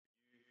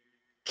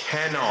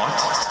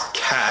cannot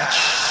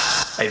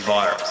catch a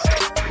virus.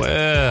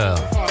 Well,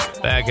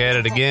 back at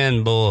it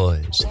again,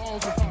 boys.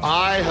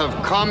 I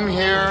have come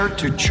here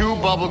to chew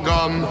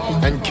bubblegum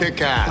and kick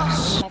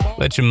ass.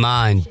 Let your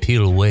mind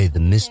peel away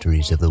the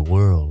mysteries of the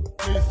world.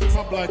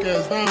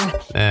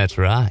 That's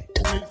right.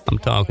 I'm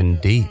talking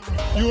deep.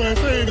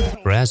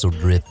 Frazzle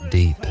drift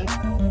deep.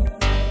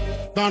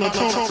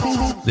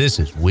 This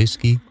is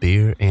Whiskey,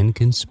 Beer, and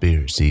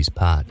Conspiracies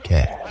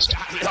podcast.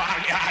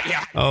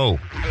 Oh,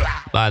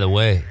 by the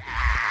way,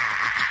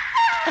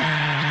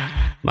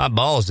 my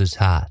balls is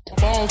hot. My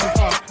balls is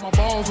hot. My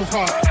balls is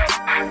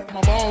hot.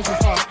 My balls is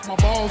hot. My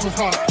balls is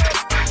hot.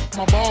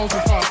 My balls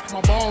is hot.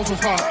 My balls is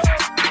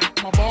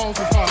hot. My balls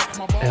is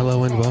hot.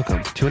 Hello and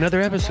welcome to another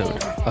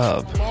episode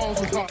of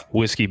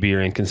Whiskey,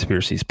 Beer, and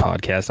Conspiracies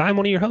podcast. I'm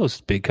one of your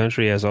hosts, Big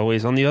Country, as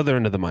always. On the other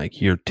end of the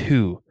mic, your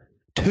two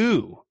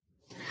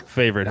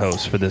favorite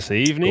hosts for this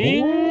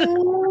evening.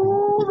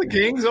 Ooh, the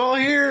gang's all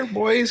here,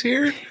 boys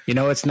here. You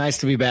know, it's nice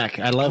to be back.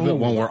 I love it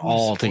when we're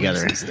all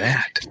together. Is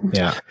that?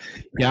 Yeah,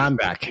 I'm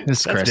back. This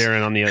is That's Chris.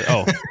 Darren on the other.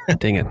 Oh,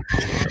 dang it!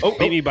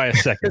 Beat me by a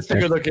second. It's the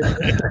good looking.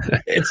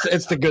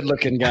 It's the good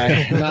looking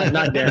guy,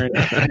 not Darren.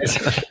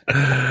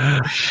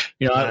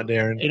 Not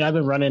Darren. I've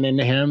been running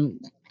into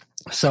him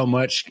so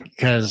much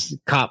because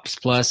Cops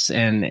Plus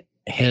and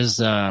his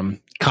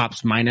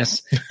Cops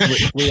Minus,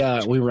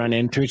 we run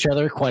into each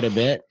other quite a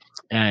bit.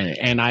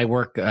 And I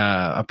work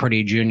a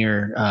pretty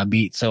junior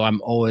beat, so I'm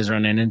always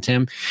running into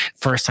him.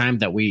 First time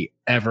that we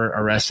ever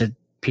arrested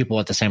people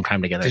at the same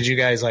time together. Did you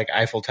guys like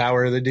Eiffel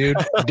Tower the dude?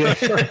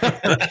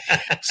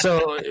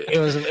 So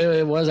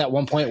it was at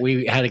one point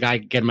we had a guy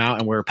get him out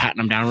and we were patting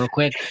him down real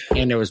quick,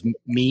 and there was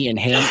me and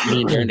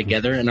Darren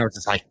together, and I was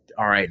just like,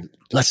 all right,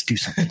 let's do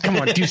something. Come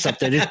on, do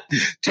something.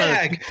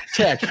 Tag.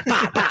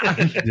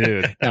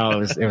 Dude.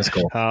 No, it was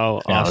cool. How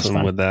Yeah, it was awesome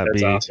fun. would that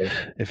That's be? awesome.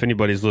 If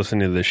anybody's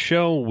listening to this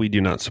show, we do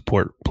not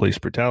support police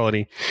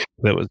brutality.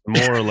 That was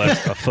more or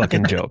less a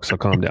fucking joke, so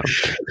calm down.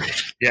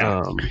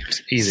 Yeah,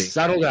 it's easy.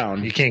 Settle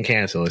down. You can't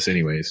cancel us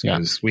anyways Yeah.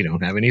 because we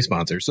don't have any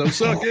sponsors. So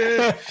suck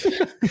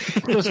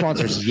it. No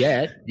sponsors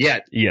yet.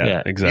 Yet.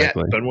 Yeah,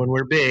 exactly. But when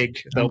we're big,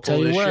 they'll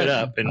pull this shit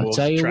up and we'll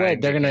tell you try what,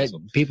 and they're get gonna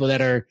canceled. people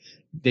that are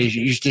they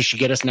should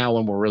get us now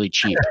when we're really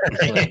cheap.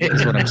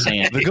 That's what I'm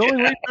saying. The going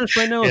rate first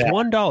right now is Yeah.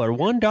 $1.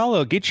 $1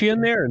 will get you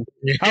in there. And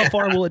how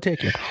far will it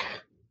take you?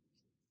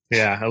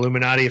 Yeah,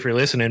 Illuminati, if you're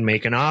listening,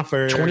 make an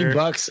offer.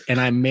 $20,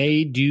 and I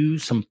may do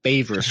some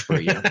favors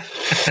for you.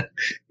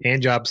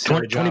 Hand jobs.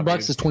 20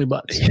 bucks is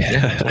 $20.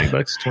 Yeah,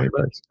 $20 is $20.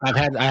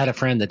 I had a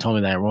friend that told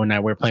me that one night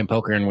we were playing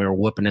poker and we were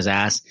whooping his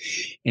ass,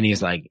 and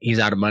he's like, he's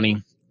out of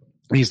money.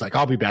 He's like,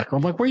 I'll be back.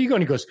 I'm like, where are you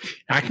going? He goes,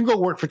 I can go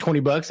work for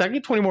 $20. I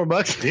get 20 more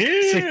bucks.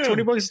 It's like,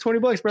 $20 is $20,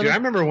 brother. Dude, I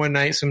remember one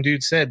night some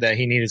dude said that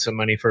he needed some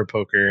money for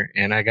poker,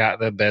 and I got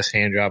the best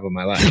hand job of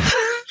my life.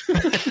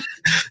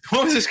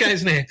 What was this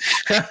guy's name?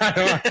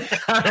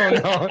 I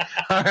don't know.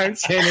 I'm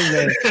saying his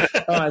name.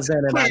 I'm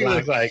saying it What out do you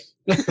look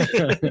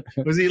loud.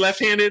 like? Was he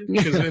left-handed?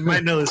 Because we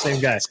might know the same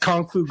guy. It's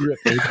Kung Fu Grip,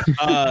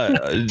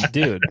 dude.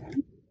 Dude.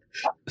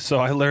 So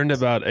I learned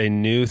about a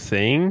new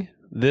thing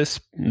this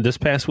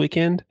past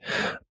weekend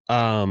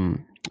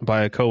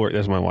by a coworker.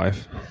 There's my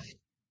wife.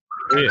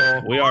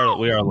 We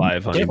are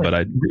live, honey, but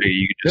I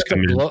you could just come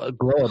in.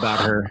 Glow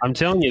about her. I'm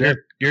telling you,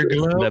 You're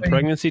that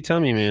pregnancy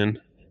tummy,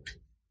 man.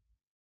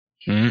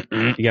 You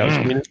got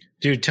what you mean?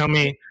 Dude, tell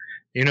me,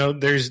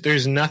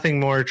 there's nothing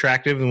more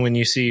attractive than when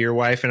you see your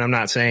wife, and I'm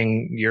not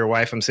saying your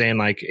wife, I'm saying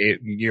like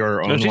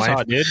your No, own she's wife.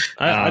 hot, dude.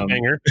 I'd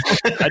bang her.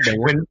 I'd bang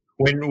her.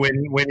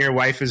 When your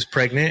wife is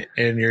pregnant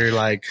and you're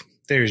like,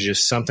 there's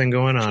just something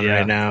going on Yeah.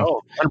 right now.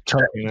 Oh,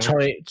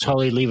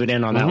 totally leave it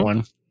in on that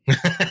one.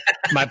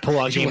 My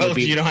pull-out game would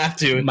be. You don't have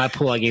to. My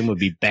pull-out game would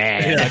be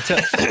bad.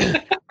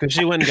 Because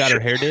she went and got her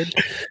hair did,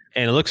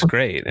 and it looks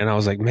great. And I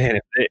was like, man,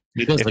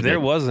 if there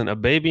wasn't a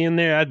baby in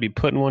there, I'd be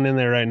putting one in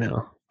there right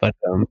now. But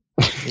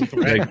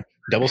Right.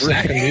 Double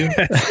stacking, dude.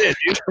 that's it,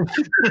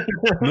 dude.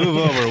 Move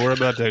over. We're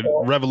about to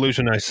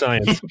revolutionize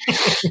science.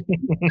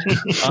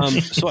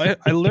 So I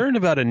learned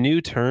about a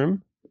new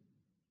term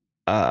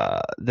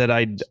that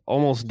I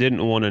almost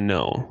didn't want to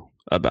know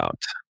about.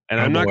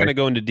 And I'm not going to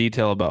go into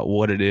detail about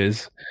what it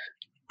is.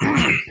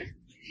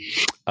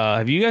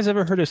 Have you guys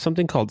ever heard of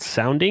something called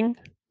sounding?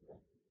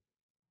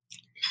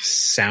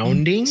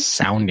 Sounding?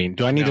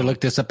 Do I need to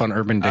look this up on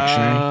Urban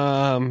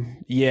Dictionary?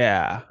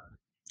 Yeah.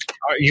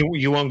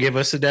 You won't give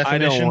us a I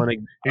definition? don't want to.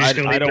 You're just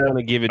gonna I leave don't it up? want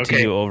to give it to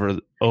Okay. you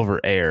over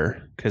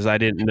air because I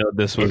didn't know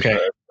this was. Okay.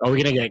 Are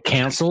we gonna get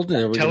canceled?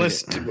 At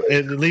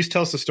least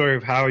tell us the story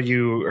of how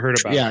you heard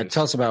about Yeah, it.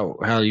 tell us about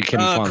how you came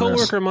A upon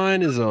coworker of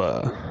mine is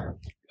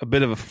a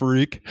bit of a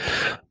freak,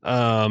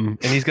 and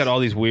he's got all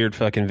these weird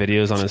fucking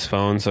videos on his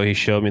phone. So he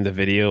showed me the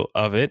video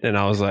of it, and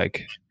I was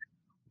like,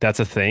 "That's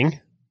a thing."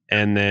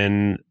 And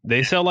then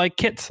they sell like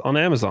kits on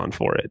Amazon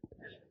for it.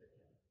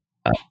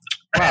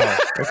 Wow.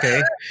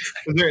 Okay.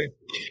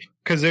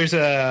 Because there's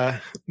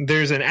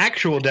an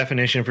actual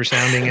definition for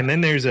sounding, and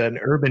then there's an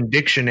Urban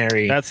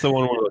Dictionary. That's the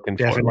one we're looking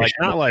for. Definition Like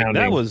not of like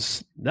sounding.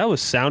 that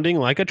was sounding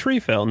like a tree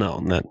fell.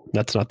 No,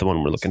 that's not the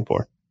one we're looking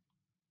for.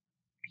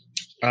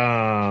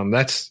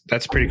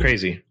 That's pretty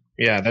crazy.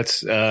 Yeah,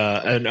 that's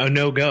a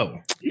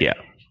no-go. Yeah.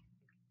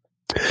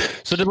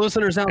 So to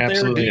listeners out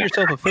Absolutely. there, do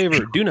yourself a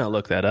favor. Do not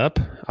look that up.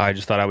 I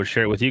just thought I would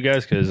share it with you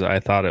guys because I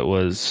thought it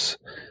was...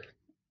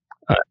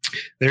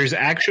 There's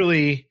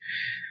actually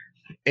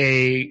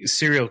a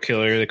serial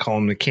killer. They call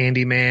him the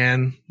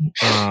Candyman,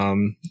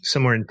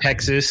 somewhere in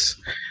Texas.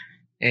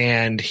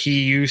 And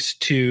he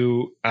used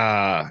to,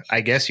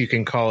 I guess you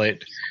can call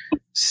it,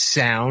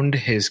 sound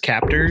his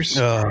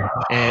captors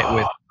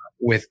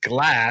with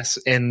glass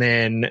and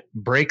then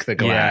break the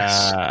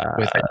glass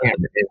with a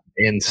hammer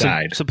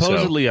inside.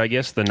 Supposedly, I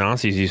guess the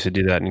Nazis used to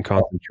do that in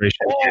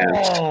concentration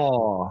camps.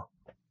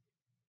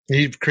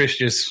 Chris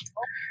just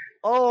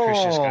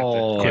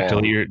got Quick,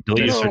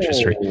 delete your search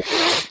history.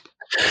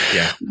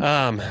 Yeah.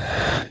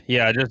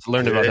 Yeah, I just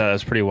learned about that.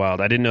 That's pretty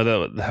wild. I didn't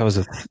know that was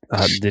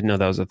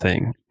a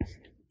thing.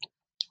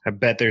 I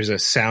bet there's a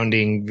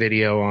sounding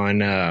video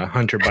on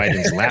Hunter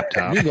Biden's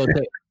laptop.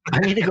 I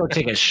need to go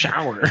take a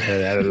shower.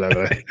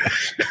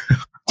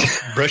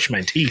 Brush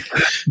my teeth.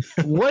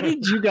 What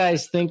did you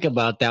guys think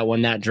about that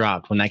when that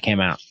dropped, when that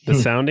came out? The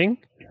sounding?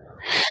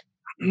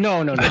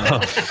 No.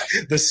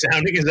 The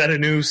sounding, is that a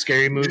new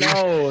scary movie?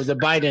 No, the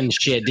Biden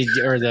shit,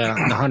 or the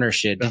Hunter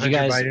shit. Did you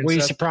guys, were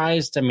you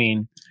surprised? I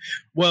mean,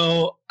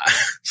 well,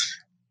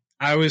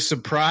 I was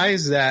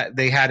surprised that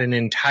they had an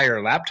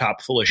entire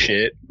laptop full of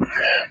shit,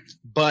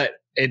 but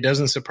it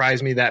doesn't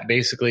surprise me that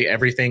basically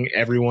everything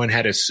everyone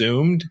had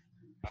assumed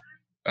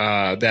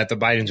that the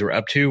Bidens were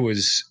up to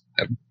was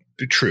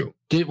true.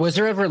 Was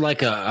there ever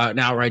like an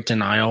outright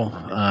denial?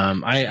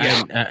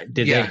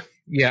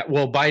 Yeah.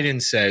 Well,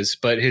 Biden says,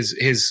 but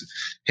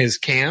his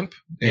camp,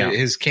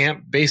 his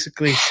camp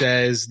basically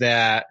says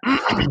that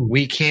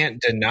we can't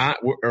deny,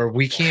 or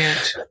we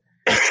can't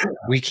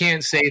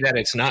say that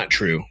it's not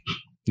true.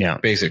 Yeah,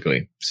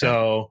 basically.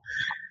 So,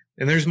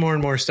 and there's more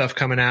and more stuff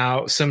coming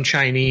out. Some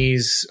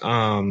Chinese,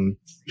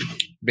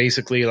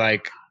 basically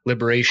like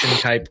liberation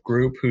type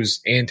group who's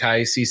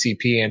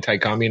anti-CCP,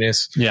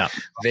 anti-communist. Yeah,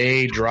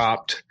 they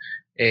dropped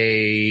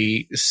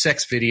a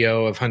sex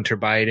video of Hunter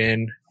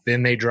Biden.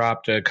 Then they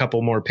dropped a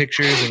couple more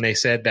pictures, and they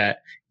said that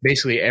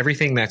basically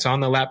everything that's on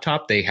the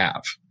laptop they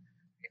have.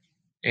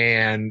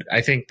 And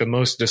I think the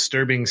most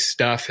disturbing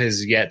stuff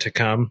has yet to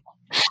come.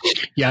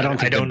 Yeah,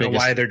 I don't know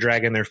why they're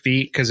dragging their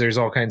feet, because there's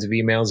all kinds of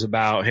emails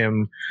about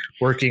him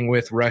working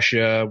with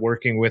Russia,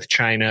 working with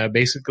China,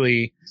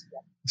 basically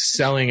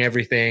selling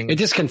everything. It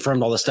just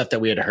confirmed all the stuff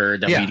that we had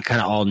heard, that we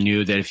kind of all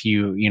knew, that if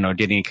you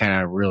did any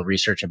kind of real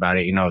research about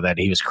it, that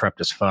he was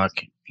corrupt as fuck.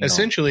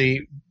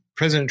 Essentially,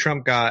 President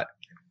Trump got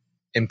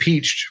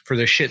impeached for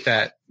the shit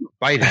that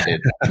Biden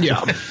did.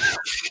 Yeah.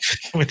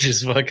 Which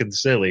is fucking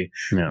silly.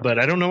 Yeah. But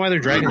I don't know why they're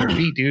dragging their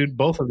feet, dude.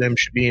 Both of them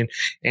should be in,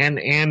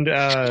 and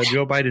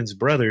Joe Biden's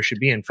brother should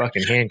be in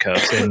fucking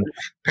handcuffs. And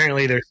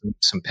apparently there's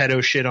some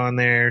pedo shit on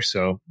there,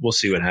 so we'll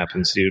see what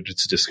happens, dude.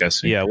 It's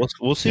disgusting. Yeah,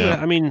 we'll see. Yeah.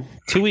 I mean,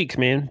 2 weeks,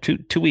 man. Two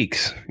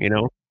weeks,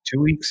 2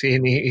 weeks,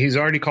 and he's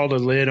already called a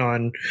lid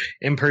on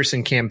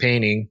in-person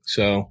campaigning,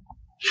 so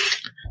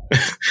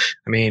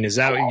I mean, is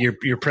that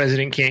your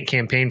president can't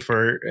campaign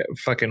for a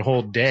fucking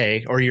whole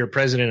day, or your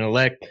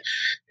president-elect,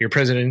 your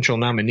presidential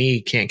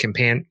nominee can't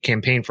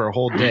campaign for a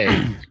whole day,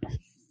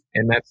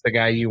 and that's the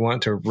guy you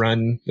want to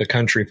run the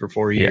country for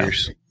 4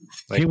 years?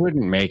 Like, he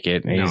wouldn't make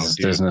it.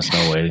 There's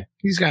no way.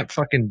 He's got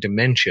fucking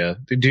dementia.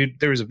 The dude,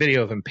 there was a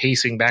video of him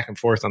pacing back and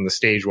forth on the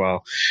stage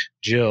while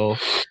Jill,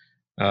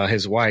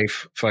 his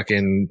wife,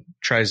 fucking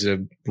tries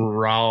to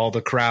rile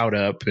the crowd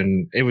up,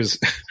 and it was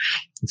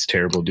it's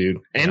terrible, dude.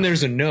 And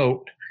there's a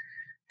note,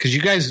 because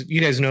you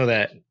guys know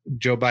that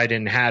Joe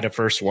Biden had a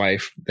first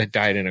wife that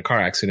died in a car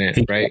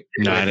accident, right?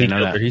 No, I didn't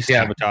know that. He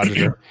sabotaged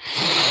her.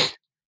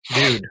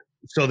 Dude,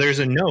 so there's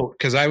a note,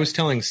 because I was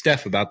telling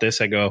Steph about this.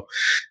 I go,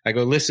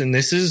 listen,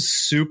 this is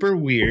super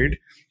weird,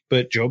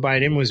 but Joe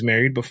Biden was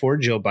married before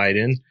Jill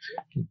Biden.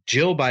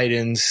 Jill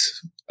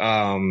Biden's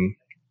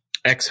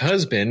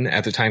ex-husband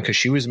at the time, because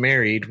she was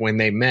married when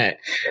they met,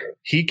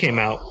 he came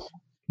out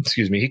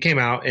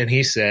and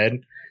he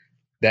said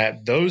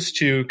that those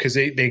two, because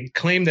they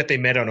claimed that they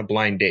met on a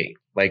blind date,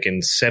 like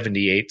in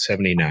 78,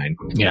 79.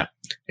 Yeah.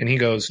 And he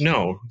goes,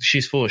 no,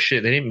 she's full of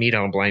shit. They didn't meet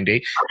on a blind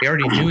date. They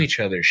already knew each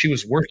other. She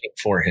was working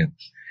for him.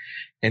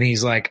 And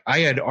he's like, I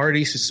had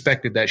already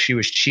suspected that she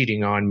was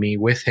cheating on me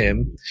with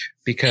him,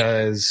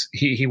 because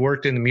he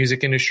worked in the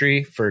music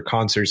industry for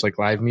concerts, like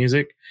live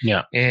music.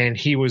 Yeah. And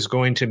he was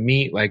going to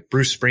meet like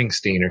Bruce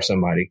Springsteen or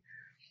somebody.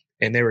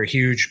 And they were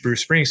huge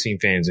Bruce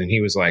Springsteen fans. And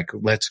he was like,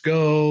 let's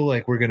go.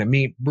 Like, we're going to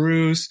meet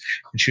Bruce.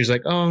 And she was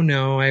like, oh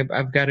no,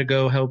 I've got to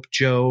go help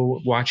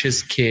Joe watch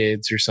his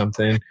kids or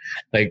something.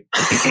 Like,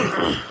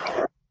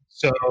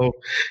 so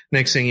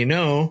next thing you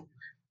know,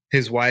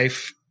 his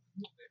wife,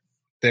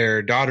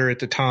 their daughter at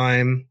the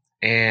time,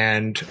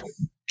 and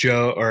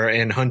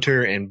and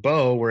Hunter and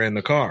Bo were in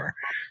the car.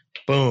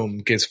 Boom,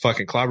 gets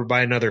fucking clobbered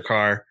by another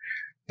car.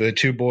 The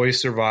two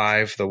boys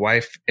survive. The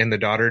wife and the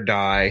daughter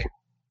die.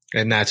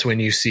 And that's when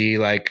you see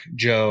like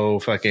Joe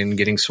fucking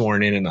getting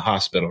sworn in the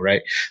hospital,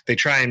 right? They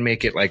try and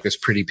make it like this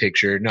pretty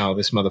picture. No,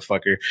 this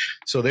motherfucker.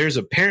 So there's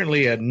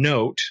apparently a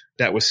note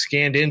that was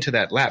scanned into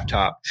that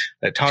laptop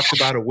that talks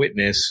about a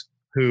witness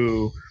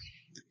who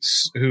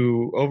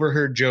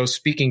overheard Joe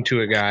speaking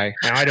to a guy.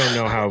 Now, I don't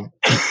know how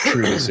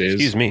true this is.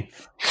 Excuse me.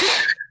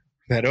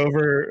 That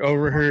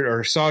overheard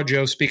or saw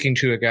Joe speaking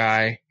to a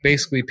guy,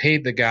 basically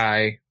paid the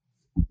guy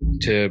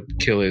to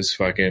kill his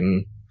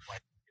fucking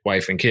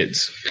wife and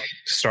kids,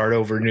 start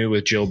over new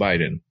with Jill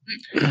Biden.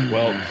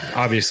 Well,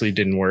 obviously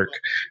didn't work.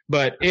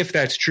 But if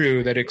that's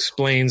true, that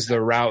explains the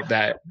route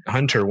that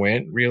Hunter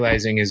went,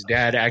 realizing his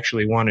dad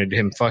actually wanted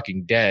him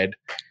fucking dead.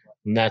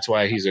 And that's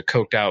why he's a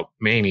coked out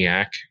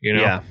maniac, you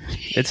know? Yeah.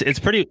 It's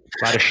pretty,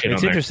 a lot of shit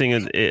it's on interesting.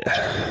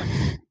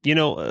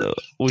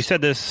 We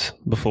said this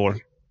before.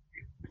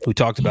 We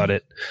talked about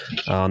it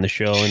on the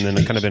show and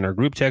then kind of in our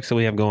group text that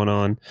we have going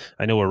on.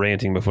 I know we're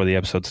ranting before the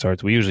episode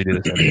starts. We usually do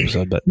this every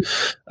episode, but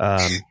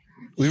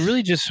we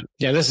really just...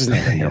 Yeah, this is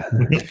nothing.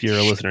 If you're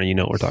a listener, you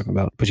know what we're talking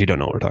about, but you don't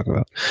know what we're talking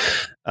about.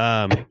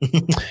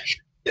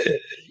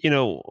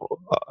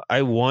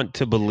 I want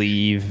to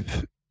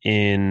believe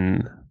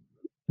in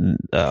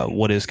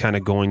what is kind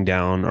of going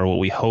down, or what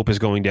we hope is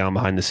going down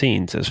behind the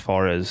scenes as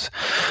far as,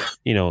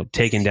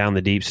 taking down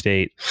the deep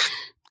state.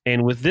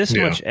 And with this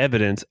much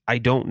evidence, I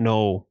don't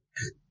know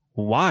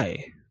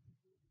why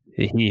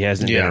he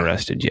hasn't been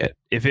arrested yet.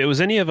 If it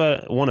was any of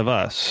one of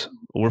us,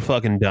 we're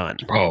fucking done.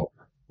 Oh,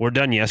 we're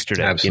done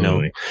yesterday.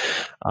 Absolutely.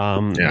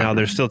 Now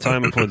there's still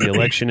time before the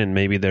election, and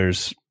maybe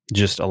there's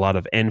just a lot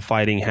of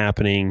infighting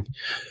happening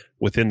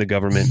within the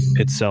government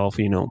itself.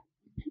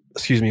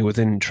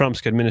 Within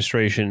Trump's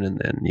administration, and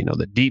then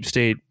the deep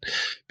state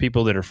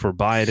people that are for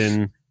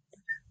Biden.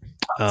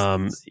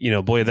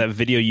 That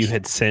video you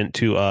had sent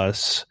to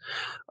us.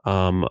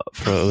 I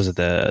forget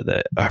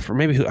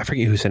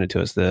who sent it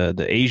to us.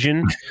 The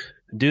Asian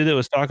dude that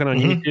was talking on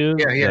YouTube.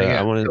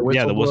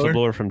 The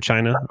whistleblower from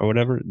China or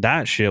whatever.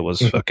 That shit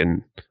was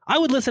fucking. I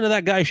would listen to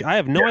that guy. I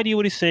have no idea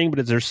what he's saying, but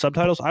if there's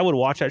subtitles, I would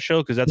watch that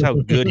show because that's how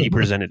good he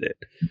presented it.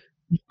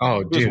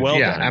 Oh, dude,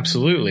 done.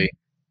 Absolutely.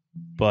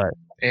 But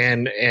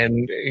and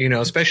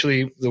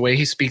especially the way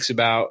he speaks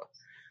about.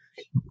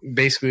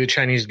 Basically, the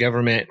Chinese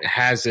government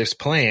has this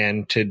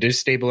plan to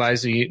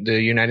destabilize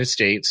the United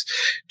States,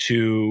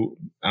 to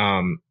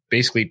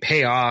basically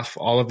pay off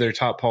all of their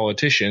top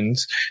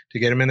politicians to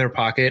get them in their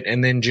pocket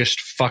and then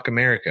just fuck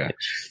America.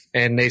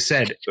 And they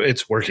said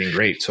it's working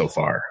great so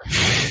far.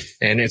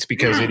 And it's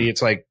because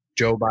idiots like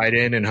Joe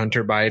Biden and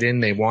Hunter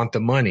Biden, they want the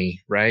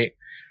money, right?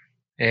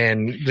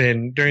 And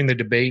then during the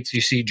debates,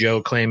 you see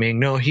Joe claiming,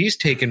 no, he's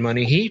taking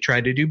money. He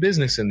tried to do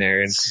business in there.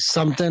 And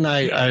something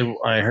I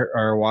heard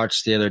or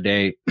watched the other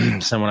day,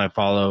 someone I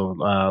follow,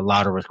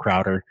 Louder with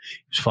Crowder,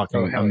 was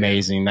fucking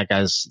amazing. That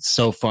guy's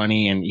so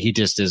funny, and he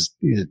just is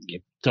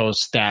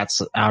those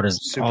stats out as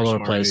super all over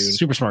the place. Dude.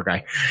 Super smart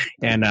guy,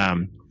 and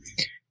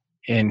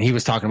he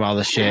was talking about all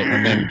this shit.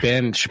 And then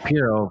Ben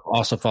Shapiro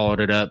also followed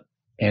it up.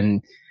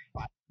 And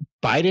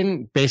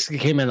Biden basically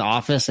came in the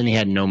office and he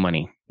had no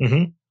money.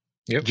 Mm-hmm.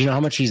 Yep. Do you know how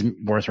much he's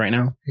worth right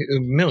now?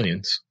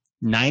 Millions.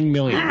 $9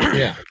 million.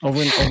 Yeah. Over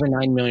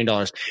 $9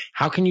 million.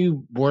 How can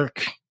you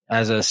work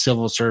as a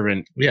civil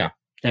servant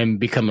and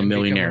become a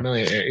millionaire?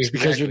 It's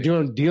because you're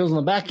doing deals on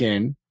the back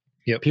end.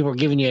 Yep. People are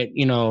giving you,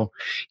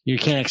 you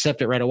can't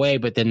accept it right away,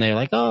 but then they're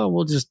like, oh,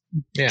 we'll just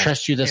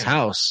trust you this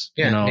house.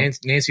 Yeah.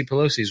 Nancy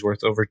Pelosi's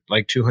worth over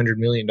like $200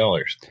 million.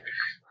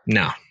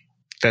 No,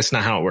 that's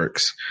not how it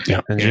works.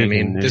 Yeah. You know what I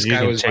mean? This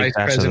guy was vice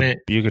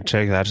president. You could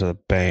take that to the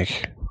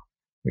bank.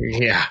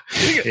 Yeah.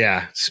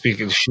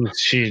 Speaking,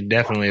 she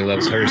definitely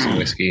loves her some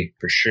whiskey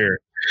for sure.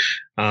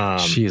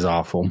 She's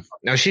awful.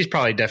 Now she's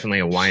probably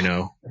definitely a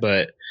wino,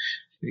 but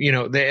she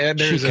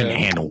can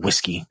handle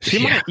whiskey.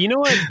 She might, you know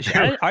what?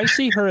 I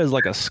see her as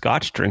like a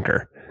Scotch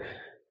drinker.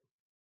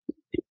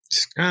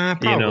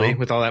 Probably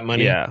with all that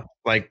money. Yeah,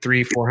 like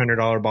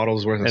 $300-$400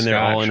 bottles worth of and Scotch. They're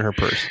all in her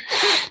purse.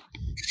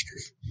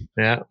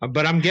 Yeah,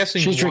 but I'm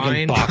guessing she's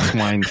drinking box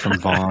wine from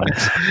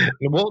Vaughn's.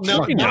 Well,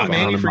 no,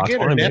 man, you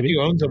forget her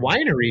nephew owns a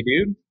winery,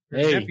 dude.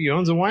 Her nephew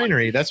owns a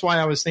winery. That's why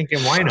I was thinking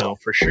wino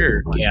for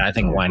sure. Yeah, I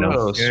think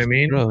wino. You know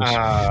what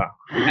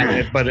I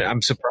mean? But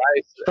I'm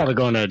surprised. Probably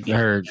going to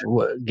her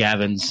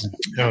Gavin's.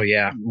 Oh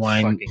yeah,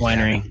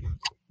 winery.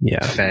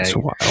 Yeah, that's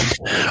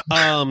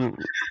wild.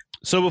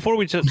 So before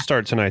we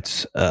start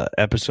tonight's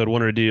episode, I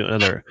wanted to do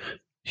another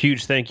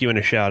huge thank you and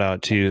a shout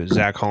out to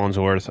Zach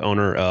Hollinsworth,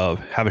 owner of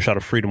Have a Shot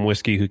of Freedom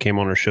Whiskey, who came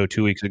on our show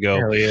 2 weeks ago.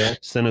 Hell yeah.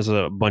 Sent us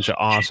a bunch of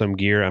awesome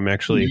gear. I'm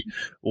actually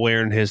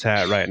wearing his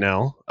hat right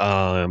now.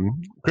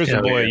 Chris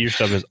and Boy, your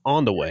stuff is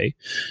on the way.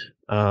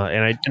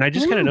 And I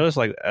just kind of noticed,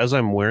 like, as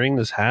I'm wearing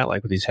this hat,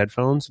 like with these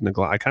headphones and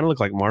I kind of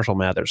look like Marshall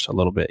Mathers a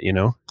little bit,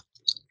 A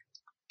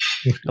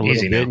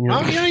Easy little bit,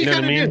 now. you know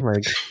what I mean?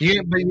 Like,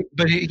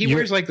 but he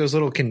wears like those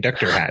little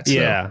conductor hats.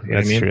 Yeah,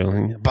 that's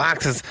true.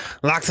 Boxes,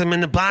 locks them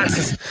in the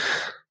boxes.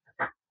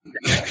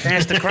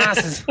 There's the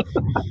crosses.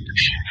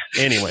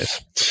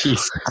 Anyways,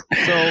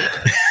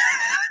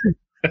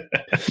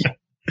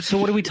 So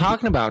what are we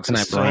talking about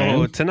tonight, So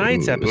Brian?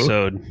 tonight's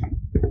episode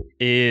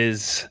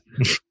is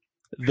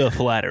the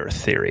flat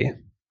Earth theory.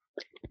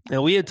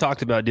 Now, we had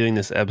talked about doing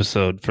this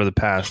episode for the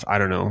past,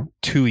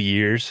 2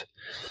 years.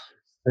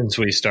 Since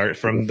we start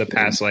from the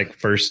past, like,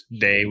 first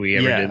day we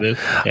ever did this.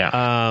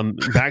 Yeah.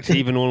 Back to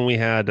even when we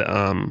had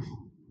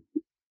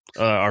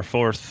our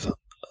fourth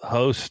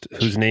host,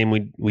 whose name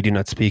we do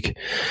not speak.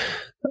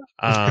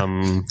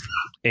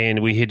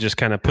 And we had just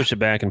kind of pushed it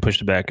back and pushed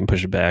it back and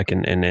pushed it back.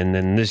 And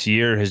then this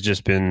year has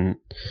just been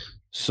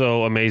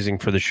so amazing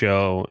for the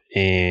show.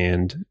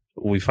 And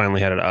we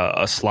finally had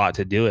a slot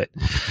to do it.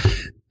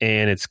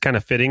 And it's kind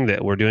of fitting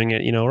that we're doing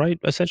it, right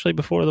essentially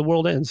before the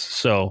world ends.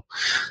 So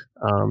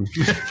we're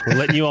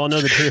letting you all know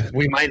the truth.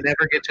 We might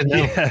never get to know.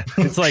 Yeah,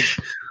 it's like,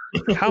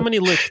 how many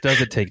licks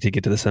does it take to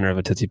get to the center of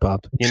a Tootsie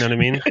Pop? You know what I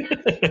mean?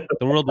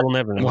 The world will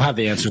never know. We'll have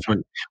the answers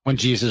when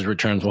Jesus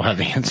returns. We'll have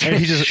the answers. And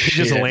he just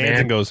Yeah, lands man.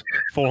 and goes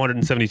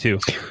 472.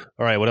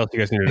 All right, what else do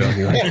you guys need to know?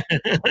 You're like,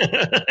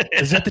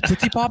 is that the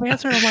Tootsie Pop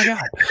answer? Oh my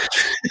god!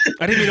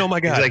 I didn't even. Oh my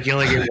god! He's like, you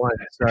only get one.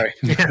 Sorry.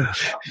 You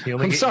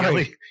only I'm get,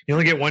 sorry. You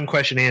only get one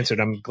question answered.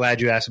 I'm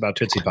glad you asked about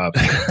Tootsie Pop.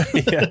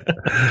 Yeah.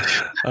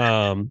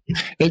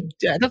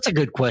 That's a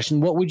good question.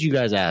 What would you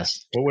guys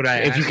ask What would I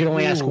if you ask? could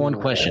only ask one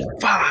question?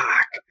 Fuck.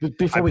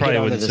 Before I we probably get on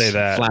to wouldn't this say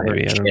that. flat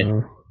Maybe, Earth I don't shit.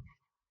 know.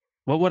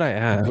 What would I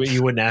ask?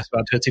 You wouldn't ask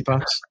about Tootsie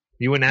Pops?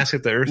 You wouldn't ask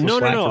if the Earth was No,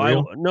 flat no, for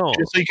real? no.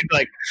 Just so you could be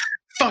like,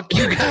 fuck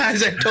you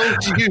guys, I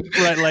told you.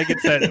 Right, like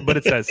it's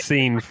that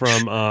scene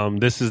from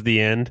This Is the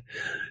End.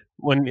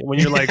 When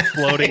you're like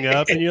floating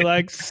up and you're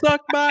like, suck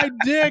my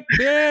dick,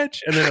 bitch,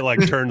 and then it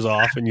like turns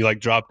off and you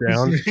like drop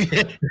down.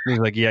 He's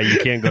like, yeah, you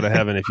can't go to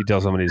heaven if you tell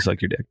somebody to suck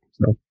your dick.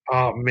 So.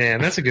 Oh man,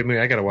 that's a good movie.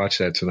 I gotta watch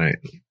that tonight.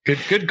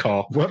 Good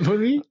call. What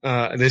movie?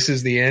 This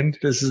is the end.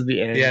 This is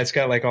the end. Yeah, it's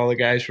got like all the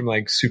guys from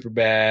like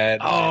Superbad.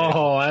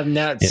 Oh, I've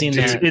not seen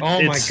It's- that. it-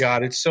 Oh my it's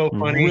god, it's so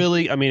funny.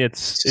 Really, I mean,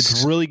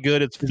 it's really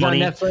good. It's Is it on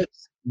funny. Netflix?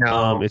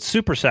 No. It's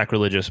super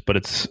sacrilegious, but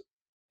it's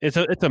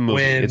a movie.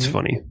 When- It's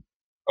funny.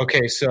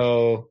 Okay,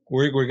 so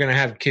we're gonna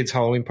have kids'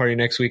 Halloween party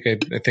next week. I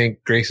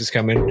think Grace is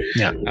coming.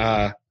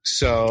 Yeah.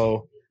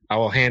 So I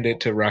will hand it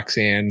to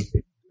Roxanne,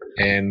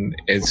 and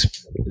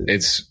it's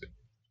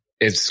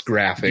You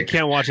graphic.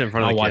 can't watch it in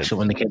front of I'll the watch kids. it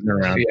when the kids are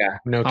around. Yeah,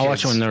 no. I'll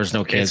watch it when there's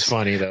no It's kids.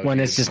 funny though. When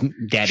it's just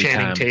daddy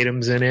Channing time.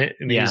 Tatum's in it,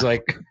 and Yeah. he's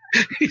like,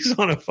 he's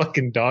on a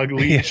fucking dog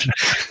leash.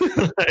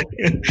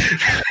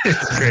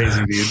 It's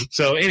crazy, dude.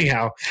 So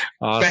anyhow,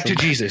 back to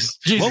Jesus.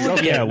 What would,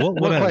 Okay. yeah, what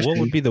question?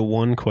 would be the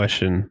one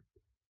question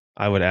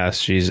I would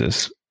ask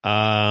Jesus?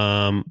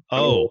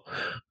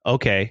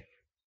 Okay.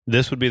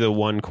 This would be the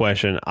one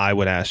question I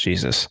would ask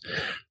Jesus.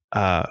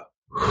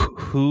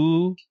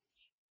 Who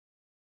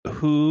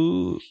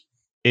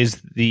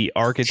is the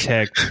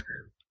architect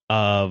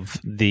of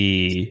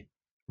the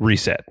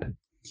reset?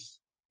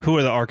 Who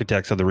are the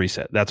architects of the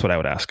reset? That's what I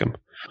would ask him.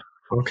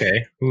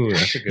 Okay. Ooh,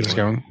 that's a good Let's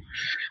one.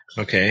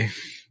 go. Okay.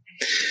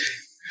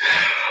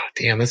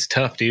 Damn, that's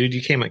tough, dude.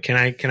 You came. Can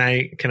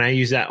I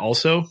use that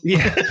also?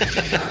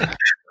 Yeah.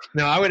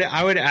 No, I would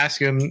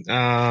ask him.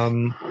 I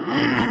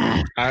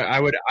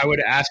would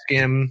ask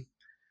him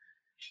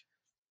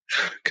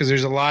because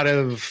there's a lot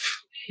of,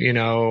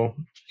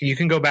 you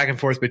can go back and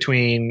forth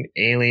between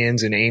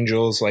aliens and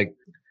angels. Like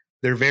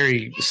they're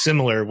very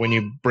similar when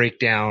you break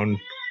down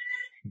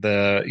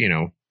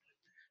the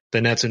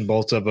nuts and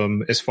bolts of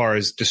them as far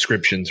as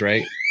descriptions,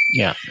 right?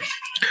 Yeah.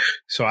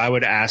 So I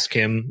would ask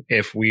him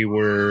if we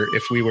were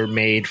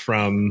made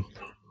from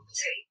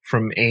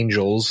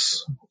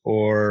angels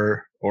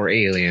or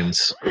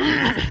aliens,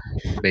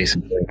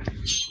 basically.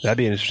 That'd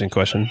be an interesting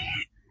question.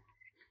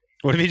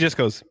 What if he just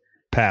goes,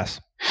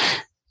 pass?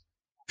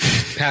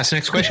 Pass.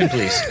 Next question,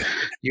 please.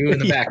 You in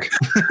the back.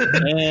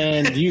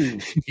 And You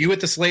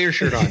with the Slayer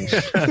shirt on.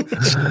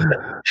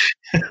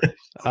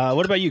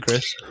 What about you,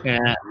 Chris?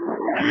 Yeah.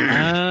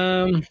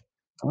 I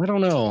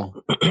don't know.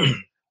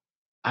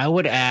 I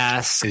would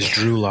ask. Is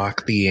Drew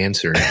Lock the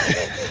answer?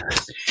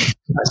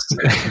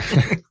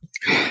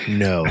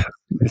 No.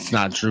 It's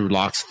not Drew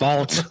Lock's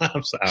fault.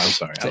 I'm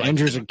sorry. The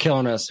injuries are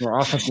killing us. Our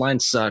offensive line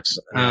sucks.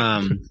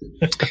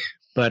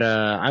 But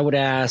I would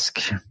ask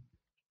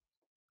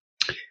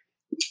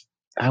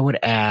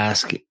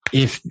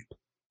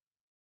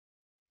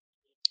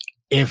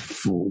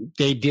if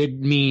they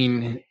did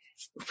mean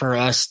for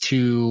us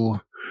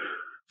to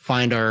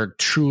find our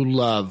true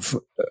love,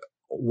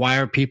 why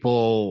are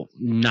people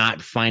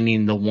not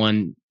finding the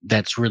one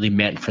that's really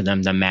meant for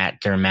them,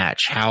 their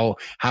match? How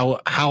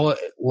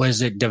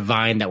was it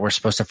divine that we're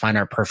supposed to find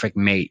our perfect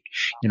mate?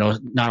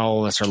 Not all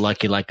of us are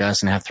lucky like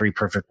us and have 3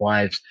 perfect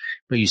wives,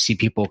 but you see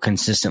people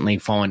consistently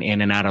falling in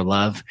and out of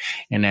love.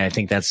 And I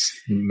think that's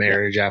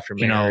marriage after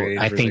marriage.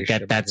 I think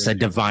that's a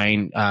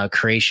divine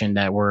creation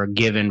that we're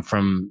given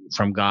from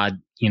God,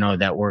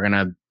 that we're going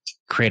to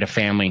create a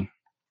family.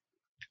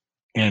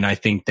 And I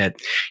think that,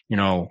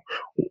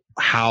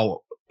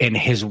 how in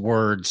his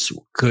words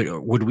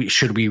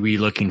should we be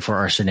looking for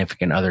our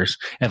significant others?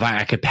 If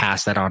I could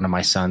pass that on to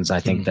my sons, I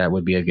think that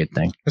would be a good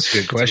thing. That's a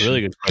good question.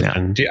 Really good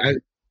question. Because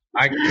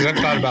I've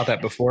thought about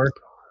that before.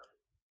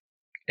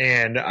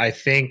 And I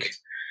think,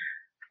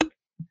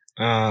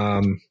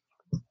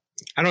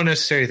 I don't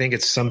necessarily think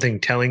it's something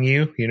telling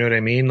you, you know what I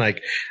mean?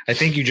 Like, I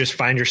think you just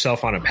find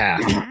yourself on a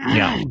path.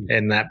 Yeah.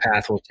 And that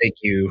path will take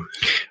you.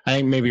 I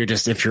think maybe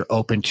if you're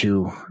open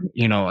to,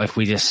 if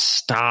we just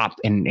stop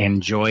and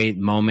enjoy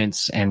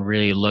moments and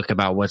really look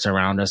about what's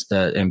around us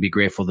and be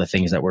grateful for the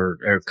things that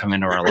are coming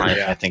into our life.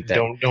 I think that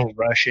don't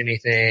rush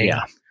anything.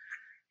 Yeah.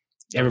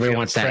 Everybody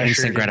wants that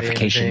instant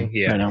gratification.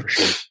 Yeah. For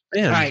sure.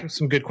 Yeah. All right.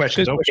 Some good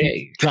questions.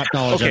 Okay. Drop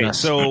knowledge on us.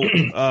 So,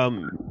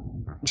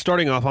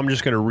 starting off, I'm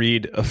just going to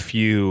read a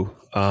few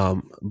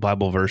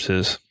Bible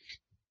verses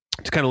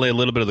to kind of lay a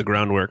little bit of the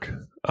groundwork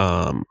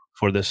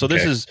for this. So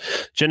this is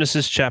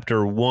Genesis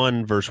chapter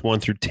 1, verse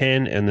 1 through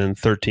 10, and then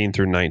 13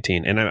 through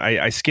 19. And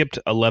I skipped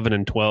 11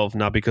 and 12,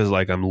 not because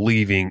like I'm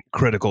leaving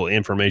critical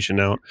information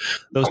out.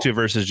 Those two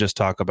verses just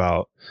talk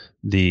about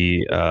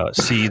the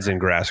seeds and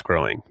grass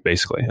growing,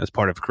 basically, as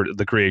part of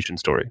the creation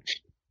story.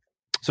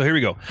 So here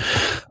we go.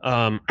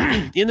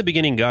 In the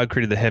beginning, God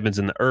created the heavens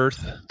and the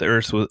earth. The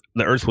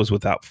earth was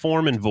without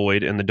form and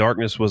void, and the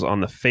darkness was on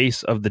the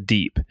face of the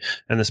deep,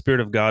 and the Spirit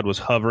of God was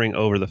hovering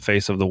over the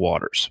face of the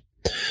waters.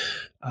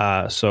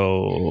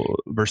 So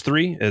verse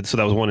 3, so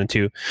that was 1 and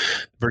 2.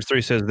 Verse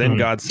 3 says, Then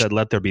God said,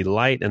 Let there be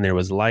light, and there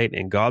was light,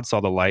 and God saw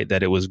the light,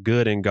 that it was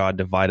good, and God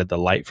divided the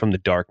light from the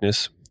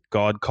darkness.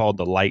 God called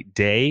the light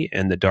day,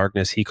 and the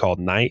darkness he called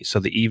night. So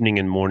the evening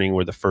and morning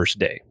were the first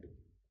day.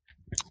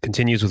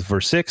 Continues with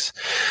verse 6.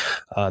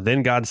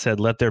 Then God said,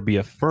 Let there be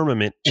a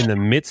firmament in the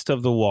midst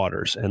of the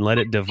waters, and let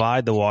it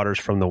divide the waters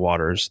from the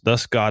waters.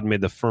 Thus God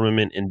made the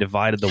firmament and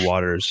divided the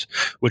waters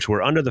which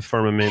were under the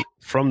firmament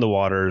from the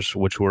waters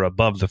which were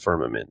above the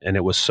firmament. And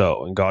it was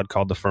so. And God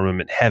called the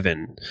firmament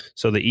heaven.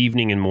 So the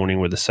evening and morning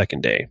were the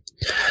second day.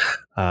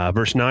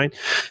 Verse 9,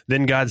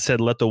 Then God said,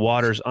 Let the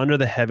waters under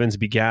the heavens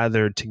be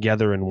gathered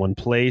together in one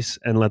place,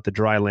 and let the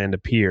dry land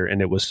appear.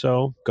 And it was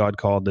so. God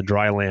called the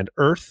dry land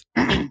earth,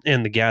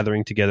 and the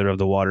gathering together of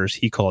the waters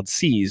he called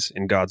seas,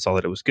 and God saw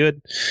that it was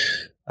good.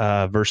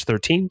 Verse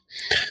 13,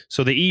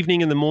 So the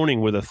evening and the morning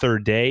were the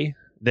third day.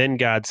 Then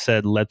God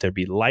said, Let there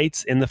be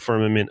lights in the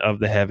firmament of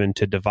the heaven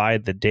to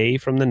divide the day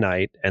from the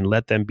night, and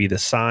let them be the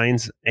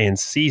signs and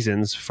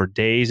seasons for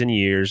days and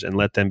years, and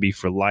let them be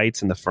for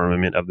lights in the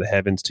firmament of the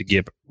heavens to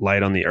give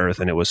light on the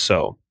earth. And it was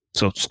so.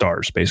 So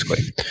stars,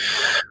 basically.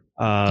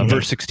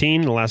 Verse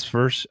 16, the last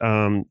verse,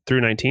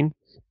 through 19.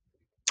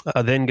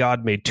 Then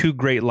God made two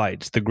great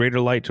lights, the greater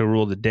light to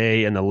rule the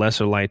day and the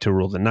lesser light to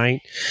rule the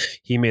night.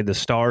 He made the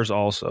stars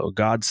also.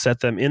 God set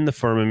them in the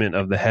firmament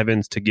of the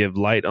heavens to give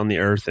light on the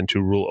earth and to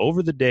rule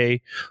over the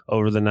day,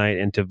 over the night,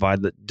 and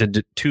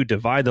to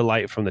divide the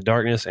light from the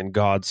darkness. And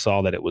God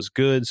saw that it was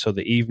good. So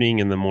the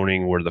evening and the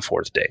morning were the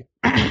fourth day.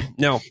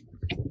 Now,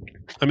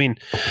 I mean,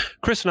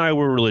 Chris and I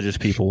were religious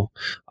people.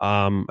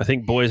 I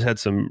think Boys had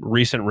some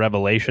recent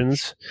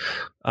revelations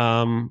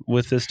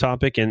with this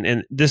topic.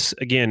 And this,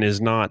 again,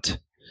 is not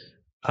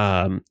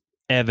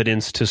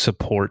evidence to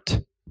support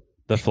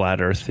the flat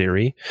earth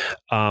theory.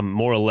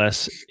 More or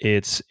less,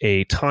 it's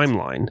a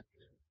timeline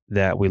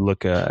that we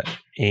look at,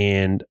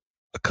 and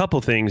a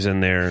couple things in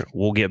there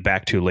we'll get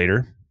back to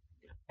later.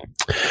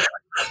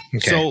 Okay.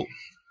 So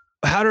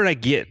how did I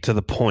get to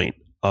the point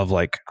of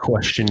like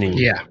questioning?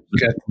 Yeah,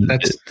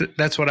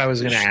 that's what I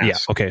was going to ask. Yeah.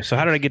 Okay. So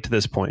how did I get to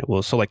this point?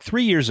 Well, so like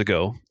 3 years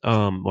ago,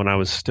 when I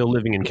was still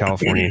living in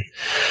California,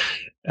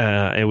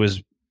 it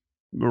was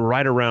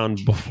right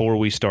around before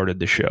we started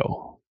the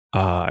show.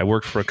 I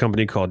worked for a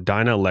company called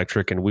Dyna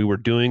Electric, and we were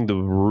doing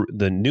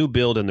the new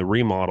build and the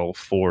remodel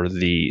for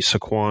the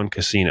Sycuan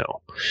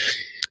Casino.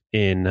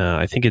 In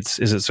I think is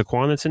it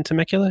Sycuan that's in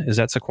Temecula? Is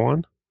that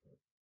Sycuan?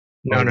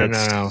 No.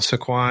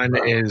 Sycuan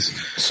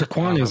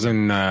is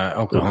in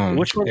Oklahoma.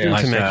 Which one's in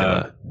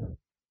Temecula?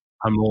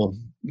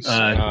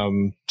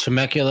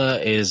 Temecula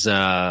is it's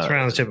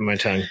right on the tip of my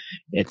tongue.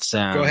 It's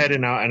go ahead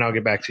and I'll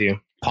get back to you.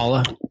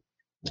 Paula.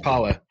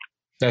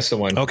 That's the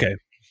one. Okay.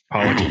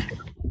 Paula.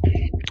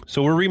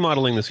 So we're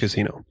remodeling this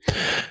casino,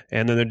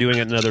 and then they're doing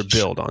another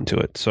build onto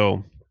it.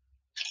 So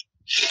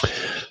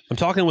I'm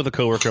talking with a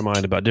coworker of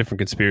mine about different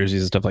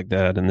conspiracies and stuff like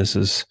that. And this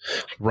is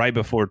right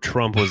before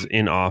Trump was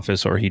in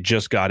office, or he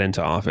just got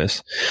into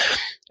office.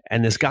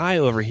 And this guy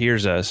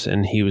overhears us,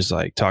 and he was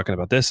like talking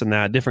about this and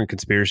that, different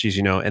conspiracies,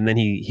 you know. And then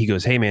he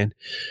goes, "Hey man,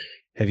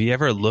 have you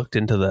ever looked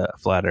into the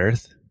flat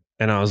earth?"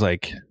 And I was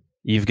like,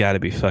 "You've got to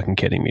be fucking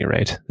kidding me,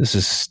 right?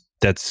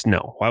 That's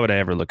no. Why would I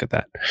ever look at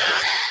that?"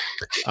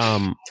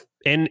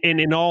 And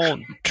in all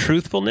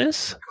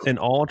truthfulness,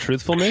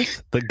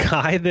 the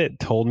guy that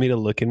told me to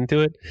look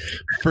into it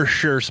for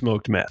sure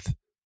smoked meth.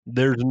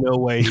 There's no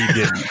way he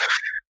didn't.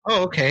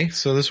 Oh, okay.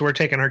 So this is where we're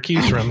taking our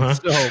cues from, huh?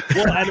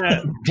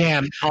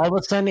 Damn, all of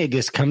a sudden it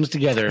just comes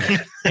together.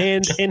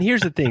 And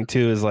here's the thing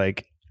too, is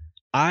like,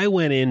 I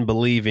went in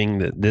believing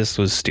that this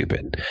was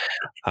stupid.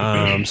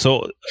 And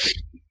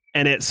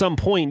at some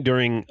point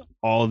during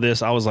all of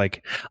this, I was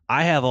like,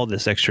 I have all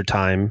this extra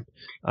time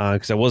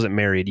because I wasn't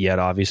married yet,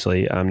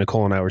 obviously.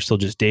 Nicole and I were still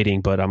just dating,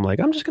 but I'm like,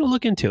 I'm just going to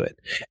look into it.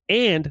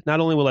 And not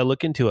only will I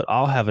look into it,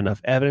 I'll have enough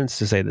evidence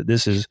to say that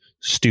this is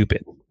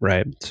stupid,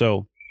 right?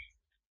 So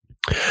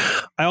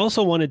I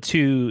also wanted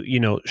to,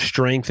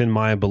 strengthen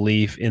my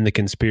belief in the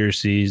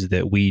conspiracies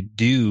that we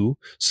do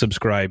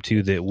subscribe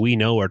to, that we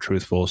know are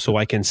truthful, so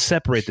I can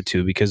separate the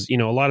two, because, a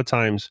lot of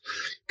times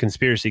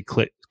conspiracy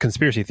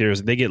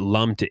theories, they get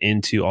lumped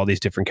into all these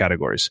different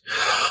categories.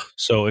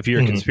 So if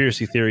you're a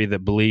conspiracy theory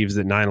that believes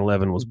that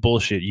 9/11 was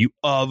bullshit, you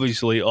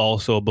obviously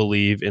also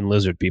believe in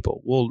lizard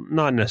people. Well,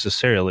 not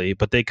necessarily,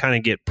 but they kind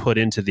of get put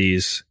into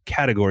these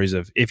categories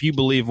of, if you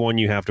believe one,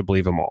 you have to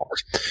believe them all.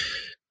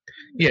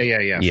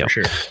 Yeah, for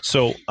sure.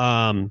 So,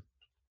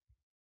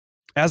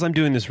 as I'm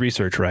doing this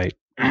research, right?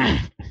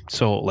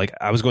 So, like,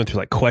 I was going through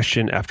like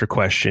question after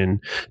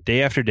question,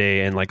 day after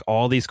day, and like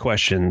all these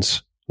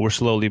questions were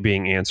slowly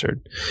being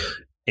answered,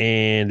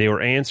 and they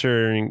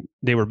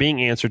were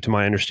being answered to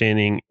my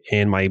understanding,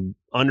 and my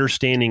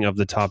understanding of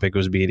the topic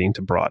was beginning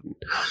to broaden.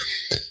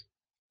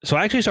 So,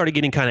 I actually started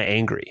getting kind of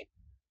angry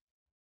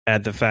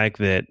at the fact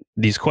that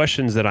these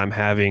questions that I'm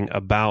having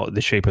about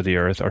the shape of the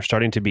Earth are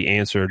starting to be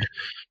answered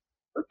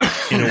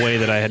in a way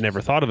that I had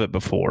never thought of it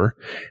before.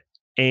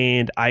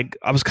 And I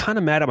was kind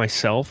of mad at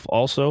myself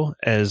also,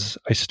 as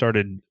I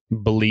started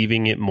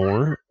believing it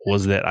more,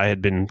 was that I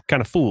had been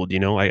kind of fooled.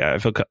 I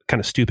felt kind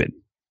of stupid.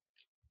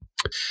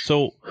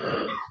 So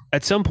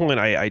at some point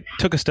I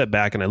took a step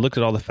back and I looked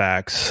at all the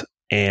facts,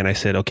 and I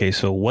said, okay,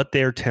 so what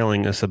they're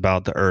telling us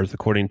about the Earth,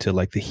 according to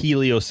like the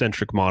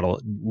heliocentric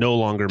model, no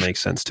longer makes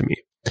sense to me.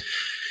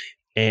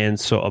 And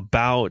so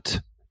about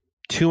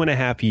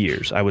 2.5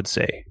 years, I would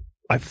say,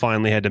 I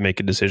finally had to make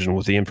a decision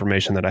with the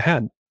information that I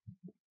had.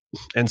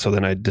 And so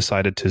then I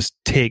decided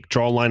to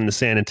draw a line in the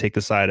sand and take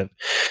the side of,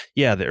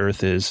 yeah, the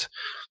Earth is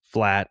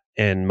flat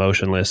and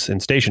motionless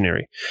and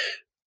stationary.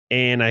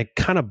 And I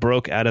kind of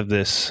broke out of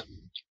this,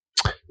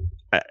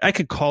 I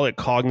could call it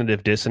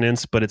cognitive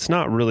dissonance, but it's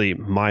not really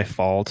my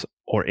fault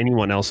or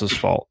anyone else's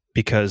fault,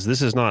 because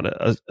this is not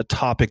a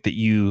topic that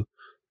you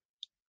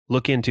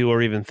look into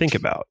or even think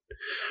about.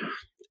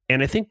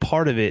 And I think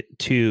part of it,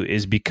 too,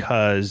 is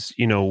because,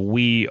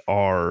 we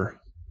are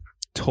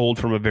told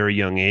from a very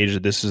young age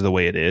that this is the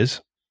way it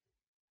is.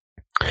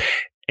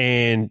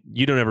 And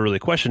you don't ever really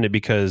question it,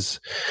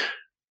 because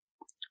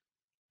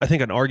I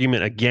think an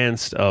argument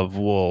against of,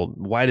 well,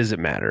 why does it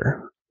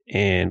matter?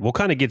 And we'll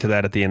kind of get to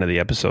that at the end of the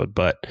episode.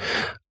 But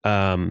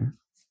I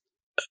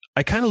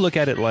kind of look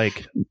at it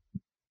like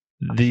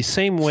the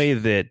same way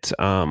that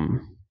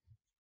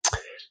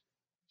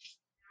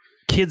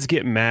kids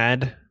get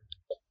mad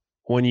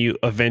when you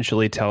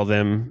eventually tell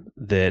them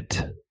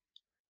that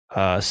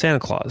Santa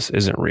Claus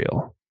isn't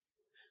real,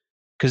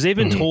 because they've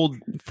been told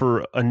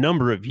for a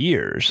number of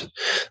years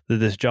that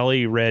this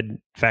jolly red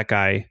fat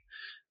guy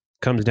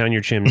comes down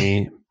your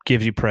chimney,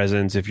 gives you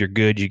presents. If you're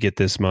good, you get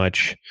this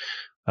much,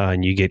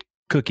 and you get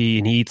cookie,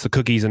 and he eats the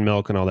cookies and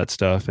milk and all that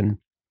stuff. And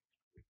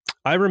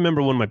I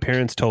remember when my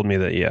parents told me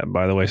that, yeah,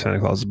 by the way, Santa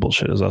Claus is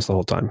bullshit. It was us the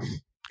whole time.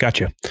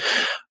 Gotcha.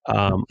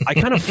 I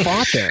kind of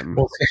fought them.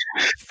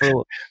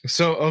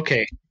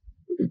 Okay.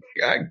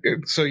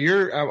 So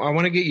I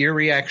want to get your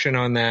reaction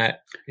on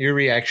that,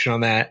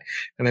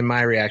 and then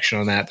my reaction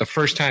on that. The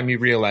first time you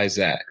realize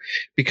that,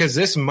 because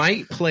this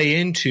might play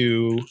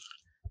into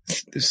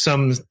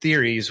some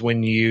theories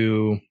when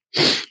you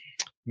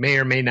may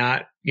or may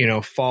not,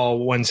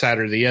 fall one side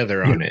or the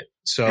other on it.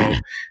 So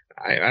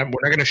we're not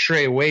going to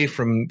stray away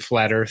from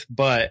flat Earth,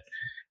 but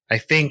I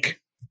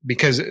think,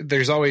 because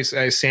there's always,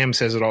 as Sam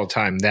says it all the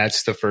time,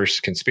 that's the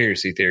first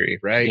conspiracy theory,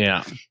 right?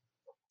 Yeah.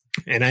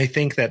 And I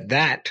think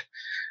that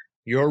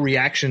your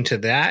reaction to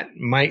that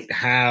might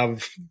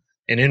have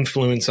an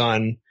influence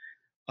on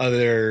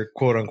other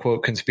quote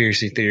unquote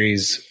conspiracy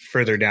theories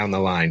further down the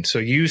line. So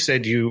you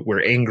said you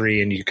were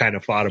angry and you kind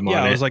of fought him on it.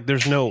 Yeah, I was like,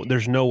 there's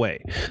no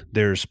way.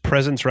 There's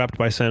presents wrapped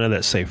by Santa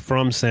that say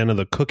from Santa.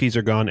 The cookies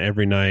are gone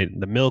every night.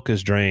 The milk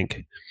is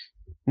drank.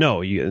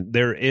 No,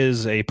 there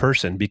is a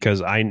person,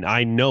 because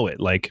I know it.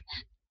 Like,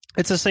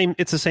 it's the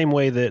same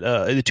way that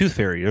the Tooth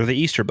Fairy or the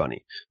Easter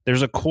Bunny.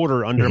 There's a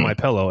quarter under my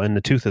pillow and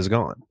the tooth is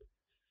gone.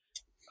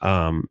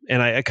 And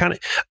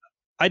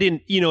I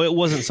didn't, it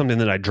wasn't something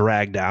that I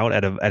dragged out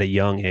at a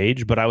young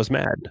age, but I was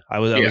mad. I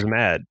was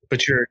mad.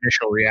 But your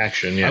initial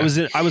reaction, yeah.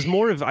 I was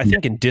more of, I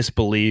think, in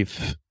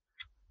disbelief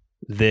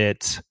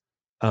that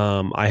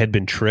I had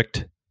been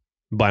tricked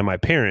by my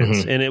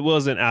parents, and it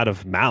wasn't out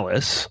of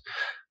malice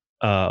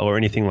or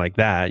anything like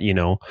that.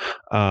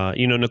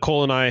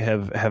 Nicole and I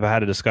have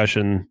had a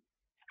discussion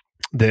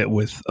that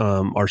with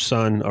our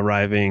son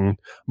arriving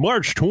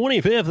March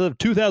 25th of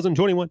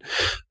 2021,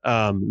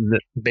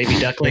 baby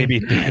duckling,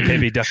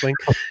 baby duckling,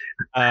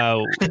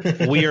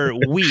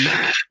 we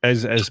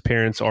as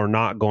parents are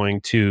not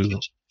going to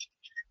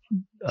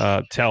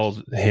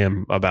tell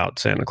him about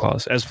Santa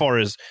Claus. As far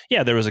as,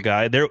 there was a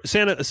guy there.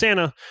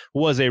 Santa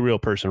was a real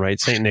person, right?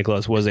 Saint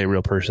Nicholas was a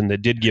real person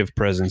that did give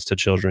presents to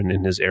children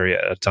in his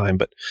area at a time.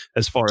 But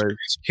as far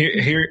as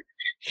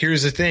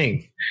here's the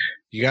thing.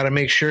 You got to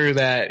make sure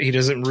that he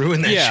doesn't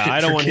ruin that shit. Yeah,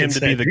 I don't want him to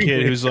be the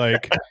kid who's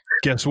like,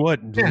 guess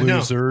what,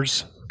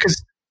 losers?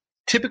 Because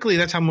typically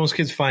that's how most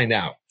kids find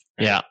out.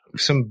 Yeah.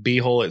 Some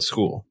b-hole at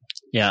school.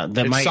 Yeah,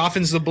 that It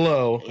softens the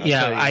blow. I'll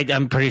tell you.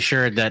 I'm pretty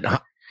sure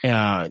that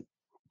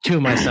two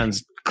of my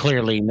sons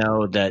clearly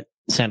know that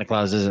Santa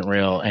Claus isn't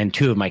real, and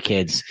two of my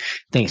kids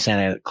think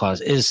Santa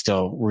Claus is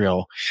still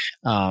real,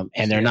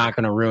 and they're not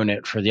going to ruin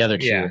it for the other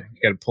two. Yeah,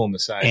 you got to pull them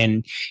aside.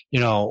 And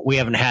we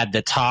haven't had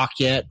the talk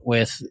yet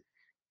with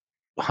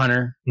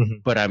Hunter,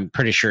 but I'm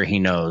pretty sure he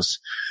knows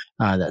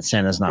that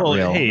Santa's not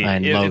real. Hey,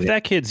 and if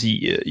that kid's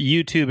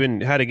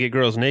YouTubing how to get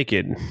girls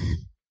naked,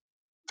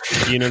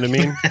 you know what I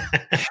mean?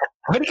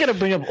 How are you gonna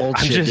bring up old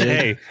I'm shit? just, Dude?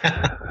 hey,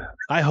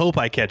 I hope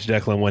I catch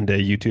Declan one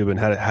day YouTubing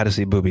how to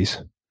see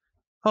boobies.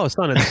 Oh, it's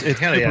not. It's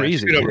Hell super yeah,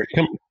 easy. scoot over.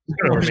 Come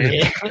over,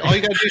 man. All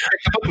you got to do is check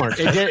the bookmark.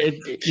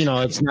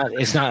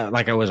 It's not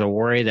like I was a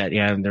worry that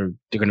they're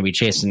going to be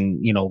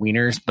chasing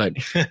wieners, but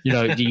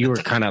you were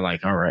kind of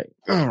like, all right,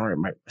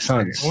 my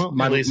sons, Well,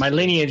 my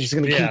lineage is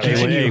going to keep Hey,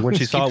 continuing. when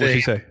she saw it, what'd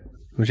she say?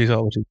 When she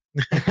saw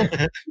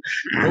it,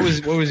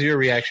 What was your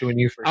reaction when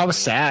you first? I was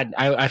sad.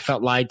 I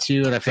felt lied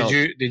to, and I felt.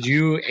 Did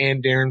you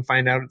and Darren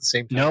find out at the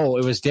same time? No,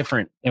 it was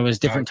different. It was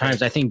different Okay.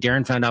 times. I think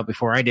Darren found out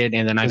before I did,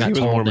 and then I got he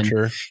was more told. And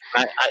mature.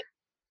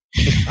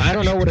 I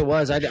don't know what it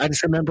was. I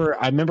just remember.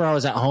 I remember I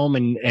was at home,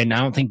 and I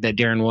don't think that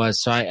Darren was.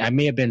 So I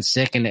may have been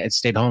sick and had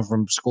stayed home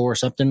from school or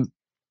something.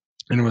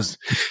 And it was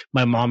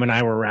my mom and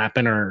I were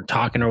rapping or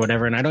talking or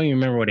whatever. And I don't even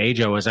remember what age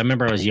I was. I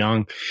remember I was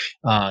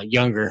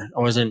younger.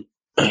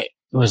 I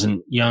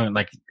wasn't young,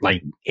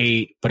 like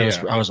 8, but I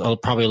was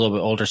probably a little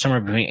bit older,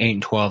 somewhere between 8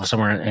 and 12,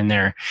 somewhere in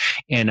there.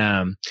 And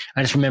I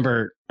just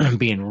remember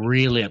being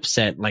really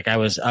upset. Like I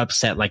was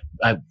upset. Like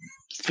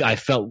I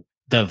felt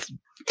the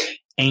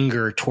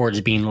anger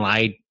towards being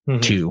lied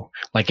to.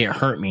 Like it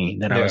hurt me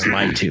that I was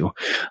lied to.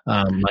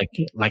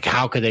 Like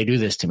how could they do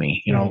this to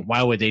me?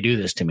 Why would they do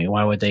this to me?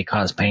 Why would they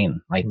cause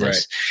pain like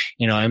this?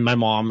 And my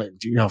mom,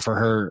 for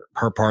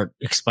her part,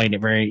 explained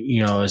it very,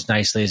 as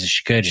nicely as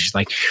she could. She's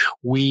like,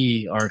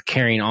 we are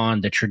carrying on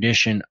the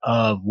tradition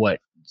of what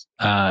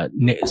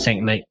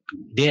Saint Nick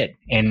did,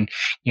 and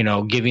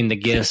giving the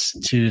gifts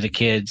to the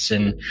kids,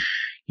 and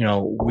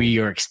we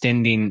are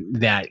extending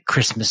that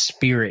Christmas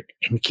spirit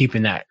and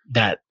keeping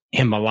that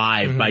him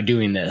alive by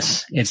doing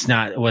this.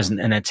 It wasn't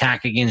an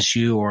attack against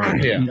you or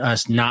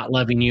us not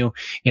loving you.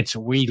 It's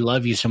we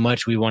love you so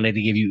much we wanted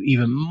to give you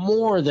even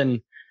more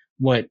than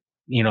what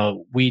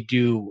we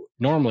do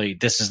normally.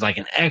 This is like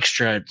an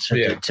extra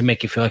to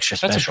make you feel extra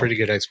special. That's a pretty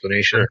good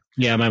explanation.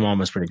 Yeah, my mom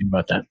was pretty good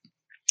about that.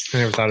 I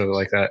never thought of it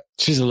like that.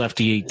 She's a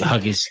lefty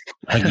huggy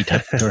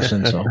type of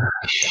person. So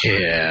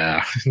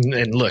yeah,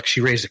 and look, she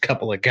raised a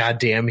couple of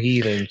goddamn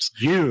heathens.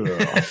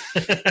 Yeah.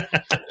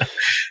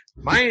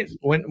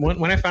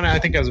 When I found out, I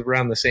think I was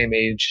around the same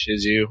age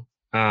as you,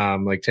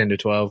 like 10 to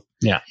 12.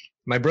 Yeah.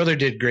 My brother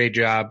did a great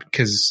job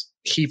because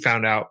he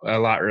found out a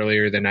lot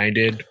earlier than I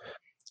did.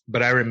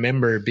 But I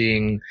remember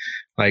being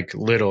like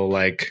little,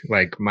 like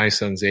my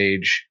son's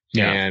age.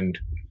 Yeah. And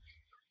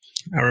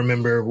I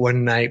remember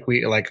one night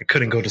I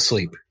couldn't go to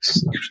sleep.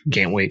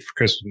 Can't wait for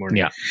Christmas morning.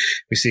 Yeah.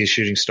 We see a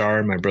shooting star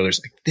and my brother's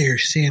like,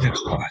 there's Santa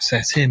Claus.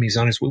 That's him. He's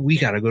on his way. We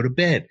got to go to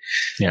bed.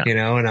 Yeah. And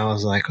I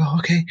was like, oh,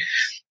 okay.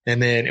 And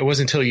then it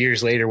wasn't until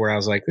years later where I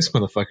was like, this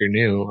motherfucker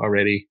knew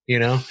already,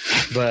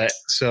 but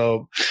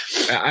so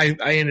I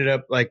ended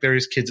up like,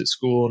 there's kids at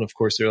school. And of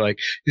course they're like,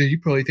 yeah, you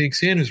probably think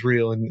Santa's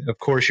real. And of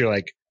course you're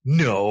like,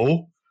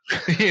 no,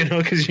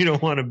 cause you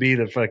don't want to be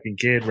the fucking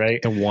kid,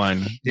 right? The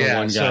one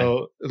guy.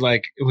 So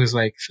like, it was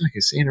like,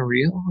 is Santa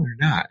real or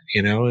not?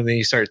 And then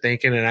you start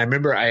thinking, and I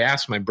remember I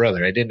asked my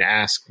brother, I didn't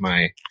ask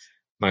my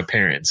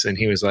parents, and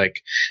he was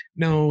like,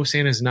 no,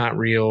 Santa's not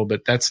real,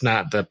 but that's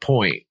not the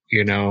point.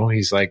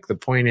 He's like, the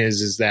point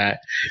is that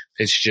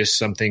it's just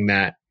something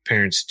that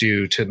parents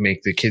do to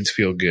make the kids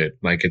feel good.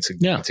 Like it's a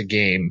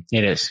game.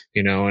 It is,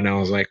 and I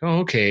was like, oh,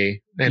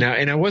 okay. And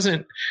I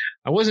wasn't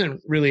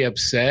really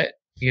upset,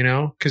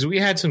 cause we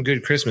had some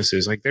good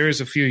Christmases. Like there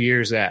was a few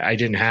years that I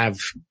didn't have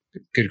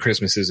good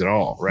Christmases at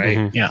all. Right.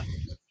 Mm-hmm. Yeah.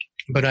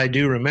 But I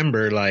do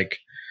remember like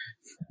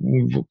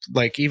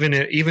even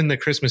the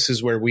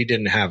Christmases where we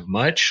didn't have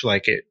much,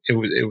 like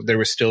there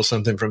was still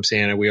something from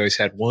Santa. We always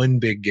had one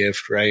big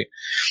gift, right?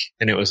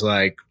 And it was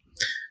like,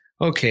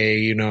 okay,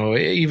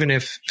 even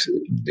if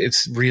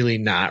it's really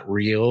not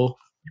real,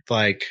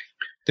 like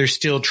they're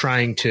still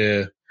trying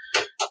to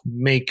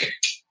make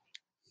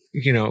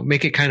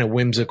it kind of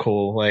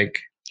whimsical, like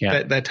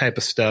that type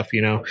of stuff,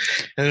 And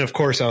then of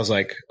course I was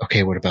like,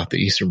 okay, what about the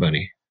Easter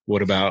Bunny?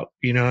 What about,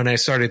 and I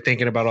started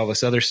thinking about all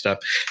this other stuff.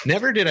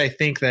 Never did I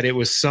think that it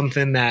was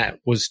something that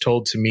was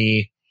told to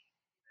me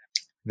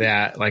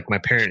that like my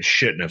parents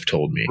shouldn't have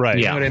told me. Right.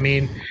 You know what I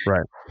mean?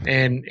 Right.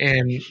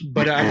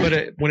 But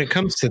when it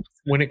comes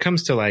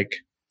to like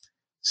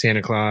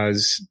Santa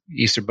Claus,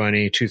 Easter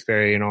Bunny, Tooth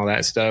Fairy and all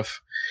that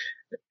stuff,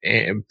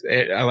 and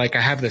I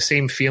have the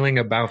same feeling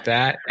about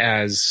that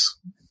as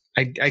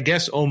I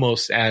guess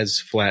almost as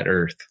Flat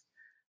Earth.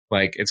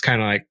 Like, it's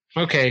kind of like,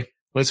 okay,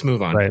 let's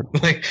move on. Right.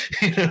 Like,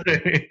 what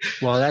I mean?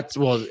 Well,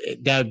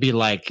 that would be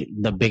like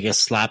the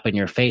biggest slap in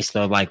your face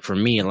though. Like for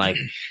me, like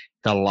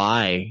the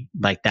lie,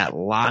 like that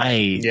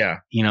lie. Yeah.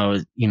 You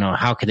know,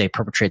 how could they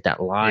perpetrate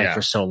that lie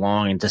for so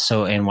long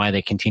and why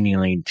they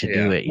continually to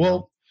do it?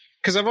 Well,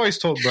 because I've always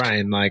told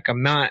Brian, like,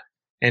 I'm not,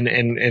 and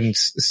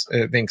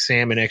I think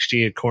Sam and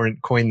XG had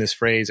coined this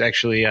phrase.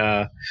 Actually,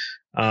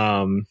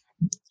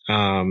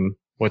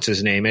 what's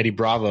his name? Eddie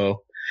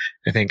Bravo,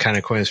 I think, kind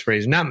of coined this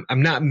phrase. I'm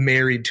not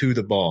married to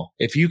the ball.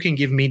 If you can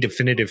give me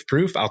definitive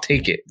proof, I'll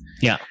take it.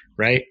 Yeah.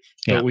 Right.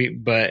 Yeah.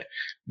 But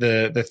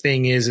the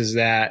thing is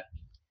that,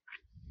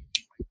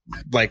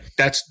 like,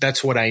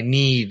 that's what I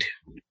need.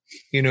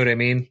 You know what I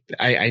mean?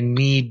 I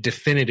need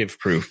definitive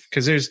proof,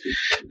 because there's,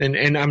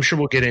 and I'm sure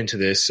we'll get into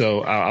this.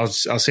 So I'll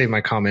save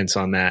my comments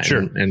on that.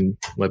 Sure. And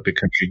let Big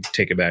Country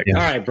take it back. All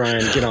right,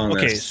 Brian, get on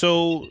this. Okay,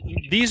 so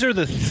these are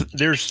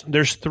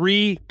there's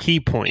 3 key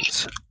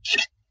points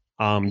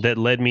that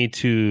led me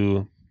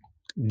to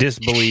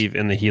disbelieve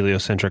in the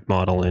heliocentric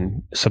model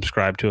and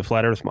subscribe to a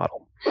flat Earth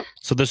model.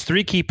 So those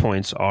 3 key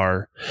points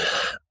are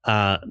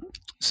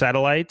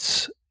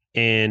satellites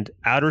and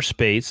outer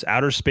space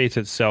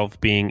itself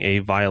being a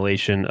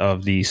violation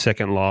of the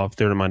second law of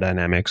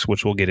thermodynamics,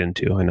 which we'll get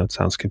into. I know it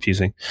sounds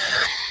confusing.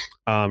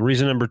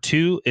 Reason number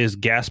 2 is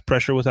gas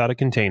pressure without a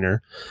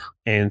container.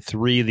 And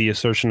 3, the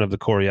assertion of the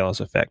Coriolis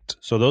effect.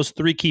 So those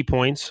 3 key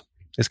points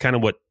is kind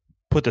of what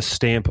put the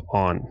stamp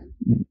on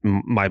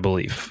my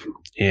belief.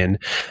 And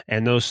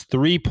those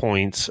 3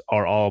 points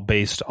are all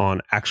based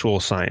on actual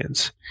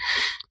science.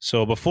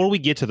 So before we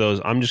get to those,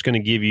 I'm just going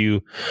to give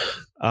you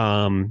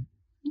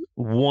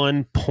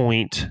 1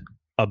 point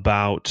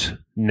about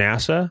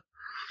NASA.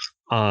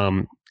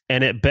 And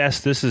at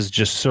best, this is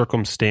just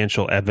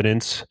circumstantial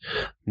evidence,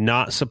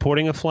 not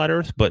supporting a flat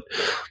Earth, but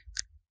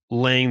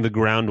laying the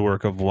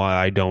groundwork of why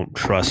I don't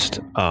trust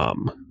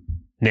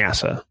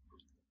NASA.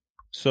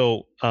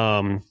 So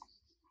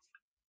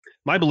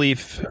my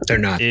belief they're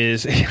not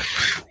is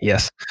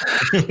yes.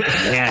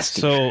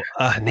 Nasty. So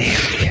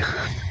nasty.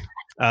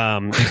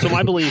 So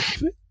my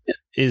belief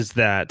is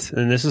that,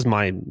 and this is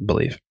my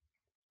belief,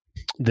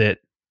 that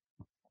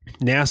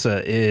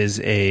NASA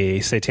is a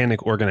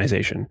satanic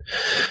organization.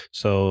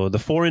 So the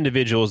 4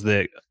 individuals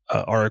that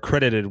are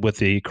accredited with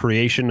the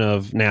creation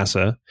of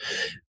NASA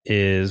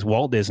is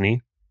Walt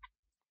Disney,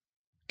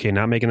 okay,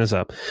 not making this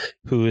up,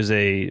 who is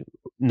a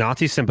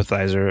Nazi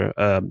sympathizer,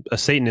 a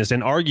Satanist,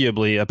 and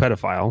arguably a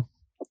pedophile.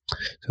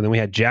 So then we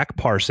had Jack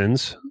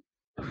Parsons,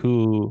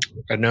 who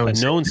a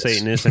known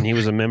Satanist, and he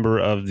was a member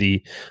of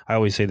the, I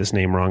always say this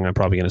name wrong, I'm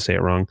probably going to say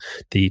it wrong,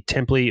 the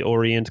Temple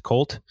Orient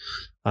cult,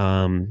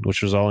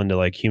 which was all into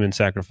like human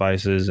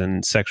sacrifices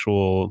and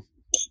sexual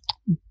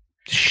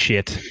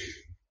shit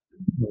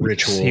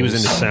rituals. He was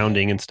into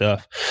sounding and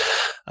stuff.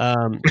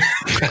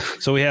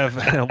 So we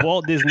have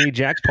Walt Disney,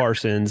 Jack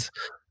Parsons,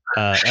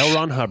 L.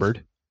 Ron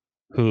Hubbard,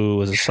 who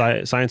was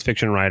a science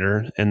fiction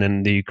writer and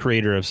then the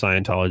creator of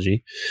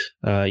Scientology.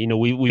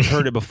 We've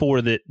heard it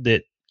before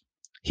that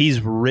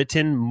he's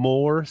written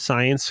more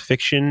science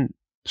fiction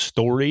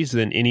stories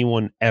than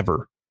anyone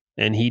ever,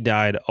 and he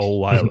died a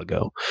while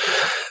ago.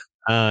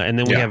 And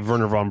then we have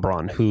Wernher von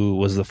Braun, who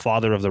was the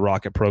father of the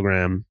rocket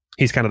program.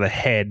 He's kind of the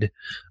head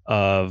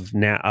of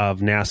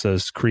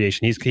NASA's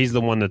creation. He's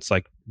the one that's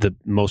like the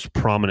most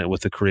prominent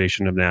with the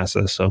creation of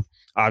NASA. So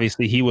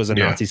obviously he was a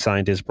Nazi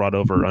scientist brought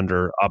over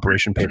under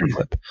Operation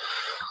Paperclip.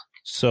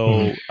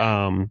 So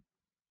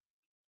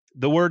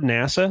the word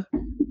NASA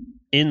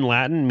in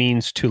Latin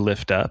means to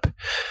lift up.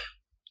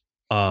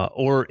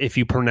 Or if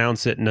you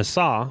pronounce it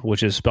Nasa,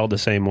 which is spelled the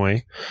same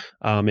way,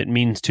 it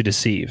means to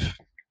deceive.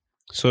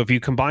 So if you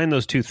combine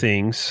those 2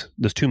 things,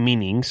 those 2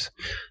 meanings,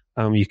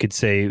 you could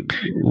say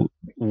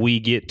we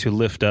get to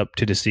lift up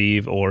to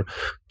deceive, or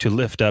to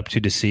lift up to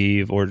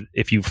deceive, or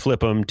if you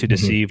flip them, to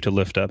deceive, to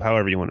lift up,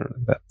 however you want to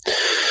do that.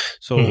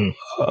 So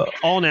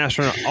all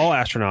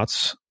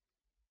astronauts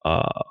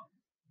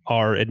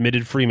are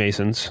admitted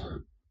Freemasons.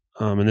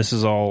 And this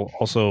is all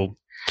also,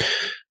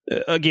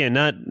 again,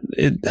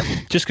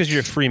 just because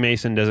you're a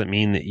Freemason doesn't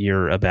mean that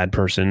you're a bad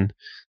person.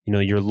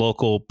 Your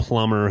local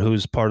plumber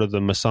who's part of the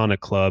Masonic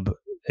Club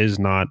is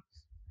not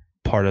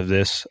part of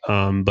this.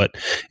 But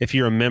if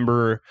you're a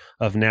member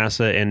of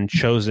NASA and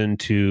chosen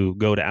to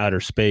go to outer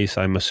space,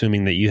 I'm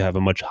assuming that you have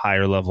a much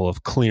higher level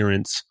of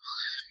clearance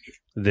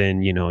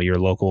than, your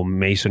local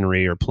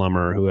masonry or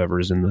plumber or whoever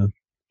is in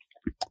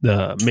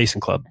the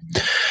Mason Club.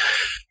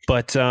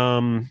 But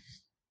so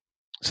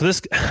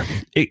this,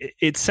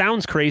 it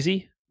sounds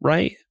crazy,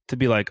 right? To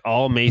be like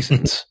all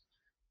Masons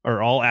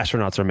or all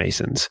astronauts are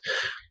Masons.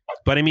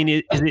 But I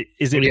mean,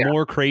 is it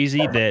more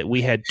crazy that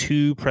we had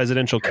 2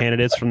 presidential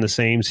candidates from the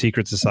same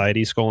secret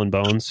society, Skull and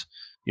Bones,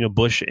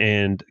 Bush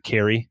and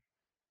Kerry,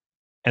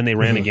 and they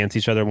ran against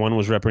each other. One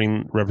was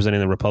representing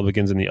the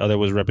Republicans and the other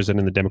was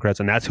representing the Democrats,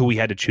 and that's who we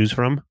had to choose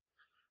from.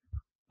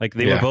 Like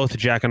they were both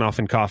jacking off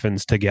in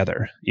coffins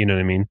together. You know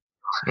what I mean?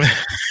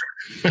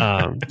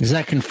 Is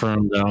that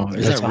confirmed though?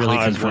 Is that really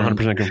confirmed?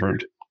 100%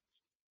 confirmed.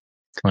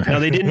 Okay. No,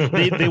 they didn't.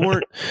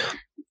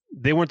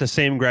 They weren't the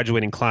same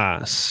graduating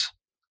class.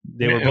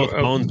 They were both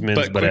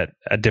Bonesmen, but at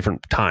a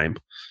different time.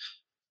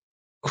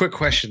 quick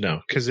question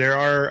though, because there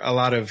are a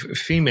lot of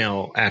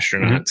female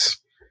astronauts,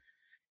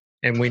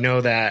 and we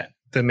know that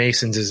the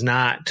Masons is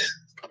not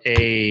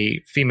a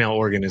female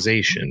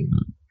organization.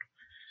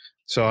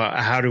 So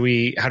how do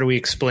we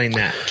explain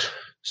that?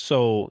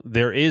 So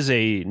there is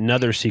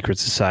another secret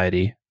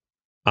society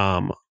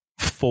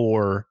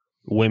for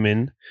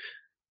women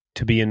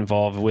to be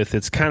involved with.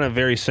 It's kind of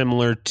very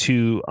similar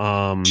to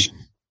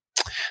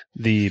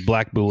the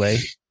Black Boule,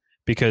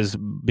 because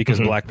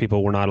Black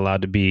people were not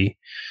allowed to be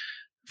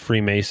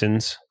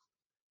Freemasons.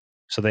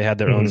 So they had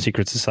their own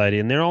secret society,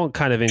 and they're all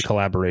kind of in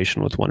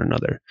collaboration with one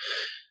another.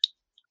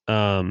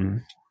 So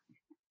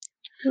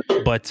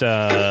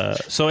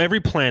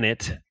every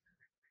planet,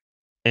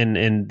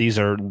 and these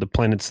are the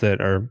planets that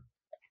are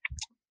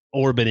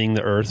orbiting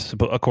the Earth,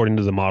 according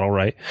to the model,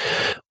 right,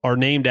 are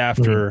named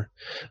after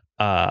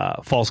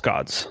false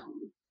gods.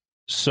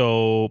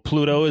 So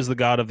Pluto is the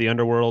god of the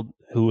underworld,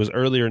 who was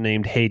earlier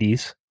named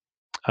Hades.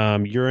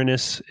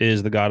 Uranus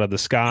is the god of the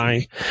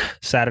sky.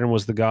 Saturn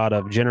was the god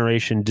of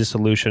generation,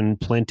 dissolution,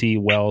 plenty,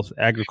 wealth,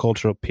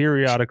 agricultural,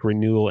 periodic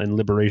renewal, and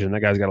liberation. That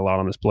guy's got a lot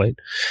on his plate.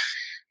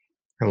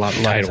 A lot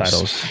of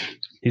titles.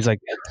 He's like,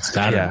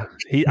 yeah.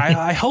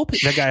 I hope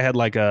that guy had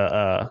like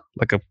a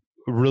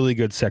really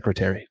good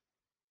secretary.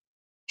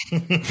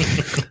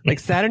 Like,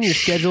 Saturn, you're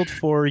scheduled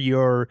for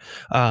your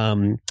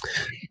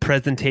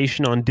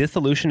presentation on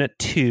dissolution at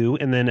 2,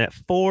 and then at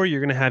 4 you're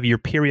going to have your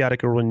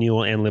periodic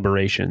renewal and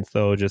liberation.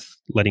 So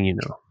just letting you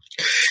know.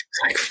 It's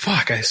like,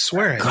 fuck, I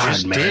swear I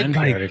just man. did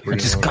periodic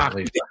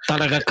renewal.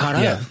 Thought I got caught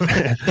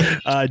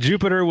up.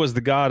 Jupiter was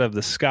the god of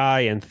the sky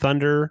and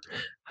thunder,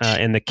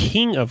 and the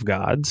king of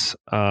gods,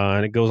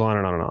 and it goes on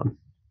and on and on.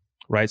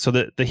 Right, so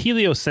the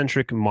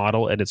heliocentric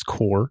model at its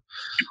core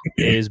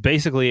is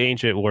basically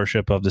ancient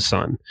worship of the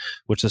sun,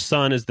 which the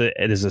sun is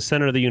the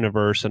center of the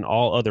universe, and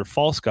all other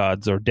false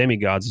gods, or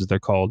demigods as they're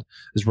called,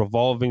 is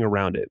revolving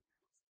around it.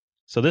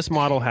 So this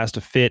model has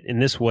to fit in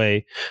this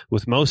way,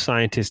 with most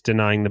scientists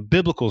denying the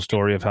biblical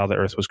story of how the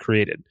Earth was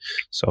created.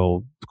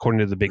 So according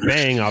to the Big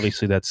Bang,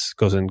 obviously that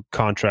goes in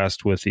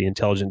contrast with the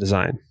intelligent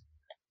design.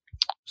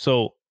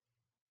 So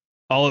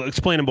I'll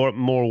explain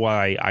more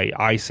why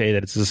I say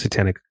that it's a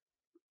satanic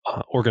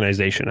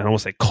organization. I don't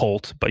want to say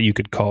cult, but you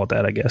could call it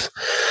that, I guess.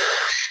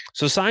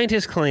 So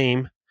scientists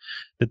claim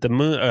that the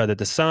moon, that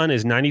the sun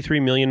is 93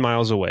 million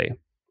miles away,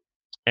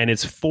 and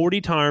it's 40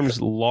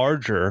 times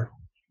larger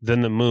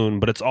than the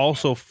moon, but it's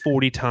also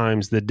 40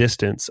 times the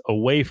distance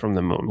away from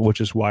the moon, which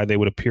is why they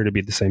would appear to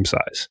be the same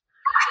size.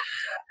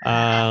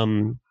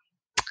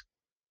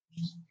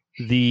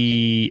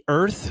 The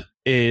Earth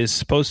is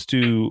supposed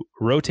to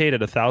rotate at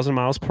 1,000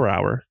 miles per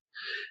hour.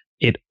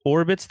 It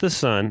orbits the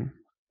sun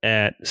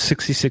at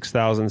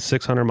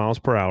 66,600 miles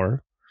per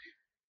hour.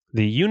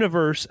 The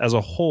universe as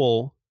a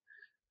whole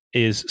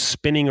is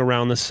spinning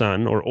around the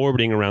sun, or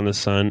orbiting around the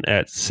sun,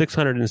 at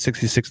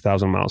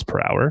 666,000 miles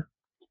per hour.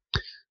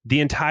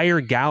 The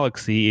entire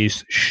galaxy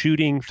is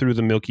shooting through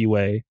the Milky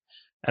Way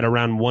at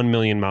around 1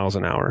 million miles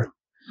an hour.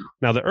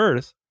 Now, the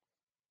Earth,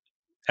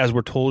 as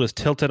we're told, is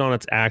tilted on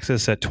its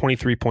axis at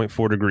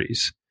 23.4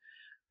 degrees.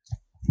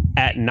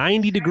 At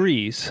 90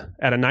 degrees,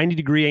 at a 90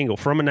 degree angle,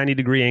 from a 90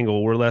 degree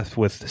angle, we're left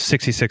with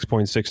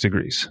 66.6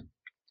 degrees.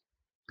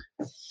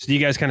 So do you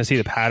guys kind of see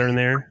the pattern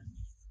there?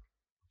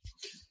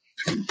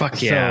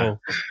 Fuck yeah.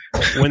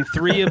 So when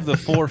 3 of the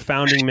 4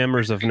 founding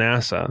members of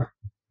NASA,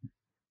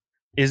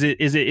 is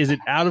it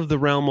out of the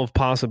realm of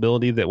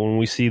possibility that when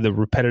we see the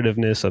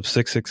repetitiveness of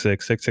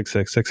 666,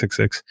 666,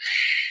 666,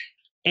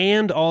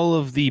 and all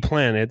of the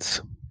planets,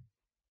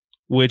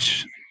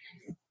 which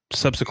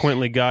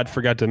subsequently God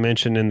forgot to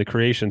mention in the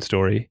creation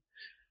story,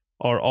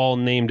 are all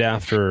named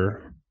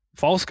after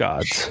false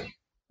gods?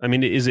 I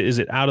mean, is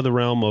it out of the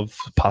realm of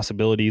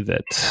possibility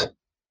that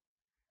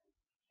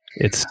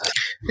it's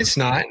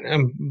not?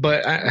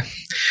 But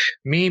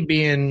me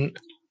being,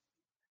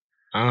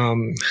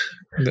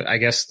 I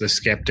guess the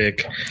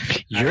skeptic.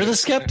 You're the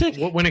skeptic?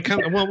 When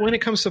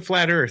it comes to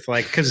flat Earth,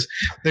 like, because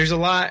there's a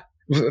lot.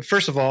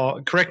 First of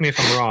all, correct me if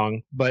I'm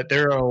wrong, but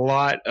there are a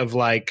lot of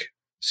like.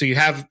 So you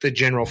have the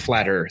general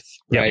flat Earth,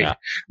 right? Yeah.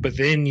 But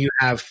then you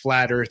have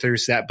flat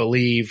earthers that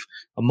believe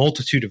a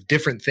multitude of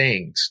different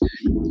things.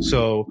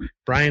 So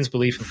Brian's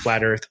belief in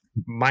flat Earth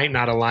might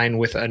not align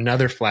with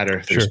another flat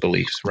earther's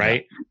beliefs,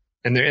 right?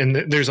 And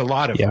there's a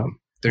lot of them.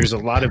 There's a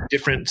lot of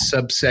different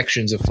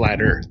subsections of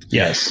flat Earth.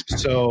 Yes.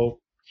 So,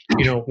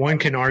 one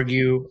can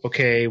argue,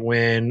 okay,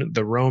 when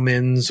the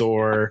Romans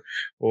or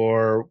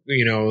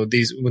when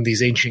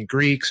these ancient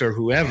Greeks or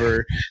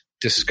whoever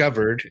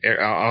discovered,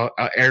 I'll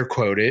air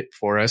quote it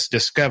for us,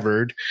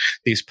 discovered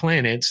these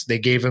planets, they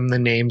gave them the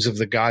names of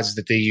the gods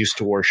that they used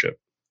to worship.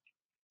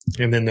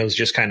 And then those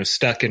just kind of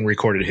stuck in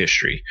recorded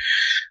history.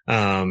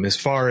 As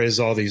far as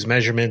all these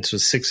measurements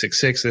with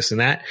 666, this and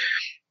that,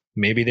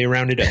 maybe they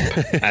rounded up.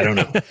 I don't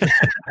know.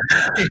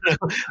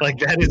 Like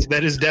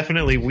that is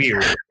definitely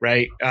weird,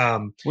 right?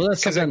 Well,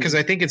 that's because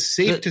I think it's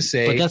safe to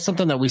say, but that's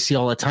something that we see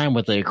all the time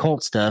with the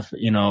occult stuff,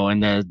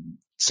 and the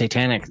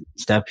satanic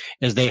stuff,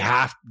 is they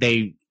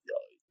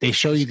they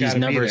show you these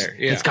numbers.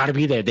 It's got to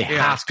be there. They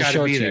have to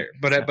show it there.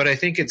 But I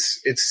think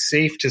it's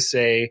safe to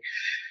say.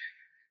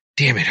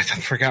 Damn it! I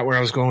forgot where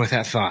I was going with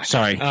that thought.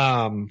 Sorry.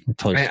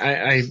 Totally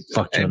I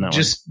fucked you on that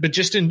one. But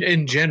just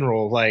in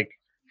general, like,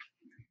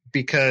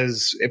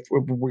 because if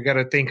we got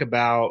to think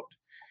about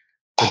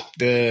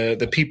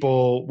the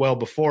people well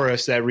before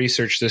us that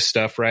researched this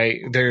stuff,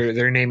 right?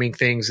 They're naming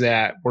things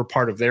that were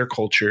part of their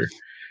culture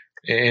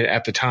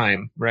at the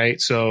time,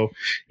 right? So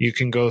you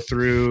can go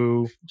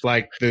through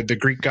like the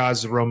Greek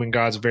gods, the Roman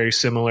gods, very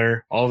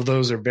similar. All of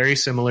those are very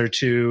similar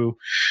to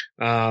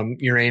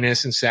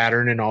Uranus and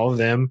Saturn and all of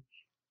them.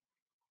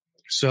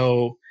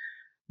 So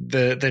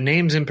the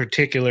names in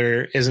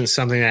particular isn't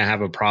something that I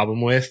have a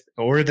problem with,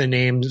 or the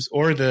names,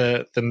 or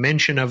the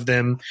mention of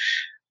them,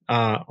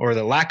 or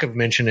the lack of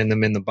mention in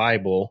them in the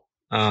Bible,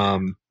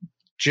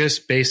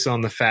 just based on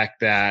the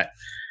fact that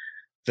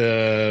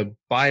the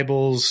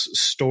Bible's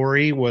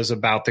story was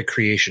about the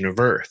creation of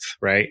Earth,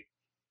 right?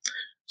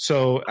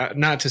 So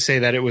not to say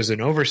that it was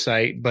an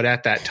oversight, but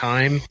at that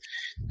time,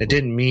 it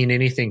didn't mean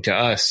anything to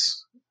us.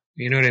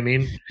 You know what I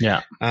mean?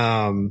 Yeah.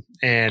 And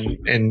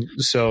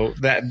so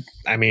that,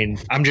 I mean,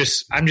 I'm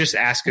just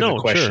asking the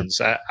questions.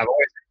 Sure.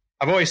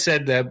 I've always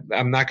said that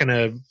I'm not going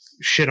to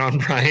shit on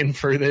Brian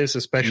for this,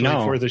 especially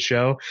for the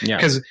show. Yeah.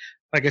 Because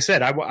like I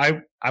said,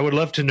 I would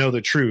love to know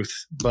the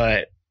truth,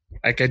 but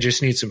like I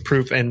just need some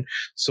proof. And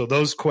so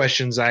those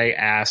questions I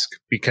ask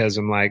because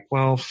I'm like,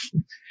 well,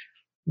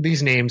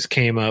 these names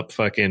came up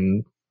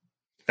fucking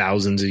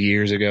thousands of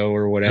years ago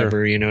or whatever.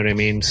 Sure. You know what I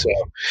mean?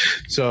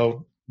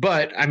 So.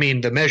 But I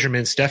mean, the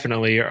measurements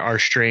definitely are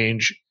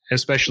strange,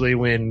 especially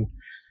when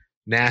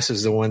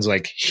NASA's the ones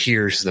like,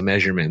 here's the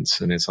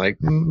measurements, and it's like,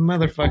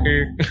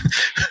 motherfucker.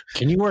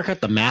 Can you work out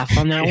the math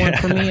on that one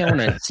for me? I want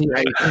to see how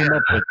you came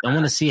up with. I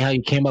want to see how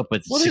you came up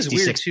with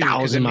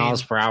 66,000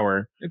 miles per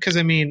hour. Because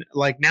I mean,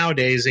 like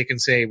nowadays they can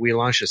say we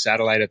launched a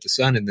satellite at the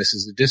sun, and this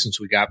is the distance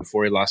we got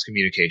before we lost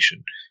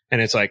communication,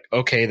 and it's like,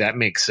 okay, that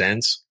makes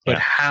sense, but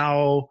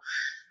how?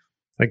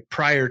 Like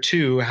prior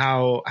to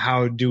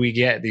how do we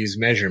get these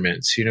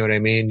measurements? You know what I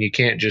mean? You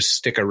can't just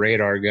stick a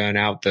radar gun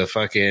out the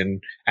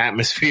fucking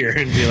atmosphere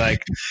and be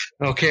like,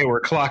 okay, we're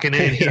clocking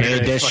in here.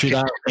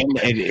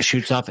 It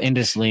shoots off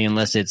endlessly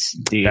unless it's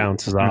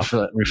bounces off,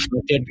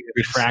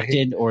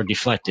 refracted, or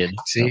deflected.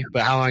 See,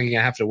 but how long are you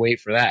gonna have to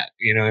wait for that?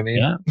 You know what I mean?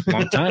 Yeah,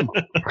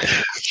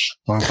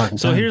 long time.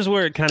 So here's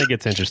where it kind of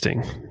gets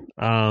interesting.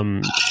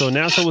 So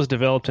NASA was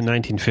developed in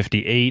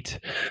 1958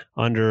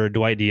 under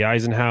Dwight D.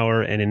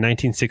 Eisenhower, and in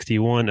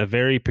 1961, a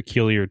very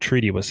peculiar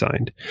treaty was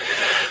signed.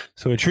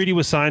 So a treaty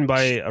was signed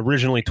by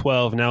originally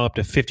 12, now up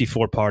to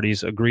 54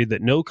 parties, agreed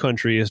that no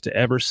country is to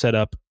ever set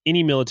up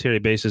any military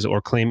bases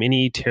or claim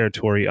any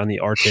territory on the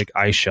Arctic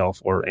ice shelf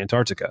or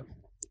Antarctica.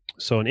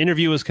 So an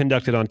interview was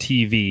conducted on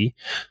TV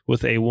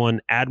with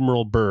one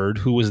Admiral Byrd,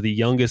 who was the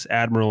youngest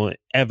admiral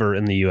ever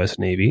in the U.S.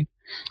 Navy,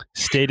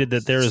 stated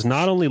that there is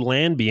not only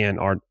land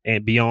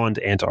beyond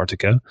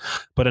Antarctica,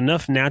 but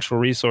enough natural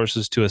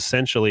resources to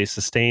essentially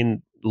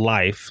sustain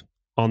life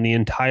on the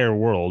entire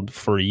world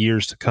for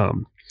years to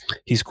come.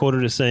 He's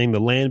quoted as saying,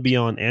 "The land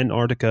beyond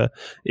Antarctica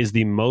is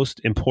the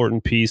most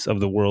important piece of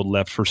the world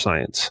left for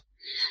science."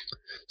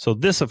 So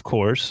this, of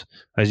course,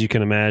 as you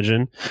can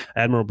imagine,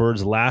 Admiral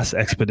Byrd's last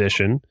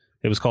expedition,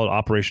 it was called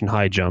Operation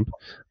High Jump,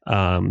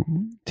 to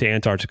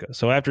Antarctica.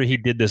 So after he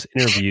did this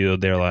interview,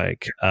 they're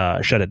like,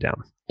 shut it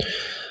down.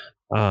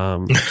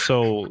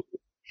 So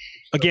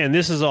again,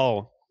 this is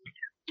all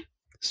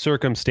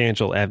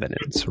circumstantial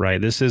evidence, right?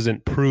 This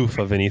isn't proof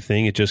of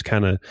anything. It just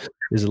kind of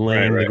is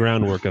laying the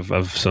groundwork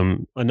of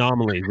some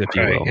anomalies, if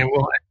you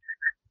will.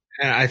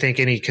 And I think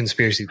any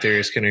conspiracy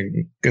theorist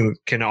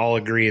can all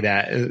agree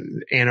that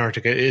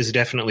Antarctica is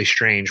definitely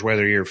strange,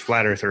 whether you're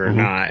flat earther or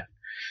not.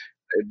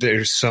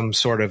 There's some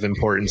sort of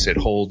importance it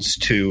holds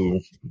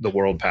to the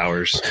world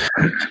powers.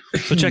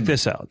 So check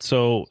this out.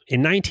 So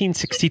in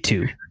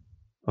 1962,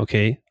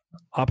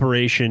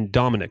 Operation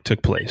Dominic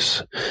took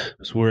place.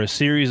 It where a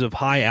series of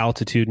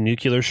high-altitude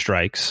nuclear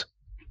strikes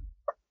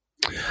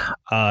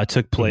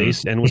took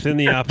place, and within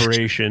the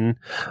operation,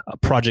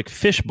 Project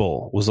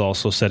Fishbowl was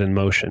also set in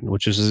motion,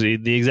 which is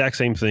the exact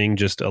same thing,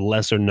 just a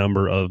lesser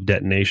number of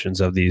detonations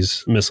of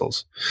these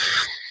missiles.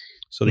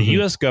 So the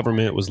U.S.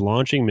 government was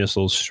launching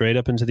missiles straight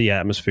up into the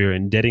atmosphere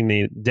and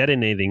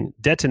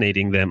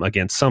detonating them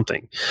against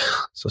something.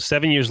 So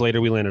 7 years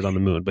later, we landed on the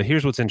moon. But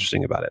here's what's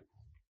interesting about it.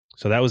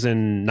 So that was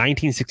in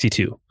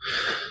 1962.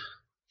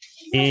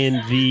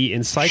 In the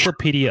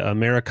Encyclopedia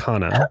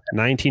Americana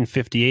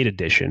 1958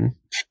 edition,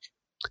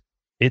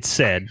 it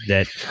said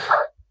that,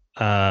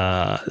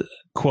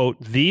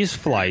 quote, "These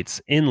flights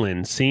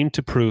inland seem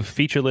to prove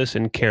featureless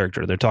in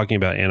character." They're talking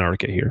about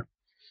Antarctica here.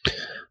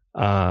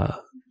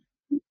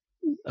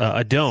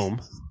 A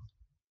dome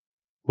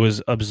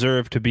was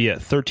observed to be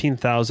at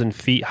 13,000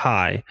 feet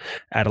high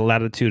at a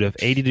latitude of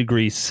 80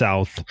 degrees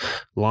south,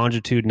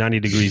 longitude 90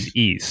 degrees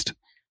east.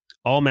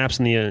 All maps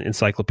in the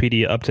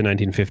encyclopedia up to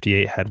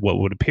 1958 had what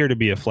would appear to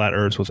be a flat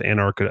Earth with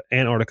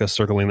Antarctica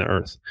circling the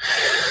Earth.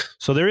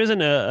 So there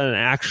isn't an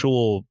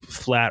actual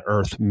flat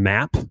Earth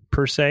map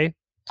per se,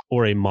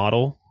 or a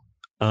model.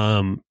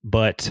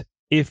 But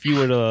if you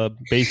were to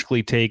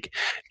basically take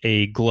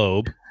a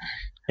globe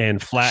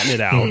and flatten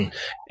it out,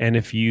 and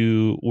if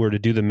you were to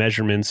do the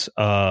measurements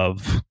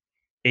of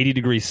 80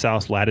 degrees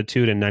south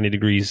latitude and 90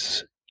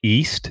 degrees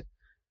east,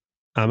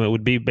 it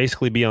would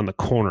basically be on the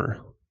corner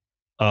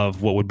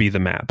of what would be the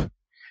map.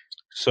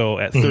 So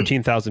at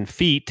 13,000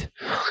 feet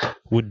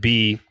would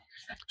be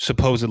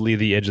supposedly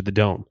the edge of the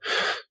dome.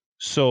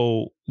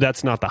 So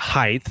that's not the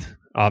height.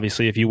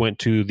 Obviously, if you went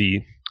to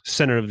the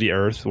center of the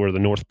earth, where the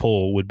North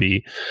Pole would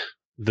be,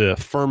 the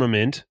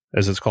firmament,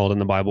 as it's called in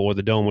the Bible, or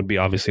the dome would be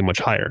obviously much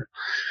higher.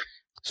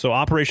 So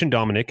Operation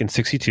Dominic in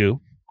 62,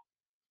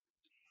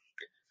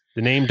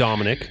 the name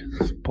Dominic,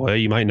 boy,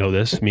 you might know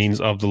this, means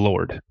of the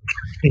Lord.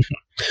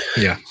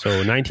 Yeah. So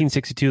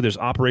 1962, there's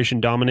Operation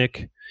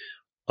Dominic,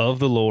 of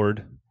the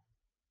Lord.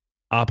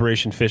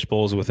 Operation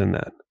Fishbowl is within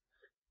that.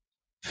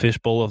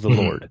 Fishbowl of the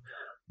Lord.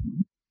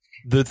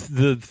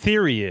 The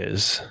theory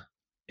is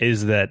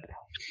that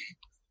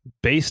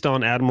based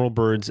on Admiral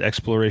Byrd's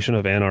exploration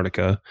of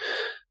Antarctica,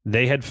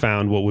 they had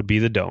found what would be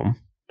the dome,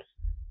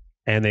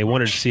 and they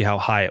wanted to see how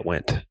high it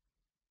went.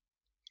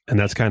 And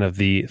that's kind of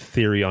the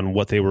theory on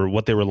what they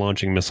were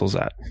launching missiles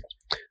at.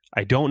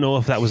 I don't know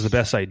if that was the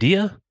best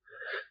idea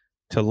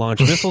to launch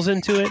missiles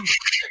into it.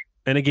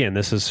 And again,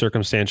 this is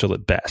circumstantial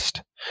at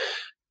best.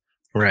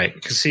 Right.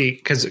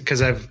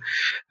 Because I've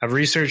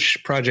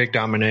researched Project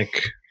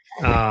Dominic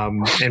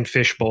and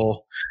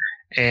Fishbowl,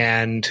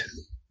 and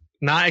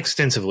not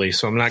extensively,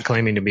 so I'm not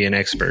claiming to be an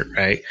expert,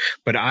 right?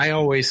 But I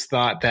always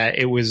thought that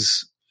it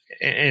was,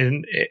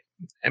 and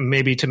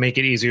maybe to make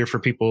it easier for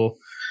people,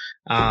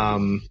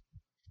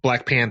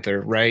 Black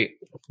Panther, right?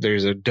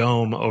 There's a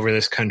dome over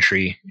this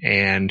country,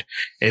 and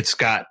it's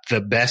got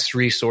the best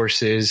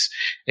resources.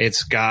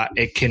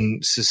 It can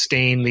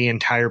sustain the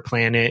entire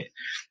planet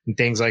and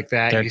things like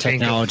that. Their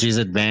technology's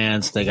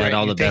advanced. They got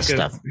all the best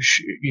stuff.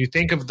 You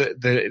think of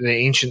the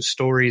ancient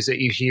stories that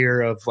you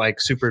hear of like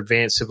super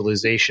advanced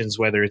civilizations,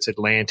 whether it's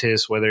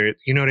Atlantis,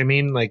 you know what I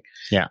mean? Like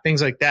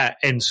things like that.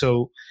 And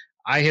so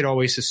I had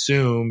always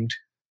assumed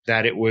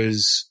that it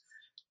was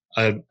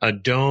a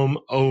dome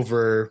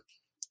over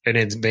an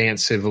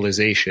advanced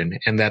civilization,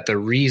 and that the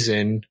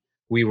reason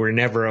we were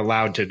never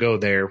allowed to go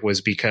there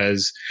was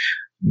because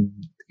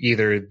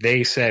either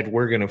they said,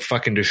 we're going to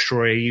fucking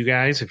destroy you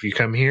guys if you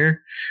come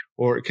here,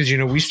 or because,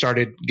 we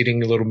started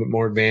getting a little bit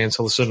more advanced.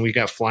 All of a sudden we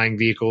got flying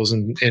vehicles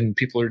and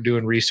people are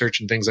doing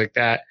research and things like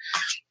that.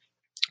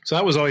 So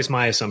that was always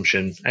my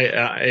assumption.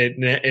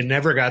 It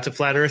never got to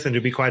Flat Earth. And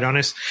to be quite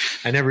honest,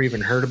 I never even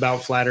heard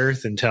about Flat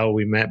Earth until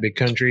we met Big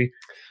Country.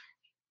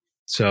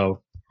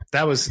 So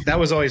that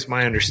was always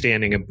my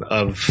understanding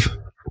of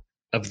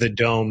the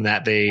dome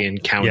that they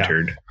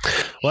encountered. Yeah.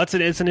 Well, it's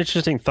an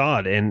interesting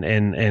thought,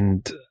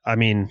 and I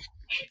mean,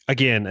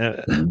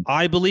 again,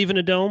 I believe in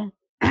a dome.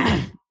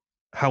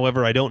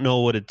 However, I don't know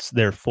what it's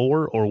there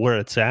for or where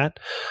it's at,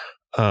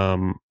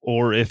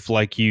 or if,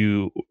 like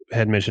you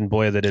had mentioned,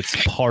 Boya, that it's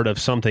part of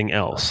something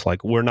else.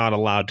 Like, we're not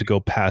allowed to go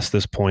past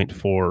this point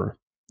for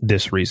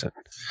this reason.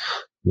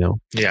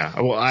 Yeah.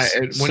 Well,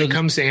 when it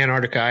comes to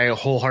Antarctica, I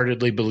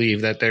wholeheartedly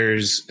believe that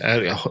there's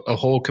a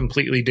whole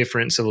completely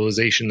different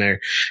civilization there.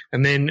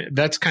 And then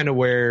that's kind of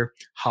where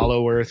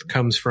Hollow Earth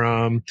comes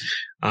from.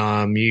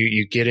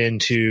 You get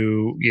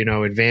into,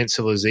 advanced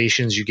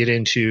civilizations. You get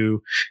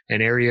into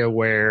an area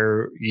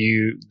where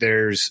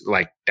there's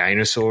like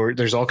dinosaurs.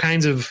 There's all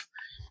kinds of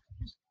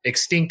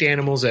extinct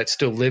animals that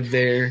still live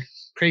there.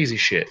 Crazy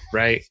shit,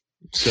 right?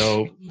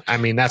 So, I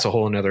mean, that's a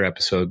whole another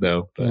episode,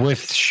 though. But.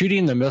 With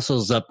shooting the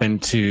missiles up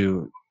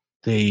into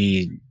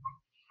the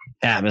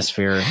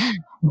atmosphere,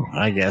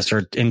 I guess,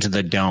 or into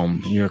the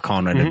dome, you're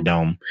calling it a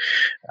dome.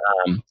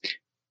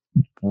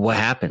 What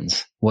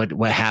happens? What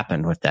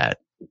happened with that?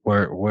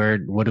 What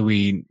do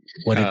we?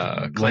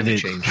 Climate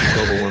change,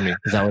 global warming.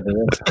 Is that what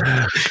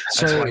it is?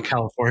 So why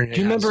California.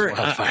 Do you remember?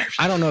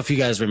 I don't know if you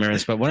guys remember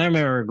this, but when I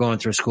remember going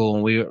through school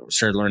and we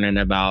started learning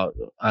about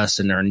us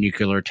and our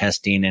nuclear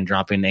testing and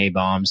dropping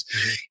A-bombs,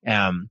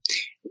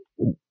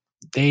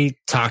 they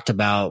talked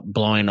about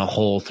blowing a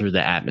hole through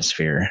the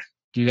atmosphere.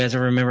 Do you guys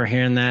ever remember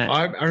hearing that?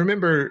 I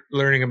remember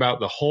learning about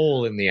the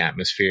hole in the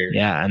atmosphere.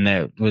 Yeah,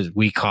 and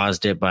we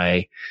caused it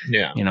by.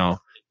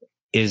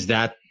 Is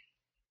that?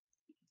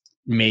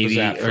 Maybe,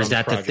 or is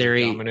that the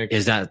theory? Dominic?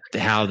 Is that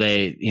how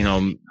they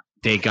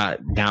got,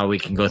 now we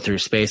can go through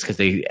space because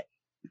they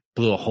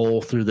blew a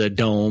hole through the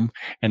dome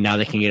and now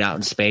they can get out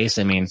in space?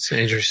 I mean, it's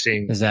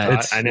interesting. Is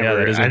that, I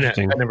never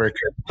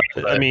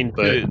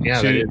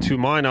to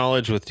my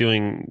knowledge, with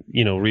doing,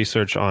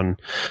 research on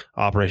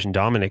Operation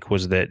Dominic,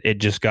 was that it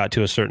just got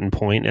to a certain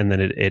point and then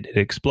it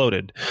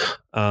exploded.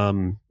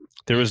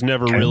 There was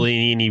never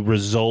really any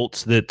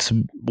results that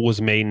was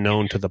made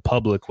known to the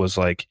public. Was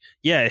like,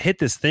 yeah, it hit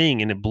this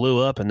thing and it blew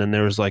up, and then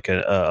there was like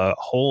a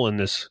hole in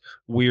this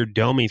weird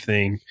domey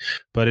thing.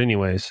 But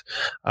anyways,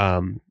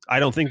 I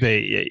don't think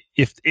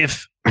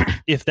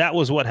if that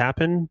was what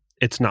happened,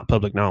 it's not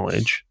public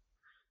knowledge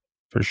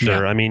for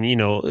sure. Yeah. I mean,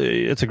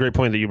 it's a great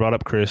point that you brought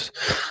up, Chris,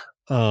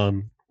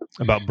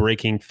 about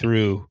breaking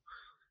through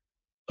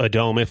a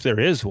dome if there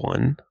is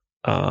one.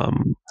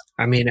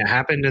 I mean, it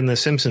happened in the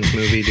Simpsons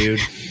movie, dude,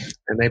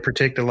 and they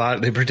predict a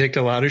lot. They predict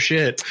a lot of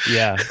shit.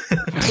 Yeah,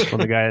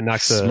 when the guy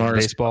knocks the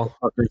baseball.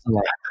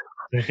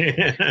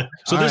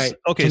 So this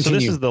So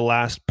this is the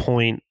last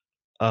point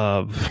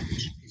of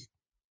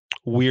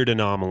weird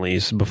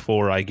anomalies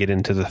before I get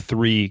into the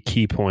 3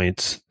 key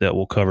points that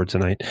we'll cover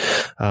tonight.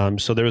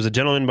 So there was a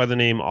gentleman by the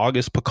name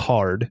Auguste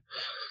Piccard,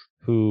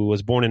 who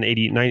was born in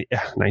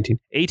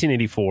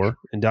 1884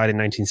 and died in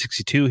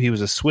 1962. He was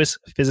a Swiss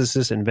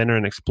physicist, inventor,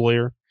 and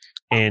explorer,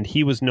 and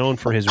he was known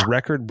for his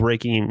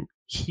record-breaking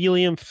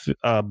helium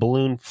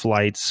balloon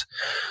flights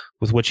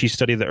with which he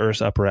studied the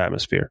Earth's upper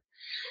atmosphere.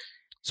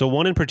 So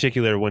one in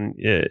particular,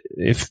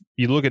 if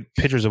you look at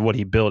pictures of what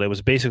he built, it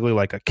was basically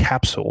like a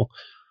capsule,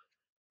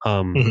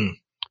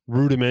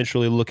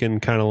 rudimentarily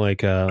looking kind of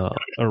like a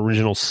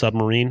original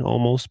submarine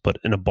almost, but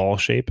in a ball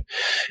shape.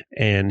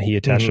 And he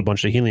attached a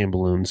bunch of helium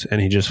balloons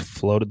and he just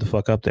floated the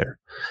fuck up there.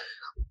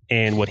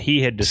 And what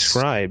he had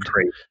described,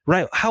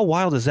 right? How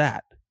wild is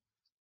that?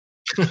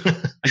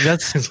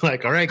 That's it's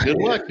like, all right, good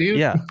luck, dude.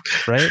 Yeah,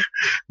 right.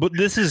 But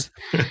this is,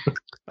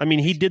 I mean,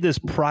 he did this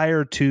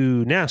prior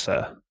to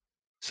NASA,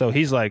 so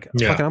he's like,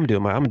 "Fucking, I'm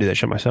gonna do that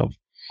shit myself."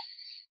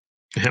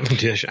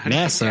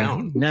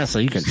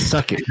 NASA, you can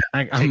suck it.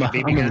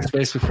 I'm in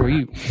space before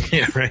you.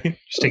 Yeah, right.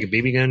 Just take a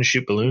BB gun and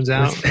shoot balloons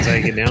out. That's how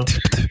you get down.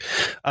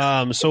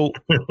 So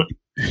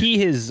he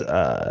has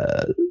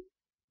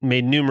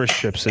made numerous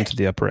trips into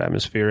the upper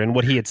atmosphere, and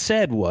what he had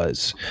said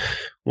was,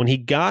 when he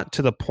got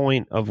to the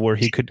point of where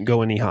he couldn't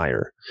go any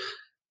higher,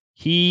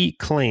 he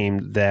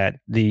claimed that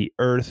the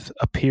Earth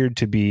appeared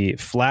to be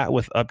flat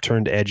with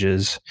upturned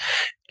edges,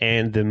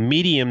 and the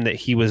medium that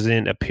he was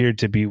in appeared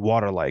to be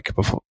water-like.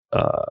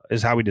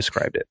 Is how he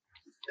described it.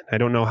 I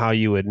don't know how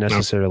you would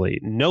necessarily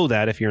know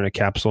that if you're in a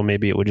capsule.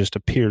 Maybe it would just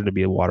appear to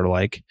be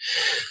water-like.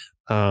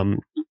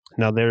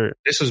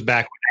 This was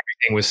back when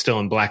everything was still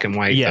in black and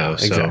white. Yeah, though,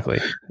 so.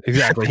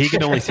 exactly. He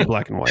could only see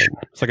black and white.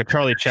 It's like a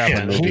Charlie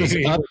Chaplin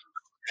movie.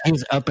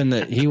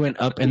 He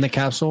went up in the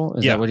capsule.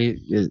 Is that what he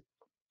is?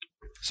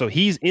 So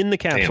he's in the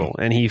capsule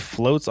and he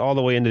floats all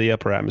the way into the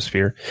upper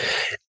atmosphere.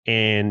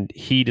 And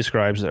he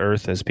describes the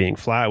Earth as being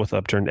flat with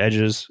upturned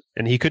edges,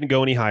 and he couldn't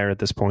go any higher at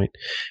this point.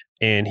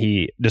 And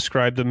he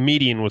described the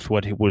median with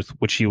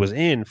which he was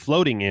in,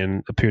 floating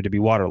in, appeared to be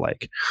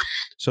water-like.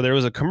 So there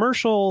was a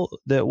commercial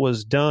that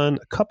was done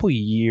a couple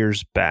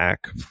years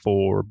back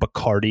for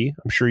Bacardi.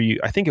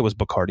 I think it was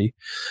Bacardi,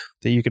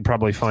 that you could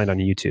probably find on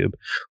YouTube,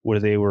 where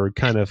they were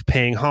kind of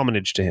paying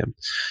homage to him,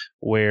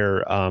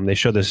 where they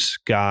show this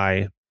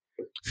guy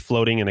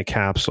floating in a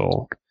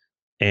capsule.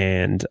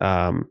 And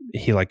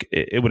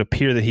it would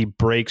appear that he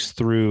breaks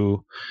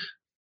through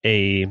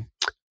a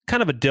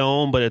kind of a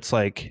dome, but it's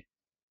like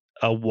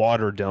a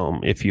water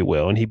dome, if you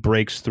will. And he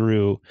breaks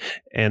through,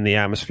 and the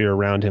atmosphere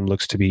around him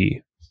looks to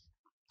be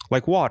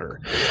like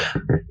water.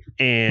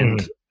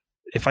 And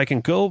if I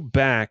can go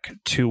back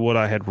to what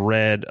I had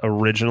read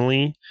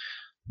originally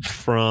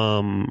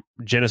from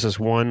Genesis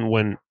 1,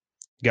 when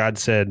God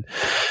said,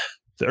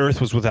 "The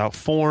earth was without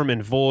form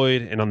and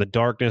void, and on the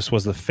darkness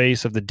was the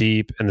face of the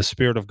deep, and the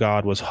Spirit of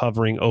God was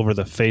hovering over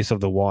the face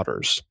of the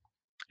waters."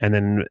 And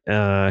then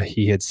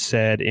he had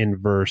said in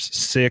verse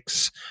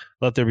 6,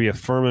 "Let there be a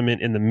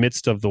firmament in the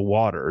midst of the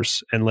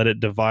waters, and let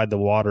it divide the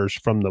waters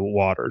from the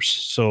waters."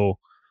 So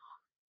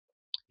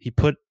he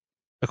put,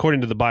 according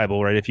to the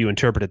Bible, right, if you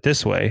interpret it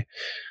this way,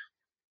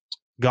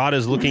 God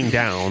is looking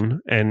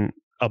down and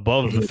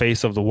above the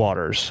face of the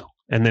waters.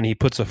 And then he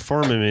puts a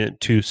firmament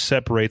to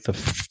separate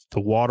the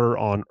water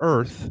on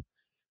earth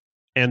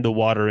and the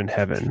water in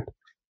heaven.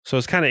 So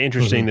it's kind of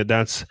interesting that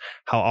that's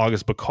how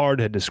Auguste Piccard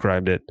had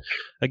described it.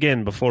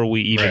 Again, before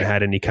we even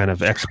had any kind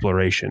of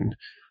exploration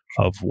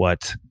of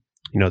what,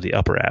 the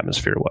upper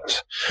atmosphere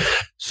was.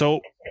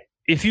 So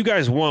if you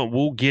guys want,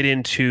 we'll get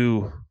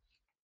into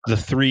the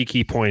 3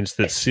 key points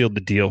that sealed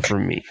the deal for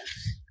me.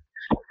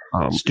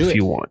 If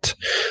you want.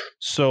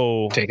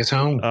 So take us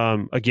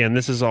home. Again,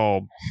 this is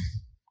all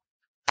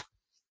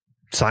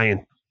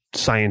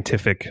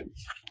scientific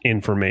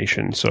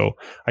information. So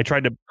I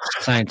tried to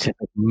scientific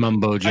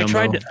mumbo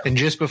jumbo. And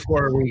just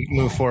before we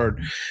move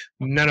forward,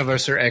 none of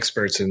us are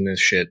experts in this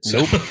shit.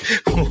 So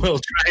we'll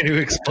try to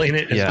explain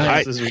it as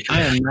best as we can.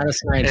 I am not a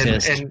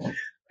scientist. And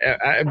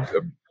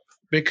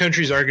Big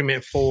Country's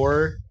argument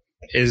 4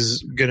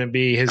 is going to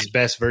be his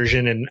best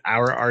version, and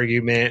our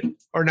argument,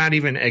 or not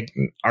even an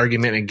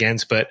argument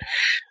against, but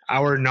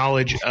our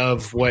knowledge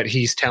of what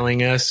he's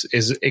telling us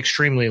is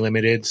extremely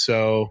limited.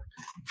 So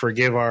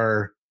forgive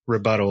our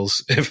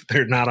rebuttals if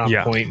they're not on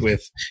point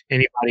with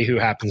anybody who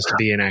happens to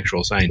be an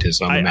actual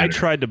scientist on the matter.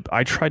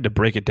 I tried to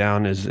break it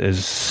down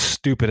as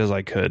stupid as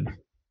I could,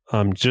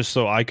 just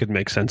so I could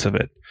make sense of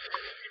it.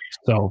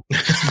 So,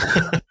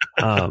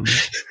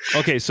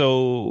 okay.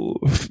 So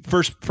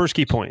first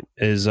key point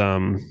is,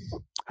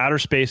 outer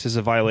space is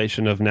a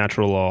violation of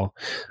natural law,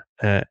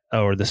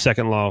 or the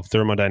second law of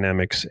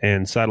thermodynamics,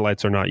 and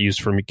satellites are not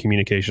used for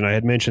communication. I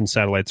had mentioned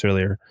satellites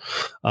earlier.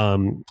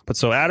 But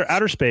so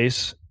outer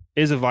space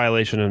is a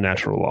violation of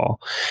natural law.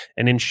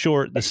 And in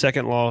short, the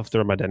second law of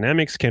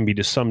thermodynamics can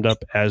be summed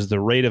up as the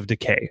rate of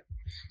decay.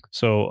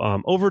 So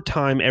over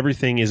time,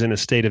 everything is in a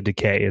state of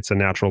decay. It's a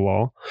natural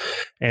law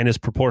and is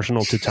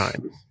proportional to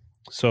time.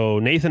 So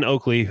Nathan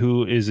Oakley,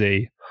 who is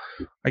I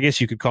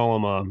guess you could call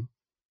him a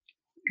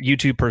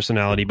YouTube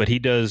personality, but he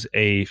does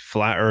a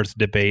flat Earth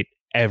debate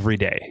every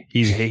day.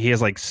 He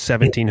has like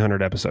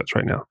 1,700 episodes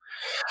right now.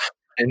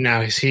 And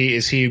now is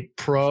he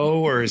pro,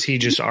 or is he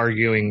just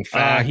arguing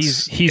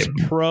facts? He's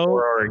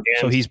pro.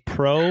 So he's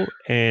pro,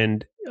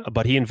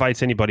 but he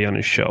invites anybody on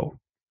his show.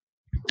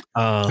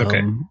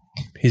 Okay.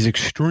 He's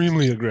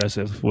extremely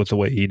aggressive with the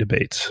way he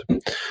debates,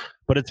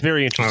 but it's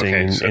very interesting.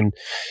 Okay, and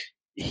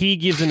he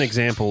gives an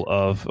example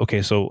of,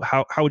 okay, so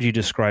how would you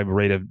describe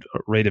rate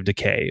of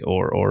decay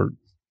or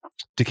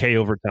decay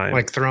over time?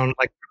 Like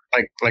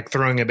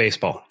throwing a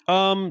baseball.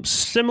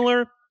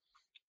 Similar,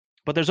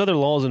 but there's other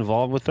laws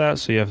involved with that.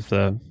 So you have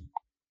the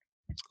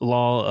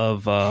law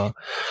of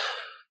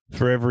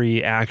for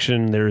every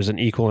action, there's an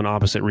equal and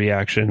opposite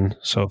reaction.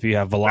 So if you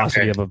have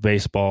velocity of a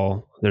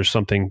baseball, there's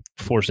something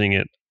forcing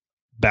it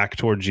back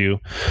towards you.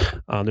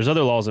 There's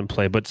other laws in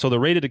play, but so the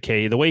rate of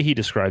decay, the way he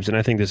describes it, and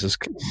I think this is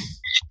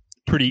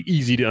pretty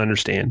easy to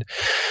understand,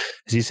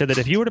 is he said that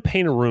if you were to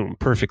paint a room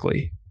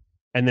perfectly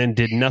and then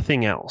did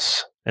nothing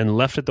else and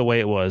left it the way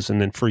it was, and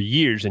then for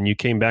years, and you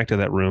came back to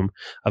that room,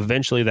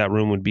 eventually that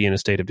room would be in a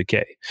state of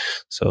decay.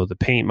 So the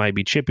paint might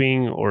be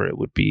chipping, or it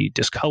would be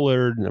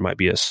discolored, and there might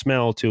be a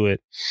smell to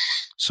it.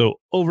 So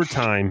over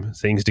time,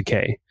 things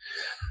decay.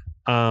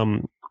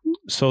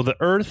 So the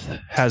Earth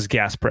has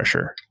gas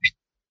pressure,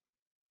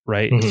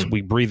 right? Mm-hmm. So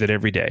we breathe it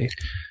every day.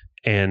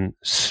 And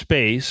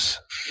space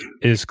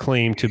is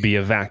claimed to be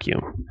a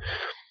vacuum.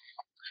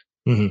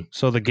 Mm-hmm.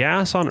 So the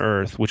gas on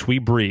Earth, which we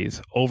breathe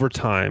over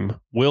time,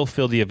 will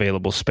fill the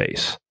available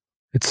space.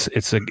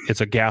 It's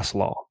a gas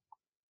law.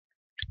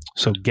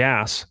 So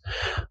gas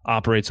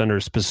operates under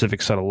a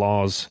specific set of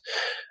laws,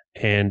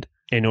 and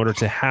in order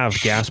to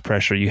have gas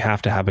pressure, you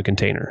have to have a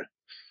container.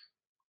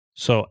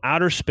 So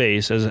outer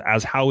space,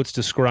 as how it's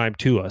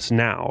described to us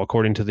now,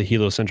 according to the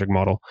heliocentric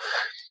model,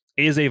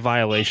 is a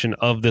violation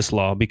of this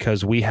law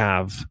because we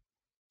have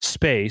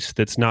space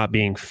that's not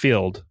being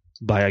filled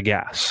by a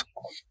gas.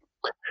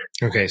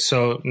 Okay,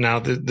 so now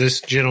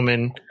this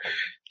gentleman,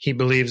 he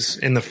believes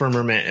in the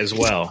firmament as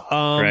well,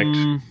 correct?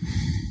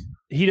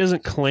 He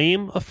doesn't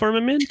claim a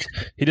firmament.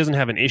 He doesn't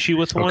have an issue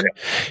with one.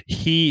 Okay.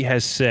 He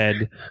has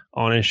said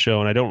on his show,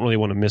 and I don't really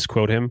want to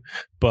misquote him,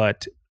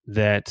 but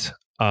that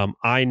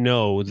I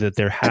know that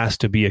there has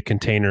to be a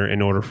container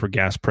in order for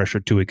gas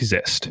pressure to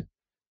exist.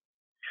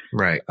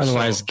 Right.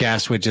 Otherwise,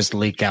 gas would just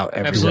leak out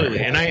everywhere. Absolutely,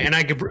 and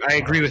I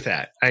agree with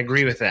that. I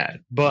agree with that.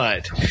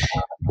 But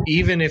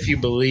even if you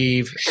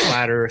believe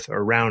flat Earth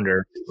or round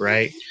Earth,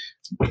 right?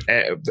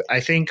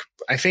 I think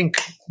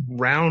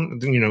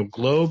round,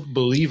 globe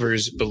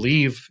believers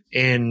believe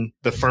in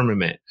the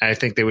firmament. I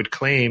think they would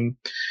claim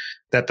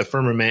that the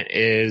firmament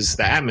is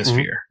the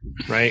atmosphere,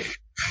 right?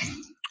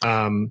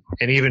 And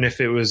even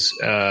if it was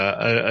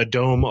a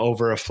dome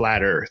over a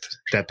flat Earth,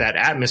 that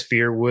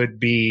atmosphere would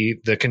be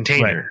the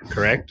container, right.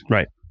 Correct?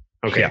 Right.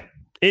 Okay.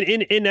 Yeah.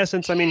 In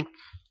essence, I mean,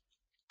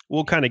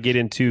 we'll kind of get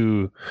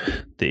into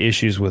the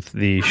issues with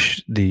the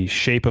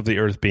shape of the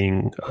Earth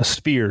being a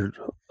sphere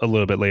a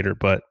little bit later,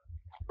 but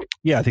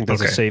yeah, I think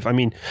that's a safe. I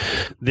mean,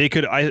 they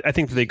could. I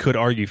think that they could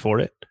argue for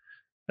it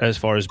as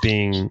far as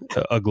being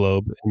a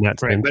globe in that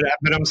sense. Right,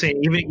 but I'm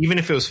saying even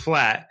if it was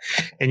flat,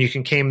 and you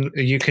can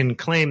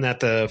claim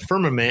that the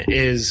firmament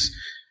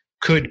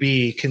could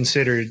be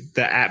considered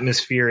the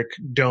atmospheric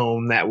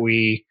dome that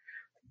we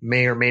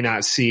may or may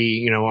not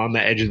see, on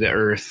the edge of the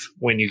Earth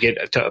when you get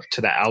up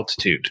to the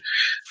altitude.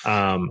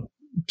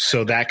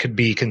 So that could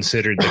be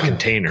considered the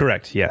container.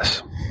 Correct.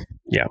 Yes.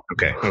 Yeah.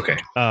 Okay.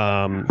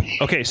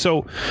 Okay.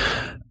 So,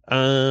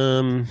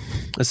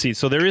 let's see.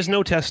 So there is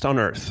no test on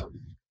Earth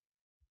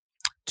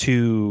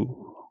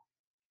to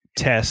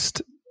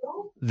test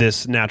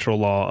this natural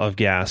law of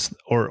gas,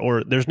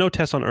 or there's no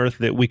test on Earth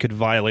that we could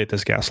violate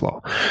this gas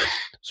law.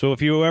 So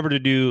if you were ever to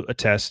do a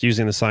test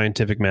using the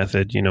scientific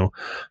method,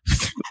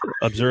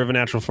 observe a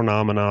natural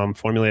phenomenon,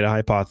 formulate a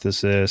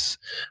hypothesis,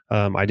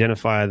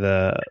 identify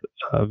the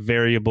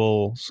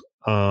variables,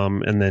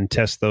 and then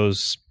test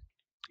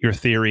your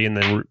theory, and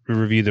then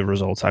review the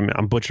results.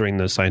 I'm butchering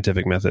the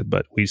scientific method,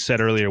 but we said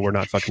earlier we're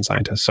not fucking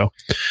scientists, so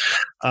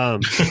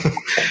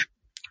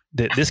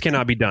this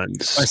cannot be done.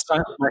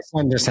 My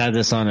son just had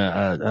this on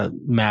a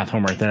math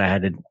homework that I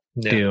had to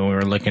do, and we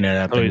were looking it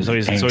up. So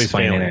he's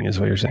failing, is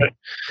what you're saying.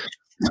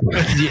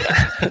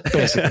 Yeah,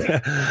 basically.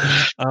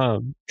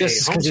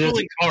 That's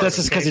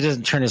just because he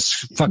doesn't turn his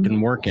fucking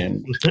work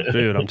in.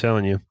 Dude, I'm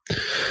telling you,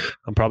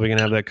 I'm probably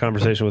gonna have that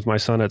conversation with my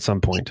son at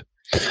some point.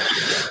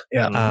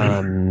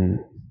 Yeah.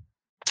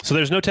 So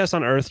there's no test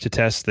on Earth to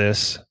test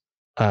this,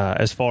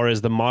 as far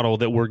as the model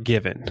that we're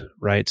given,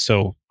 right?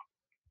 So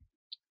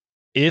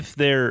if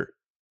there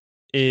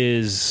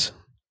is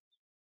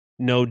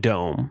no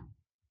dome,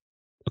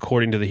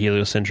 according to the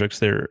heliocentrics,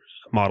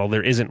 model,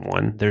 there isn't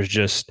one. There's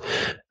just,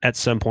 at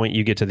some point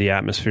you get to the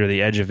atmosphere,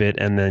 the edge of it,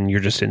 and then you're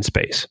just in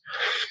space.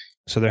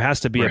 So there has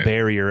to be a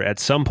barrier at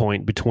some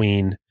point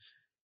between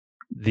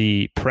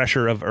the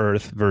pressure of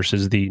Earth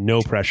versus the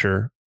no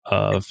pressure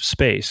of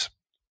space.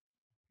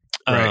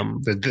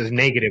 The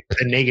negative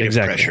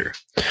exactly. pressure.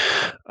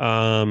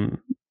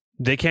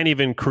 They can't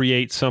even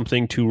create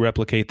something to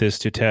replicate this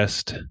to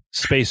test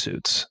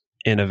spacesuits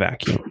in a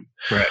vacuum.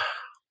 Right.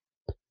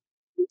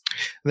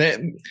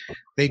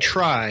 They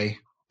try,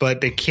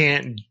 but they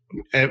can't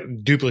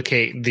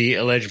duplicate the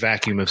alleged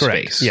vacuum of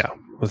space. Yeah,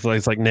 with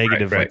like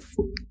negative like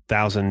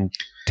 1,000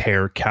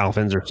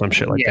 Kelvins or some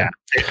shit like that.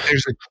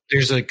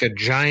 There's like a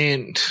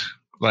giant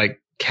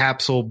like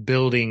capsule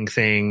building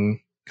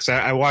thing. Because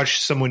I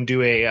watched someone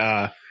do they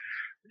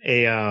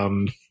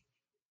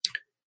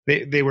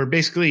were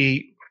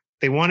basically,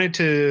 they wanted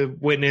to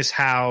witness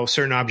how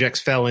certain objects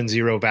fell in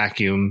zero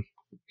vacuum.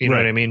 You know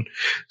what I mean?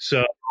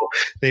 So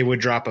they would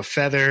drop a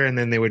feather and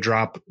then they would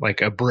drop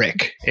like a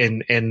brick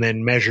and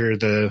then measure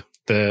the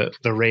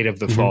rate of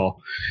the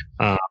fall.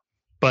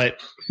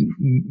 But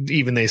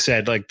even they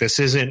said like, this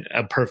isn't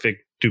a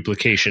perfect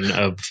duplication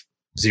of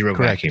zero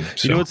vacuum.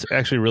 So. You know what's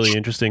actually really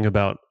interesting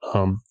about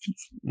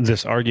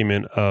this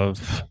argument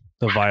of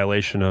the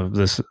violation of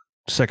this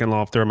second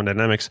law of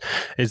thermodynamics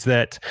is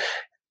that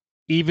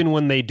even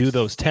when they do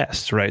those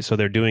tests, right? So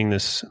they're doing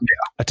this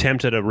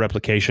attempt at a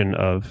replication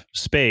of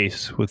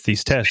space with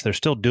these tests. They're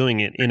still doing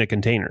it in a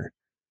container.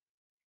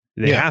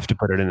 They have to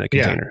put it in a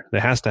container. It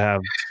has to have.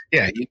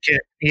 Yeah, you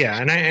can't.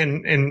 Yeah,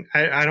 and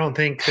I don't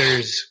think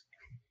there's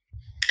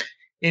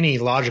any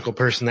logical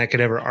person that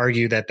could ever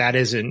argue that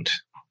isn't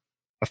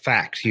a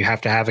fact. You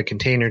have to have a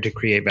container to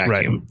create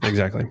vacuum. Right.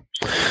 Exactly.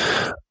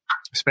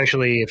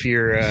 Especially if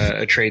you're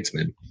a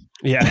tradesman.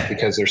 Yeah,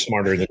 because they're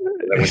smarter than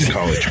I went to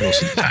college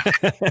most of the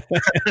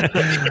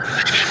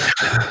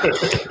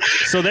time.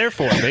 So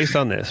therefore, based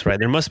on this, right,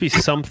 there must be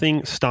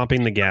something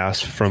stopping the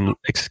gas from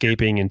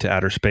escaping into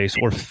outer space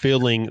or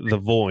filling the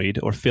void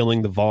or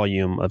filling the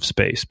volume of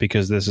space,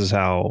 because this is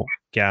how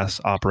gas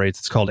operates.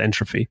 It's called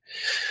entropy.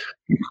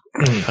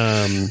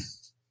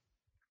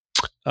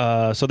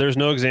 So there's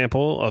no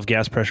example of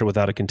gas pressure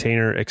without a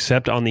container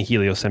except on the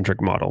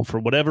heliocentric model. For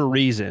whatever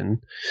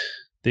reason,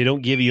 they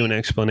don't give you an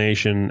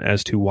explanation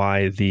as to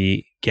why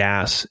the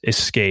gas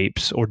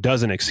escapes or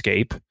doesn't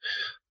escape,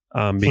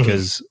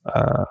 because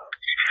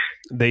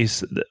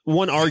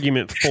one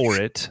argument for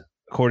it,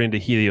 according to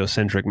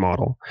heliocentric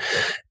model,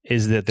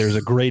 is that there's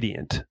a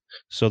gradient.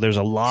 So there's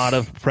a lot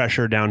of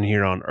pressure down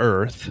here on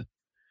Earth,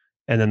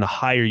 and then the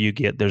higher you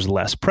get, there's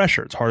less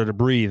pressure. It's harder to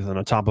breathe on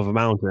the top of a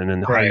mountain,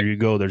 and the higher you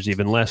go, there's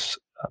even less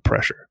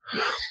pressure.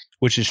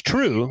 Which is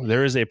true.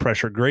 There is a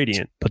pressure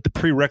gradient, but the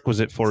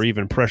prerequisite for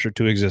even pressure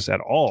to exist at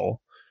all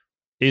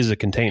is a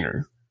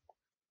container.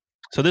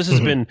 So this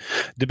has been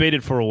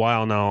debated for a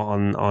while now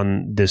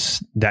on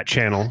that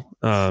channel,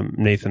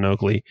 Nathan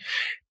Oakley,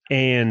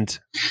 and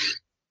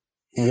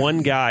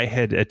one guy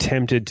had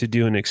attempted to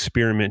do an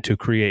experiment to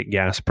create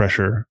gas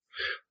pressure.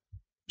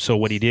 So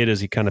what he did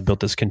is he kind of built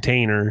this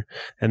container,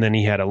 and then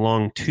he had a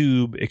long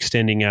tube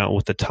extending out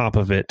with the top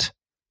of it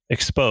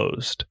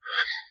exposed.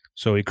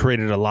 So he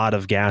created a lot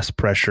of gas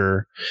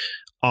pressure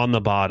on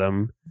the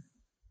bottom,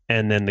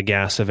 and then the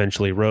gas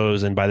eventually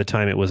rose. And by the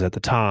time it was at the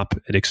top,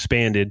 it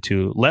expanded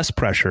to less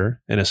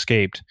pressure and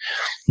escaped.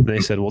 And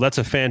they said, well, that's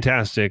a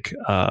fantastic,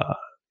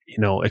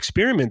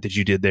 experiment that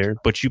you did there,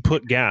 but you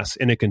put gas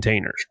in a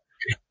container.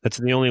 That's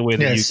the only way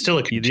that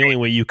the only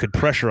way you could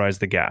pressurize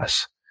the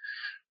gas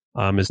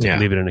is to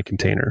leave it in a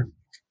container.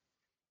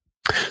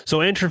 So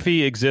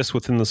entropy exists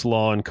within this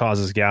law and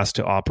causes gas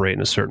to operate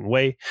in a certain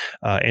way.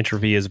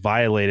 Entropy is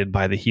violated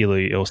by the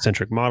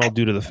heliocentric model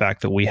due to the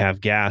fact that we have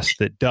gas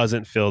that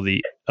doesn't fill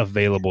the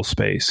available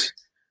space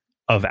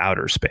of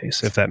outer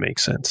space, if that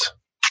makes sense.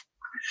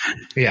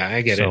 Yeah,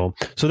 I get it.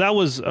 So that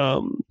was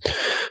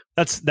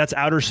that's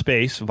outer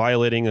space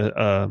violating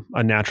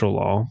a natural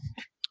law.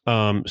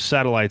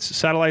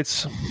 Satellites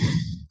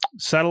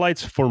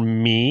for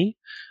me.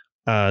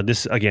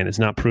 This again is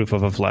not proof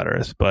of a flat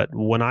Earth, but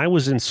when I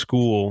was in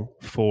school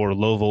for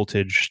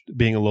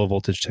being a low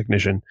voltage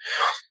technician,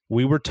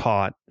 we were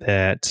taught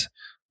that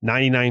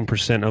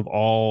 99% of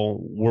all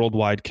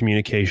worldwide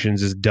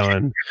communications is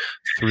done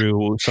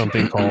through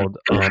something called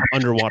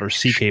underwater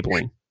sea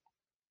cabling.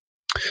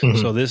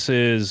 So this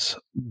is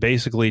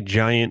basically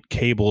giant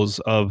cables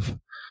of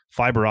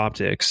fiber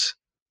optics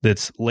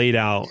that's laid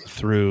out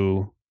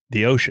through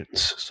the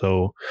oceans.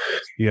 So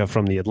you have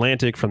from the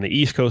Atlantic, from the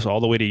East Coast all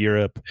the way to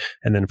Europe,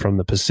 and then from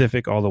the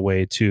Pacific all the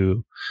way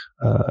to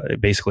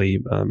would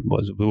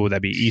that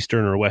be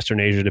Eastern or Western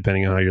Asia,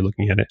 depending on how you're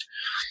looking at it.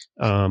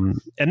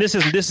 And this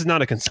is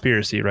not a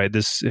conspiracy, right?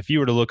 This, if you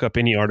were to look up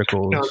any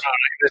articles, this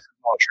is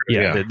all true.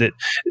 Yeah.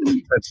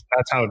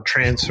 That's how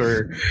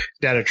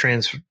data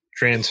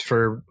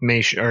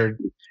transformation or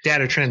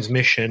data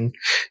transmission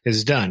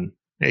is done.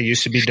 It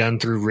used to be done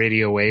through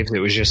radio waves. It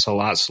was just a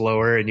lot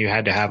slower, and you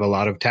had to have a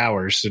lot of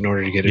towers in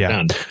order to get it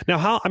done.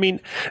 Now,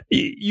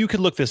 you could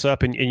look this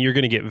up, and you're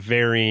going to get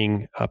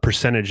varying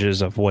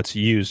percentages of what's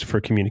used for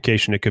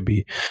communication. It could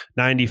be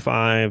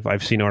 95.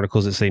 I've seen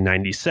articles that say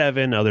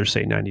 97, others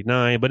say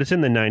 99, but it's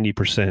in the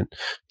 90%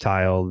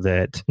 tile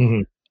that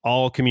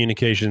all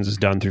communications is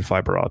done through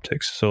fiber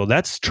optics. So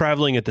that's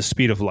traveling at the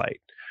speed of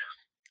light.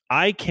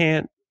 I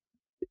can't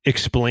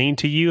explain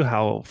to you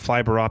how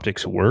fiber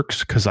optics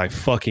works because I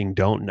fucking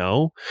don't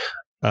know.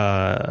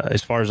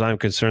 As far as I'm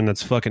concerned,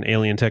 that's fucking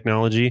alien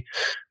technology.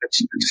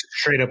 It's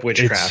straight up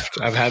witchcraft.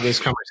 I've had this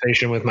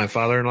conversation with my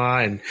father-in-law,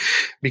 and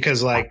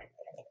because we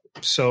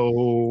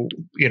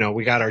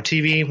got our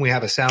TV, we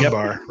have a sound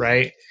bar,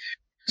 right?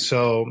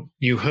 So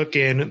you hook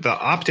in the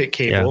optic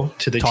cable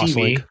to the Toss TV,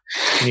 link.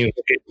 and you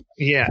hook it,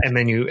 and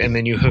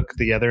then you hook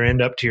the other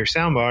end up to your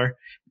sound bar,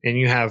 and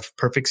you have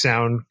perfect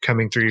sound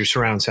coming through your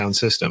surround sound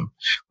system,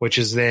 which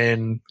is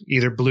then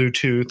either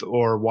Bluetooth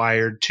or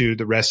wired to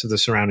the rest of the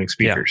surrounding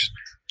speakers.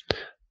 Yeah.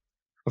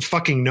 I've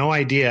fucking no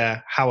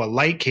idea how a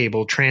light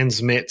cable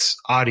transmits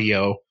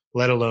audio,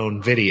 let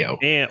alone video,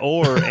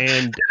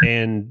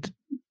 and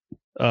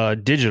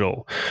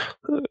digital.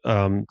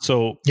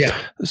 So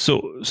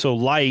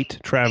light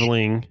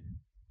traveling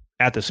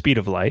at the speed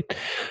of light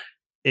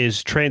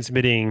is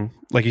transmitting,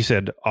 like you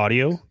said,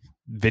 audio,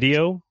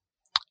 video,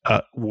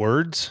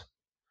 words,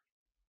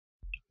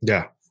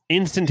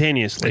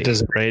 instantaneously.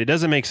 It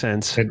doesn't make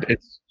sense.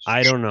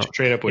 I don't know.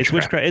 Straight up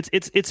witchcraft.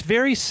 It's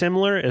very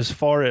similar as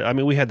far as,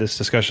 we had this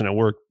discussion at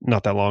work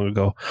not that long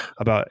ago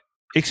about,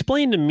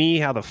 explain to me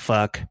how the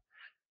fuck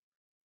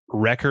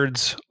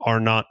records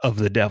are not of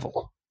the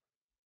devil.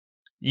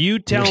 You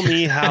tell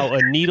me how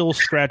a needle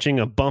scratching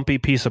a bumpy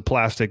piece of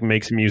plastic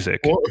makes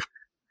music. Well,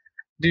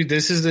 dude,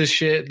 this is the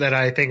shit that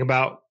I think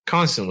about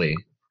constantly.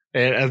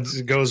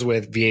 It goes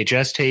with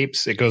VHS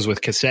tapes. It goes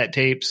with cassette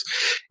tapes,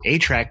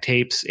 8-track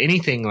tapes,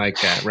 anything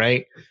like that,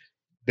 right?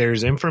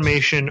 There's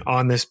information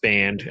on this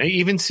band,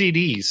 even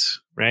CDs,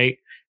 right?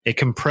 It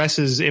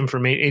compresses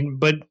information.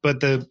 But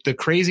the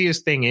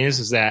craziest thing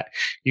is that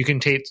you can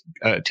take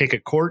a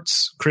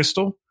quartz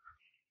crystal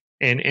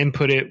and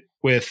input it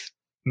with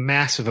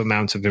massive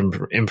amounts of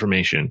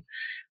information.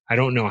 I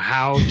don't know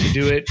how to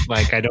do it.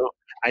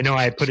 I know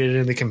I put it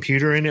in the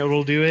computer and it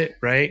will do it,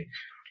 right?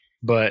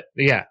 But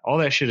yeah, all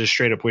that shit is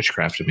straight up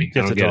witchcraft to me.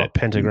 You have to get a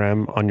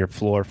pentagram on your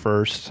floor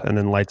first and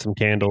then light some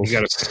candles. You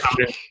got to sound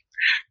it,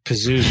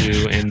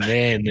 Pazuzu, and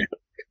then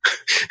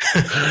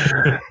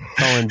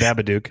call in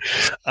Babadook.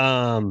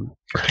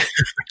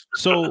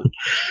 So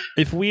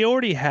if we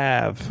already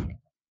have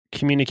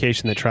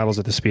communication that travels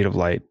at the speed of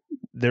light,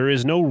 there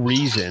is no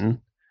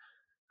reason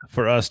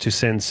for us to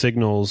send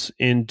signals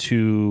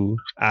into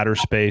outer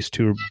space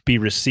to be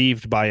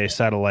received by a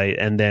satellite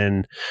and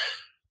then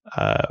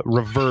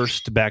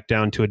reversed back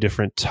down to a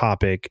different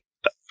topic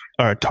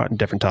or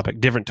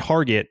different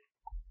target.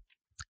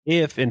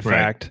 If in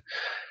fact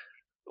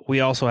we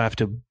also have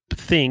to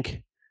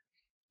think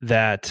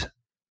that,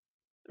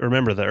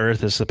 remember, the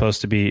Earth is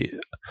supposed to be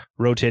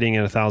rotating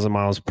at 1,000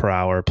 miles per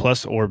hour,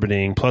 plus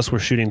orbiting, plus we're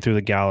shooting through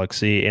the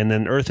galaxy, and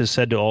then Earth is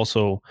said to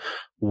also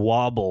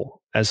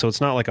wobble, as so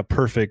it's not like a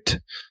perfect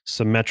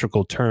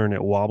symmetrical turn;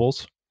 it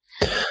wobbles.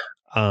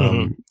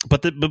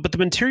 But the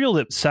material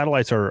that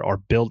satellites are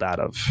built out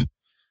of,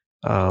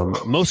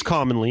 most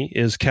commonly,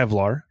 is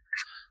Kevlar,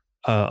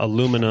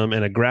 aluminum,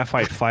 and a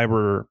graphite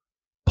fiber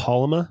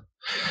polymer.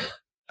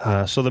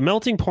 So the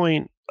melting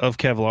point of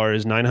Kevlar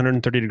is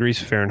 930 degrees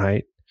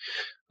Fahrenheit.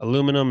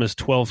 Aluminum is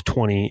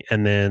 1220,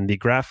 and then the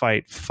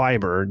graphite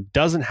fiber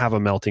doesn't have a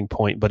melting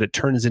point, but it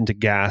turns into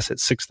gas at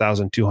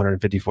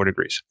 6,254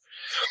 degrees.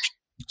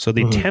 So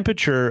the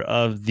temperature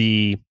of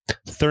the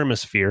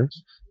thermosphere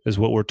is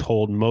what we're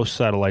told most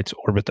satellites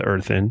orbit the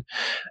Earth in,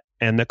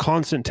 and the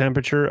constant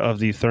temperature of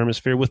the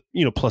thermosphere, with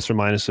plus or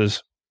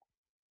minuses,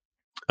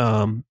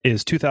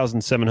 is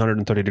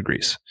 2,730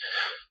 degrees.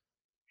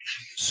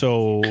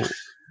 So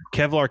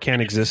Kevlar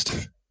can't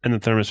exist in the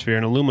thermosphere,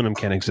 and aluminum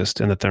can't exist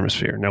in the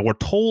thermosphere. Now, we're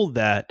told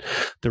that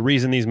the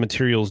reason these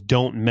materials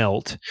don't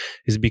melt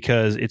is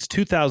because it's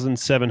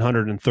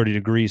 2,730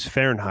 degrees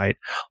Fahrenheit,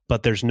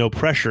 but there's no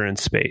pressure in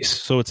space.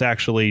 So it's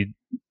actually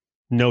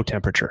no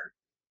temperature.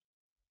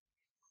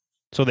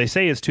 So they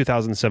say it's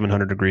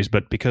 2,700 degrees,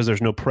 but because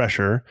there's no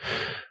pressure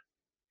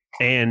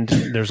and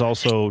there's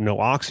also no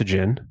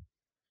oxygen,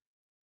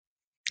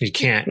 you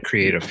can't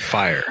create a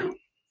fire.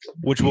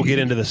 Which we'll get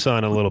into the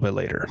sun a little bit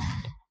later.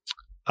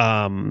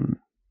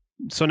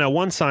 So now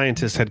one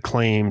scientist had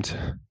claimed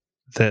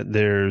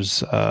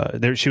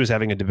that she was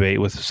having a debate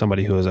with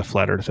somebody who was a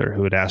flat earther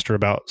who had asked her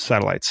about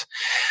satellites.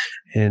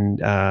 And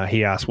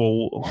he asked,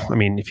 well, I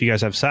mean, if you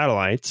guys have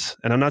satellites,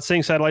 and I'm not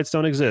saying satellites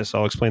don't exist,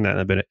 I'll explain that in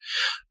a bit.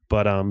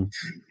 But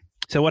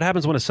so what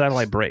happens when a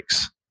satellite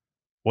breaks?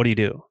 What do you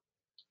do?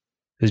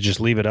 Is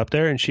just leave it up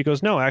there? And she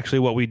goes, no, actually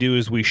what we do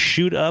is we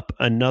shoot up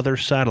another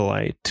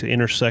satellite to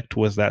intersect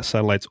with that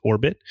satellite's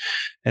orbit.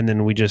 And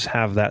then we just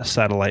have that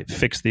satellite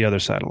fix the other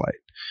satellite,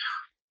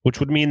 which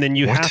would mean then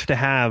you have to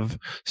have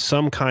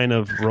some kind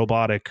of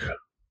robotic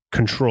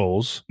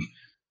controls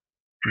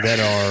that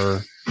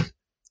are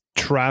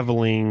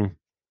traveling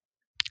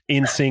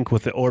in sync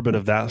with the orbit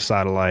of that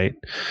satellite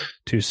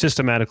to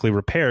systematically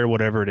repair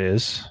whatever it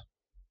is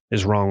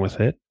wrong with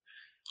it.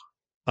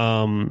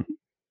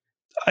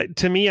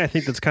 To me, I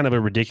think that's kind of a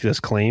ridiculous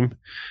claim.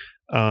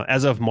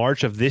 As of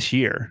March of this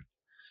year,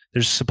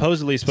 there's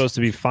supposedly supposed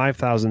to be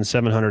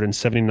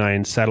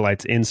 5,779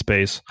 satellites in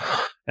space,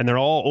 and they're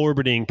all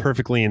orbiting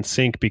perfectly in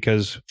sync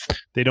because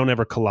they don't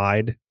ever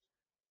collide.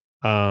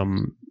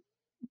 And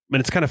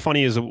it's kind of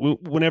funny is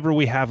whenever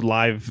we have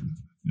live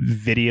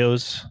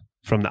videos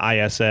from the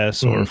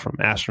ISS or from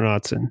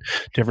astronauts and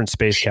different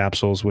space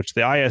capsules, which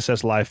the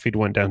ISS live feed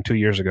went down 2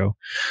 years ago.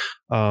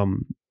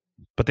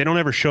 But they don't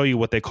ever show you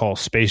what they call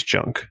space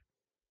junk.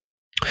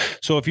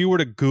 So if you were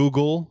to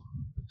Google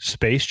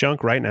space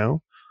junk right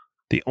now,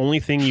 the only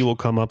thing you will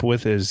come up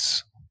with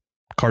is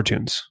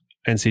cartoons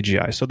and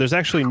CGI. So there's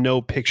actually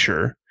no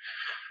picture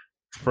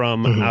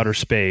from outer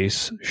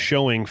space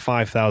showing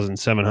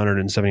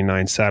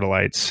 5,779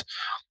 satellites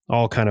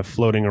all kind of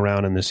floating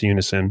around in this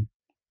unison.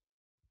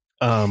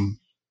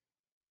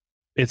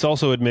 It's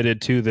also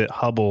admitted too that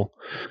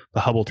the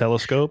Hubble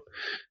telescope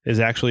is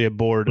actually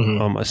aboard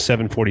a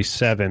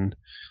 747.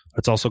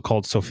 It's also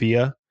called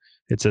SOFIA.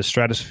 It's a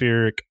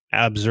stratospheric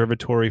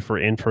observatory for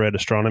infrared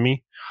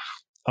astronomy,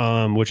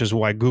 which is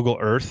why Google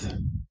Earth,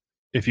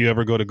 if you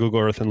ever go to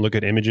Google Earth and look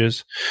at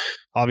images,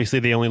 obviously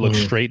they only look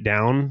straight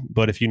down.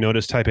 But if you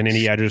notice, type in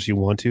any address you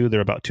want to, they're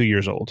about 2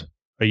 years old,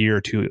 a year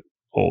or two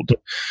old.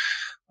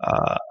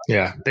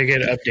 They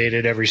get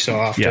updated every so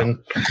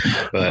often.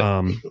 Yeah.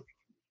 But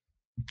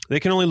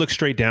they can only look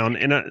straight down.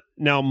 And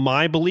now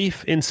my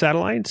belief in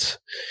satellites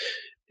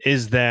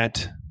is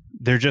that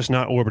they're just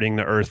not orbiting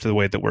the Earth the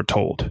way that we're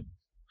told.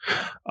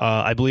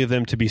 I believe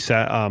them to be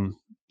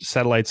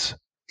satellites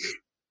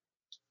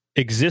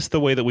exist the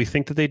way that we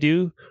think that they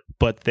do,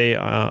 but they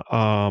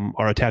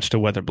are attached to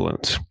weather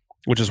balloons,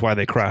 which is why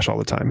they crash all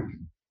the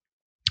time.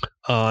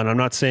 And I'm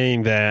not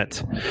saying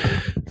that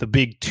the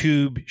big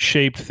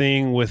tube-shaped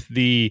thing with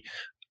the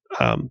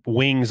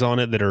wings on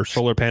it that are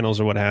solar panels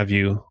or what have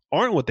you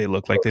aren't what they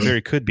look like. They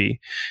very could be.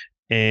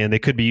 And they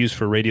could be used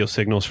for radio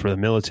signals for the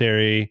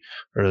military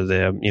or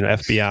the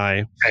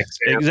FBI. XM.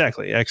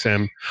 Exactly,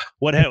 XM.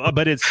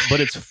 But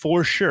it's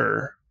for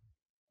sure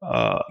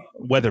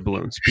weather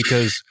balloons,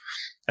 because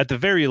at the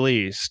very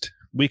least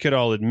we could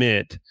all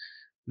admit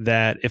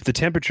that if the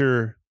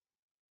temperature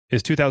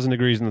is 2,000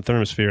 degrees in the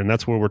thermosphere, and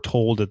that's where we're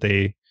told that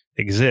they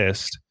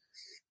exist,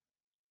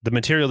 the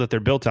material that they're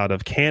built out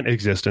of can't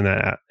exist in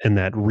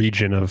that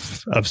region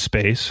of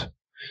space.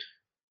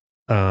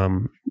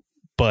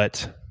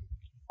 But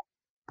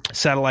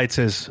satellites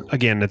is,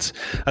 again, that's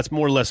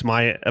more or less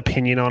my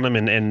opinion on them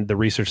and the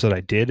research that I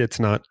did. It's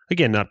not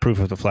proof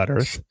of the flat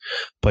Earth,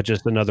 but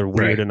just another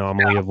weird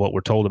anomaly of what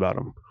we're told about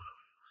them.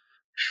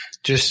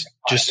 Just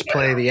to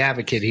play the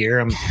advocate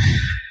here,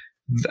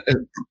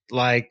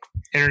 like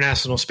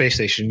International Space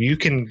Station, you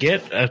can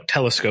get a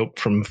telescope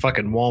from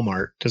fucking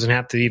Walmart. Doesn't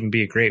have to even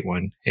be a great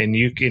one, and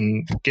you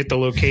can get the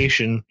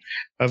location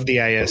of the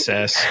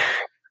ISS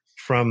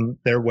from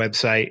their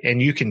website,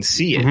 and you can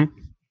see it.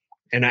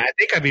 And I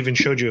think I've even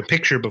showed you a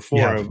picture before.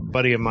 Yeah. A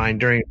buddy of mine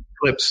during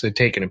Eclipse had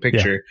taken a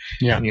picture,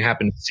 and you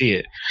happen to see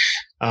it.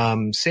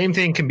 Same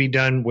thing can be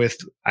done with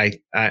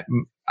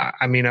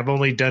I mean, I've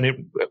only done it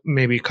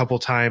maybe a couple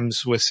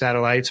times with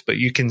satellites, but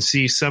you can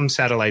see some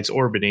satellites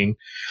orbiting,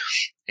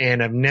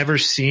 and I've never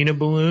seen a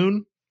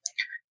balloon.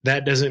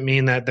 That doesn't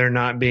mean that they're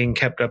not being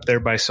kept up there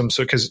by some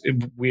sort, because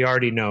we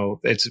already know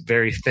it's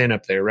very thin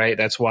up there, right?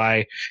 That's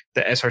why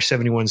the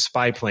SR-71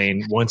 spy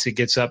plane, once it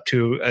gets up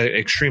to an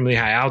extremely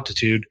high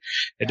altitude,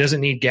 it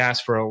doesn't need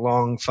gas for a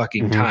long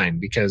fucking time,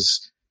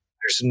 because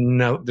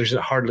there's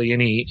hardly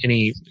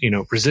any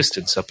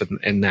resistance up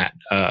in that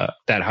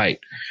height.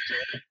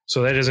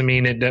 So that doesn't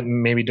mean it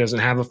maybe doesn't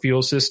have a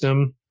fuel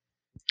system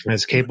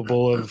that's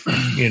capable of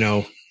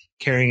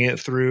carrying it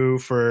through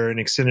for an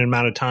extended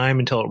amount of time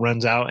until it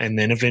runs out and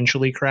then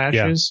eventually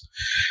crashes.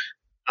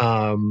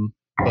 But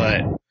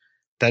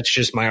that's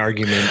just my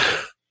argument.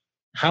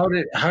 How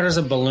does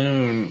a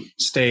balloon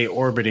stay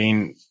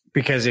orbiting?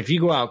 Because if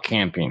you go out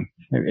camping,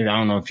 I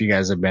don't know if you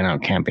guys have been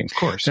out camping. Of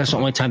course. That's the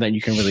only time that you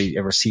can really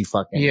ever see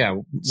fucking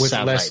with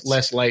satellites.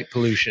 less light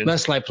pollution.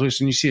 Less light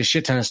pollution. You see a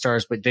shit ton of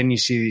stars, but then you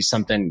see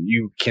something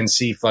you can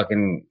see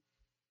fucking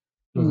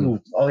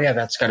oh yeah,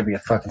 that's got to be a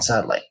fucking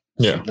satellite.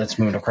 Yeah. That's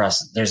moving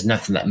across. There's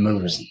nothing that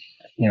moves,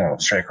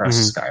 straight across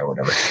the sky or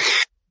whatever.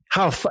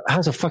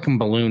 How's a fucking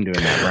balloon doing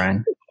that,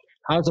 Brian?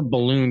 How's a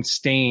balloon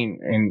staying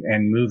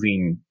and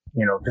moving?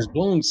 Because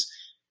balloons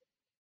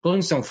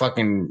don't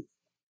fucking,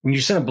 when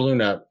you send a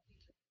balloon up,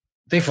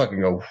 they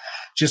fucking go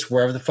just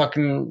wherever the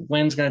fucking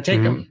wind's going to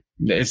take them.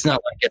 It's not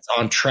like it's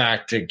on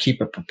track to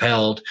keep it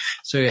propelled.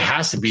 So it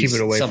has to be keep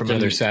it away from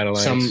other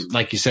satellites. Some,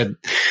 like you said,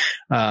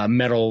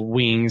 metal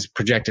wings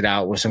projected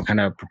out with some kind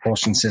of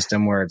propulsion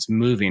system where it's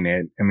moving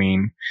it. I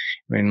mean,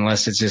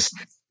 unless it's just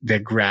the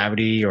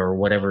gravity or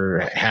whatever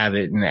have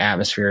it in the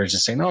atmosphere is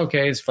just saying,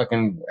 okay, it's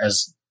fucking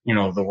as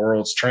the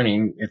world's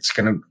turning, it's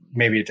going to,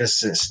 maybe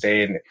this is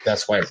stay, and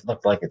that's why it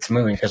looked like it's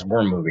moving, because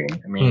we're moving.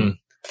 I mean,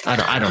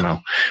 I don't know.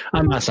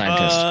 I'm not a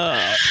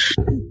scientist.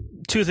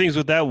 Two things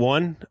with that.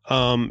 One,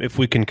 if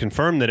we can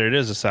confirm that it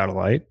is a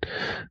satellite,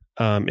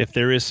 if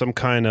there is some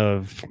kind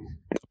of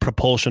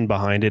propulsion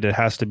behind it, it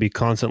has to be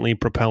constantly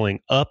propelling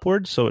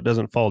upward so it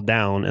doesn't fall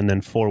down, and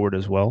then forward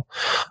as well.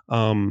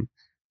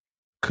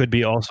 Could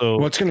be also.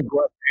 Well, it's going to go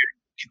up.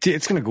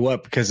 It's going to go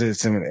up because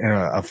it's in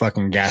a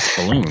fucking gas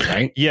balloon,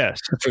 right? Yes.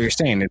 That's what you're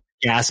saying. It's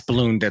a gas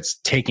balloon that's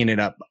taking it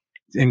up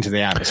into the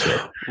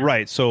atmosphere.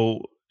 Right.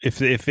 So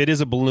if it is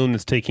a balloon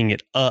that's taking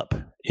it up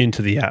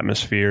into the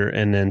atmosphere,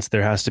 and then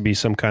there has to be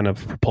some kind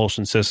of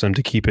propulsion system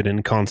to keep it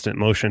in constant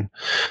motion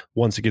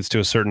once it gets to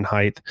a certain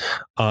height.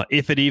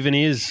 If it even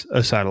is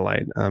a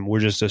satellite, we're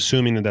just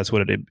assuming that that's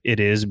what it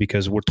is,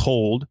 because we're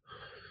told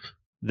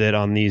that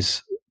on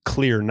these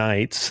clear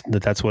nights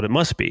that's what it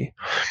must be.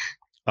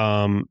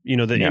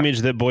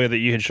 Image that Boya that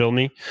you had shown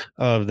me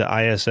of the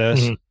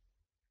ISS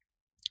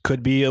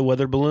could be a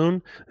weather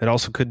balloon. It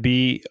also could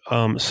be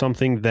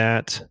something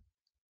that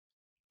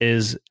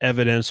is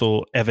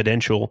evidential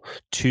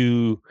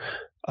to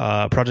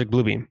Project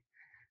Bluebeam.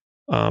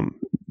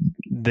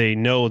 They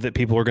know that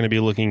people are going to be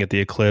looking at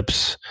the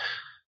eclipse,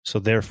 so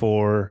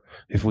therefore,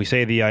 if we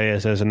say the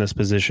ISS in this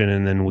position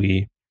and then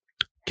we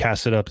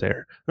cast it up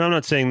there, and I'm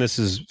not saying this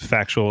is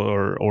factual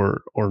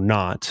or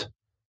not.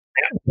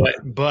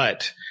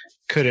 But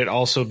could it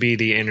also be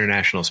the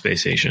International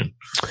Space Station?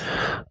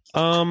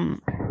 I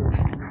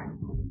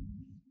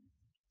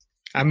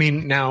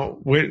mean, now,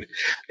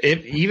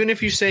 even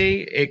if you say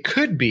it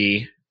could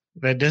be,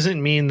 that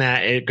doesn't mean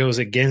that it goes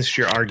against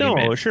your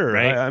argument. No, sure.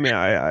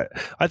 Right?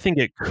 I think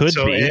it could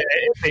be.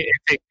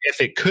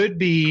 If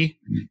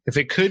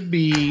it could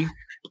be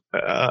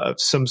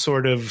some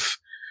sort of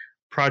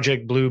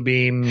Project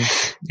Bluebeam,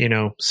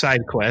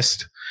 side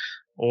quest,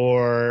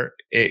 or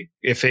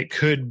if it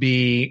could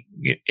be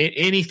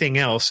anything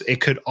else,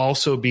 it could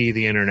also be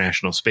the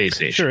International Space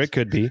Station. Sure, it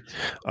could be.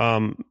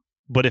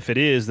 But if it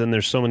is, then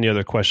there's so many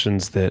other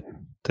questions that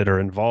are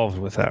involved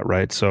with that,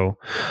 right? So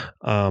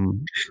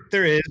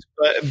there is,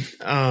 but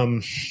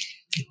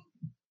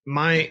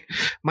my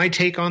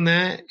take on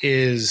that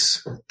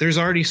is there's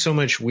already so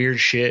much weird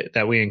shit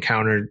that we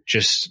encountered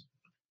just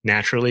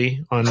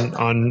naturally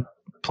on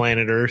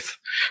planet Earth,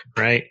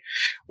 right?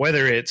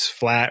 Whether it's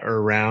flat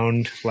or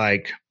round,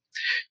 like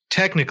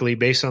technically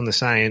based on the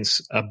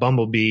science, a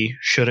bumblebee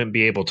shouldn't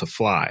be able to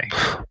fly.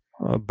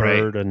 A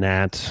bird, right? A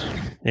gnat,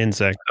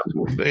 insect,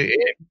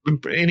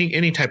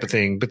 any type of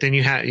thing. But then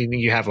you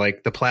have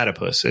like the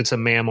platypus. It's a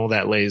mammal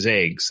that lays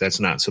eggs.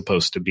 That's not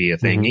supposed to be a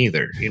thing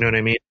either. You know what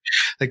I mean?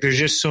 Like there's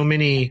just so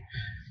many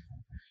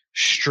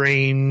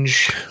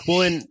strange.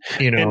 Well, and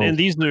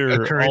these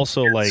are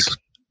also like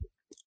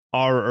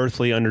our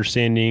earthly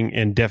understanding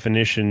and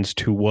definitions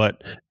to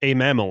what a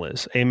mammal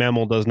is. A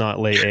mammal does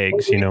not lay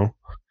eggs.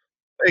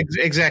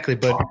 Exactly,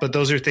 but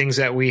those are things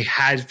that we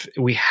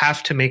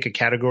have to make a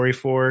category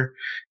for.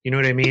 You know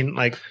what I mean?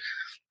 Like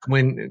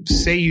when,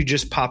 say, you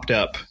just popped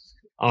up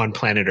on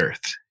planet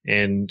Earth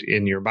and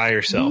you're by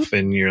yourself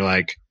and you're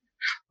like,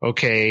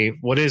 okay,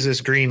 what is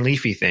this green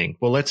leafy thing?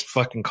 Well, let's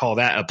fucking call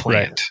that a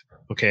plant. Right.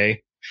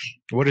 Okay,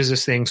 what is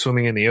this thing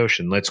swimming in the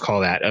ocean? Let's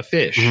call that a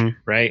fish.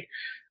 Right?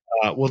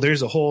 Well,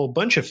 there's a whole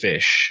bunch of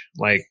fish,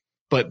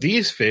 but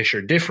these fish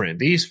are different.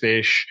 These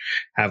fish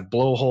have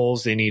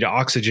blowholes. They need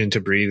oxygen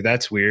to breathe.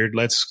 That's weird.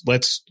 Let's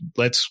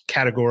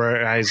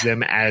categorize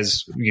them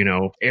as,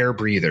 air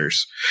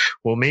breathers.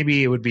 Well,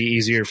 maybe it would be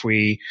easier if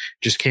we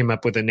just came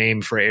up with a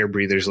name for air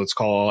breathers. Let's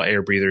call all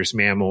air breathers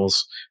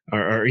mammals,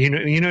 or you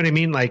know what I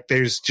mean? Like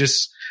there's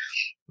just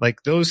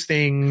like those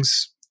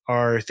things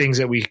are things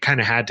that we kind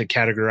of had to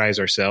categorize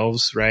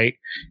ourselves, right?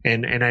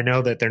 And I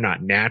know that they're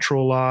not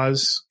natural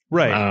laws.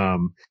 Right.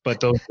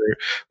 But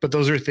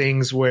those are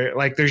things where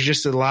like, there's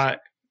just a lot,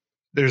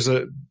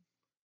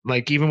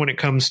 even when it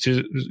comes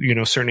to,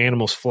 certain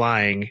animals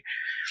flying,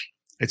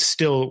 it's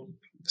still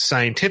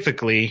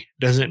scientifically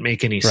doesn't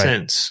make any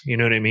sense. You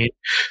know what I mean?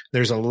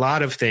 There's a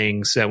lot of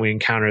things that we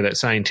encounter that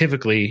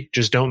scientifically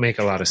just don't make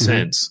a lot of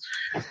sense.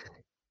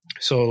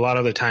 So a lot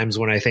of the times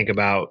when I think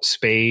about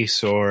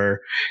space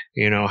or,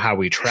 how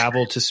we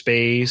travel to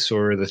space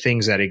or the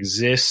things that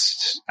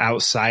exist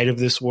outside of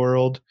this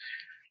world,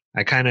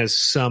 I kind of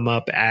sum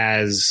up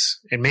as,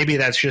 and maybe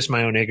that's just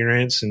my own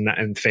ignorance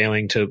and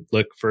failing to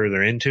look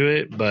further into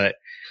it, but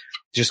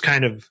just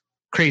kind of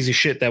crazy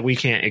shit that we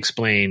can't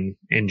explain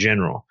in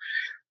general.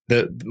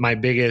 My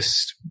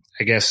biggest,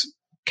 I guess,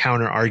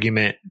 counter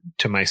argument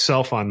to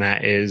myself on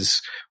that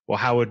is, well,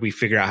 how would we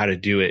figure out how to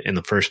do it in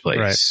the first place?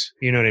 Right.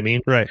 You know what I mean?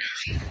 Right.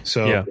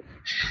 So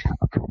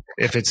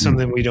if it's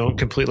something we don't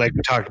complete, like we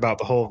talked about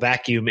the whole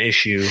vacuum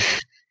issue.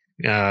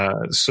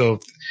 So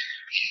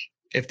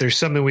if there's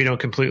something we don't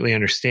completely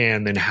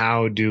understand, then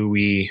how do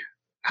we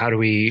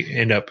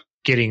end up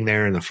getting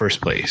there in the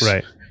first place?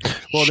 Right.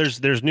 Well,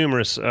 there's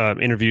numerous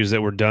interviews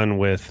that were done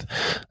with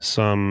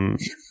some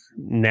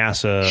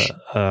NASA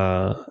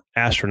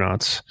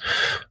astronauts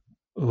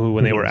who,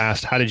 when they were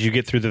asked, how did you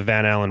get through the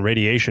Van Allen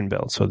radiation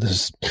belt? So this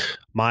is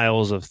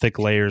miles of thick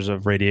layers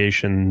of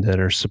radiation that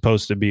are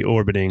supposed to be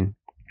orbiting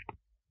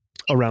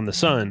around the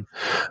sun.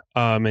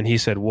 And he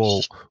said,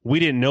 well, we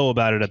didn't know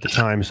about it at the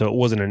time, so it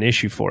wasn't an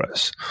issue for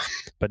us.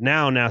 But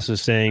now NASA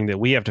is saying that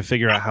we have to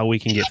figure out how we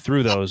can get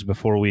through those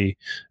before we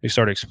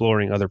start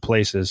exploring other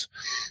places.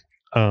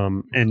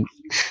 And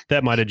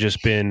that might have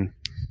just been,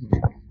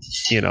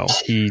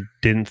 he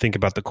didn't think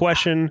about the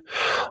question,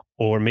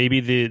 or maybe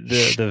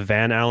the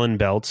Van Allen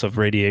belts of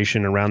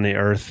radiation around the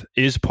Earth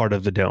is part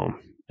of the dome.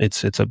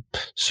 It's a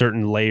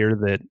certain layer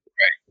that,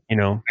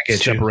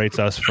 separates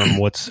us from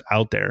what's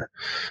out there.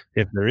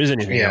 If there is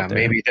anything out there.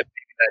 Maybe that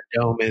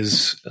dome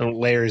is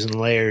layers and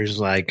layers,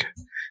 like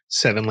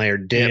 7-layer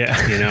dip.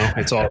 Yeah.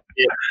 It's all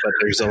dip, but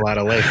there's a lot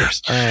of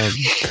layers.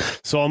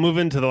 So I'll move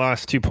into the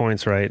last 2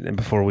 points, right? And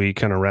before we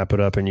kind of wrap it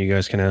up, and you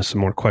guys can ask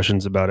some more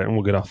questions about it, and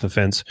we'll get off the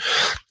fence.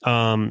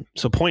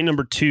 So point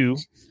number 2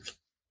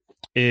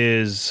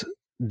 is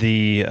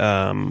the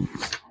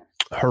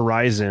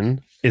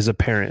horizon is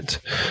apparent.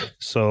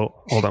 So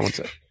hold on one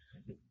second.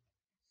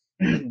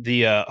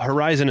 The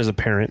horizon is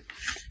apparent,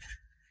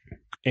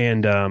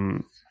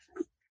 and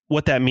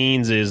what that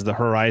means is the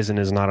horizon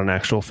is not an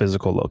actual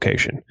physical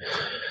location.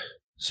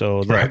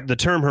 So the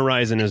term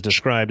horizon is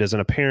described as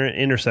an apparent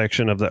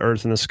intersection of the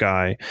Earth and the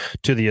sky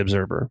to the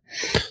observer.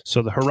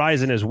 So the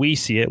horizon as we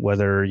see it,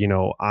 whether,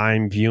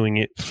 I'm viewing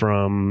it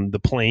from the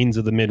plains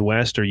of the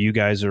Midwest or you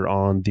guys are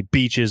on the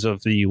beaches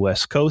of the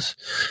West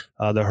Coast,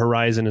 the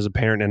horizon is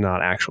apparent and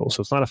not actual.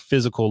 So it's not a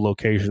physical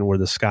location where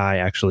the sky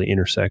actually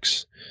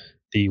intersects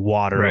the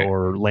water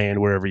or land,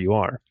 wherever you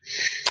are.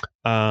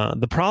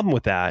 The problem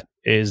with that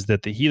is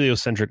that the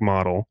heliocentric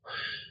model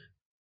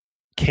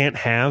can't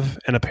have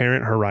an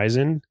apparent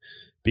horizon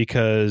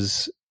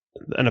because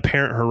an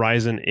apparent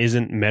horizon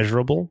isn't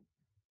measurable,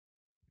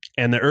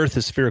 and the Earth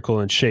is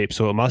spherical in shape,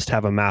 so it must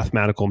have a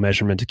mathematical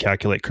measurement to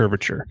calculate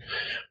curvature,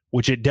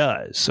 which it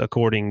does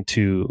according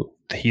to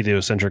the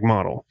heliocentric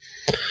model.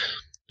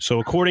 So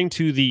according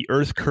to the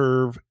Earth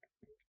curvature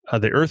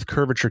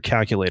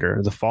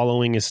calculator, the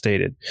following is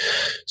stated.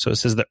 So it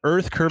says the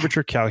Earth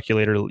curvature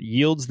calculator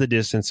yields the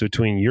distance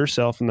between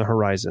yourself and the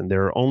horizon.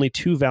 There are only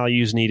 2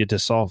 values needed to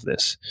solve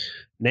this,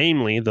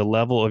 namely the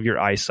level of your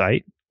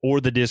eyesight,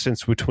 or the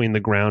distance between the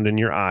ground and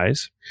your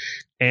eyes,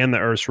 and the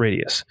Earth's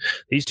radius.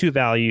 These 2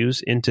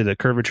 values into the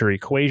curvature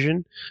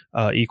equation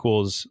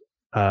equals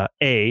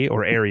A,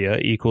 or area,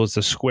 equals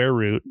the square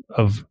root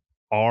of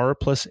r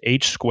plus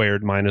h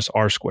squared minus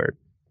r squared.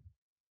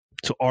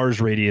 So r is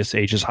radius,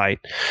 h is height.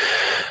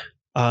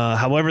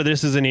 However,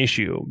 this is an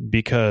issue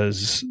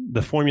because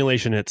the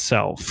formulation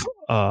itself,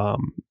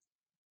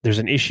 there's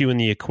an issue in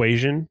the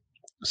equation.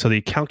 So the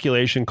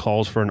calculation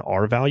calls for an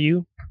r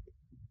value,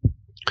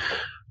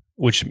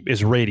 which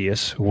is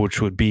radius,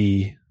 which would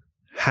be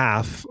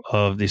half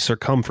of the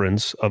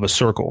circumference of a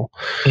circle.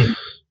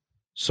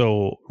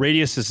 So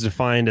radius is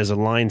defined as a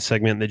line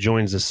segment that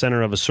joins the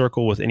center of a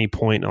circle with any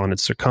point on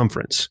its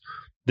circumference.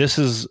 This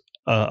is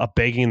a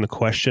begging the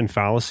question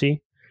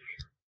fallacy.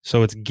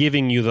 So it's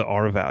giving you the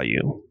R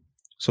value.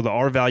 So the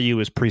R value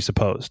is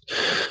presupposed.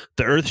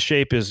 The Earth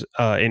shape is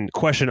in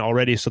question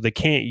already, so they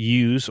can't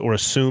use or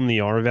assume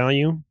the R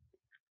value.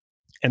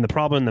 And the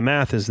problem in the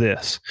math is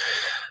this.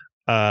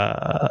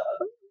 The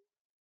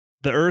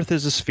Earth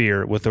is a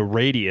sphere with a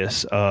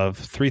radius of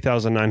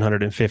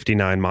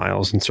 3,959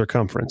 miles in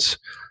circumference.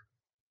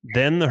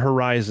 Then the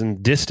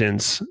horizon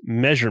distance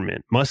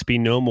measurement must be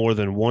no more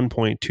than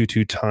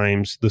 1.22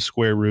 times the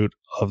square root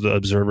of the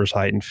observer's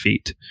height in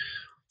feet.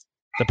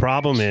 The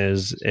problem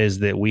is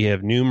that we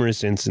have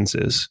numerous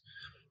instances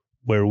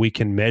where we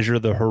can measure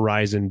the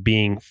horizon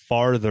being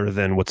farther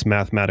than what's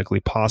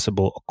mathematically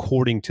possible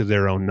according to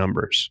their own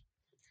numbers.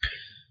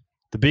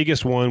 The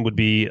biggest one would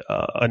be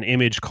an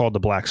image called the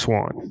Black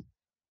Swan.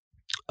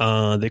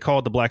 They call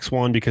it the Black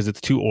Swan because it's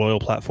 2 oil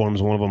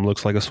platforms. One of them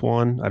looks like a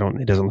swan.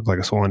 It doesn't look like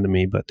a swan to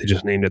me, but they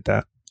just named it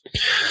that.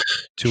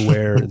 To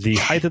where the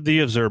height of the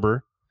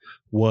observer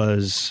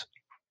was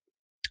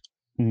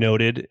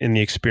noted in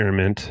the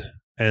experiment,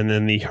 and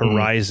then the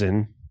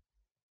horizon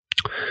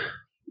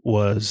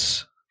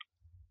was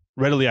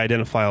readily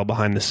identifiable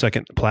behind the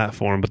second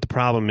platform. But the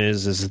problem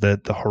is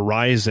that the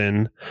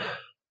horizon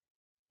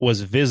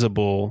was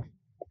visible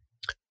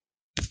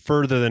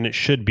further than it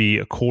should be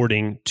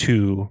according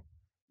to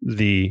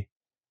the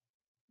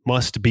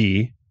must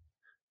be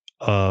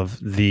of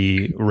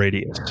the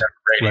radius.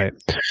 Right.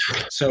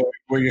 So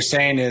what you're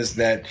saying is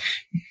that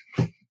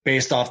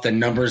based off the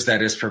numbers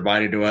that is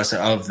provided to us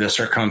of the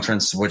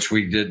circumference, which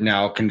we did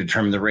now can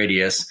determine the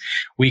radius,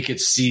 we could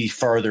see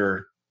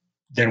farther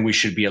than we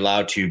should be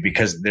allowed to,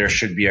 because there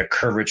should be a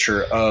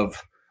curvature of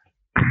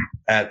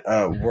at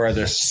where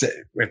there's,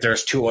 if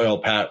there's 2 oil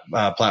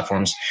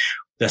platforms.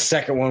 The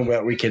second one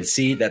that we can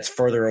see that's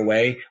further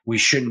away, we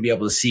shouldn't be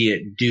able to see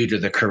it due to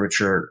the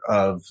curvature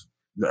of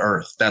the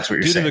Earth. That's what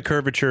you're saying. Due to the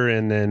curvature,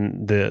 and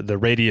then the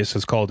radius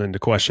is called into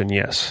question,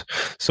 yes.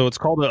 So it's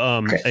called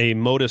a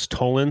modus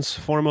tollens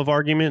form of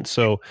argument.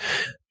 So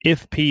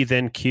If P,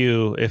 then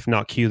Q. If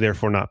not Q,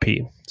 therefore not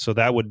P. So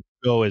that would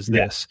go as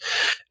this.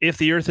 If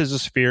the Earth is a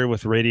sphere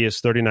with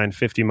radius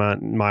 3950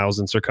 miles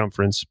in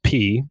circumference,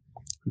 P,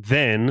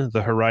 then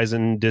the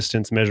horizon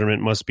distance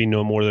measurement must be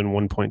no more than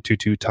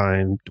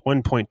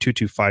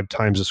 1.225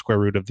 times the square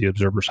root of the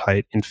observer's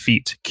height in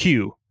feet,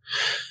 Q.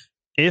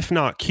 If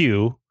not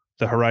Q,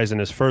 the horizon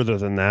is further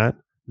than that,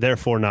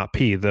 therefore not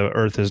P. The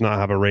Earth does not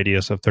have a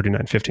radius of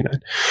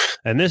 3959.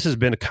 And this has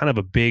been kind of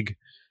a big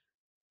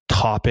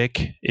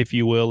topic, if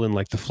you will, in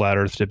like the flat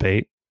Earth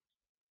debate.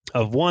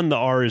 Of one, the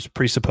R is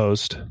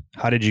presupposed.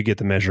 How did you get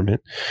the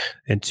measurement?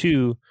 And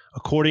two,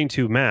 according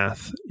to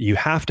math, you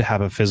have to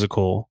have a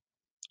physical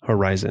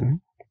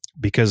horizon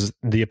because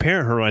the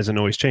apparent horizon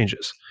always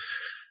changes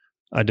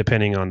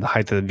depending on the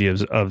height of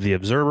the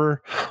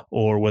observer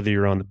or whether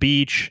you're on the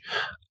beach.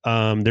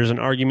 There's an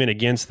argument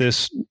against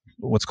this,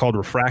 what's called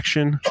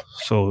refraction.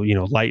 So,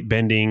 light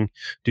bending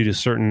due to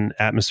certain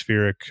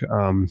atmospheric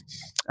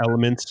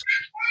elements.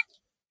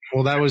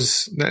 Well, that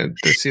was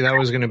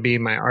going to be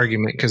my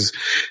argument because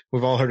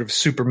we've all heard of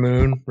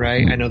supermoon,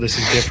 right? I know this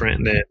is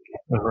different than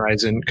a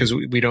horizon because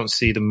we don't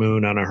see the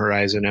moon on a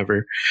horizon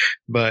ever,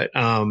 but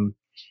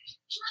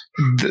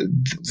the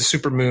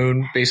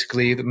supermoon,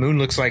 basically, the moon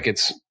looks like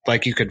it's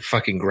like you could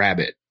fucking grab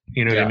it.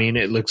 You know what I mean?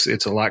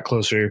 It's a lot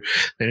closer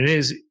than it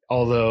is,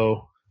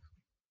 although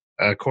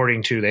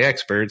according to the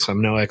experts,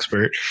 I'm no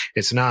expert,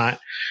 it's not.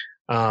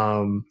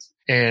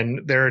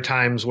 And there are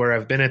times where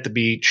I've been at the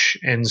beach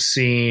and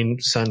seen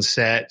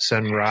sunset,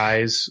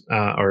 sunrise,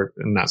 or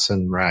not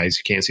sunrise.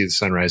 You can't see the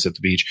sunrise at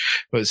the beach,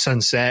 but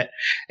sunset.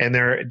 And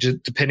they're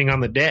just depending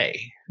on the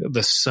day,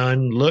 the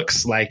sun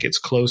looks like it's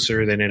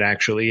closer than it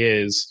actually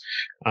is.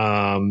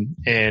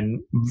 And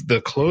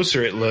the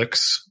closer it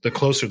looks, the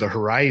closer the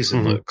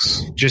horizon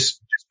looks,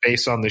 just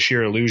based on the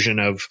sheer illusion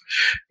of,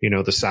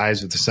 the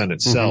size of the sun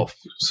itself.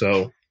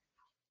 So,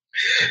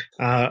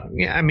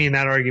 I mean,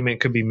 that argument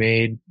could be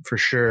made for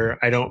sure.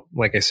 I don't,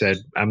 like I said,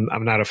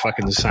 I'm not a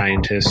fucking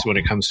scientist when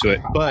it comes to it,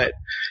 but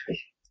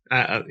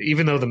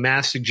even though the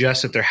math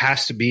suggests that there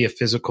has to be a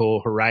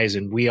physical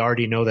horizon, we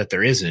already know that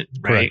there isn't,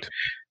 right?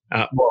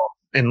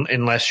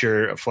 Unless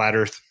you're a flat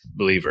Earth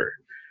believer.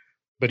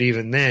 But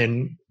even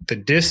then, the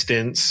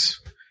distance,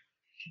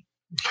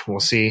 we'll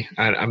see.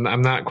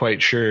 I'm not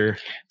quite sure.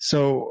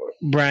 So,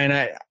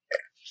 Brian,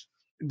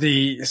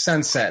 the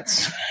sun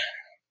sets.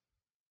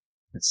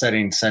 It's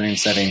setting,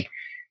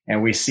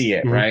 and we see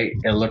it, right?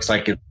 It looks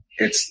like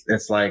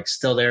it's like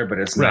still there, but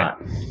it's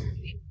not.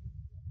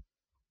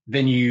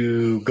 Then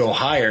you go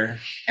higher,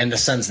 and the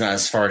sun's not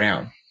as far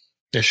down.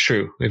 That's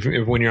true.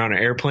 If when you're on an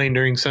airplane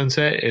during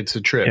sunset, it's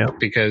a trip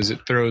because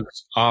it throws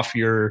off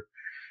your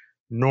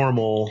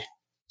normal.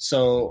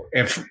 So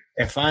if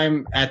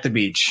I'm at the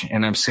beach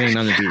and I'm sitting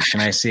on the beach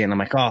and I see it and I'm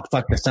like, oh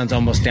fuck, the sun's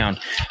almost down,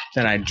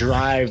 then I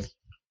drive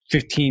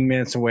 15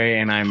 minutes away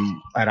and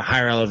I'm at a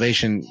higher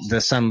elevation,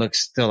 the sun looks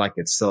still like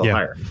it's still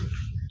higher.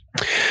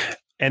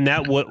 And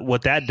that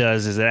what that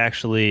does is it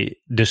actually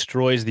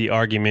destroys the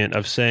argument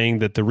of saying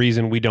that the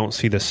reason we don't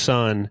see the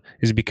sun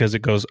is because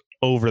it goes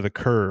over the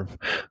curve.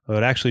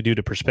 But actually, due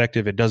to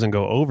perspective, it doesn't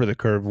go over the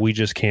curve. We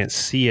just can't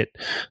see it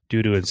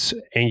due to its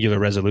angular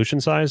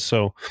resolution size.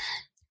 So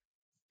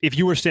if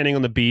you were standing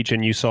on the beach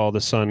and you saw the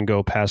sun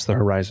go past the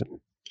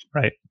horizon,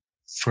 right?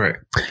 Right.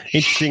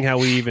 Interesting how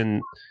we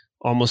even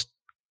almost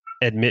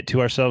admit to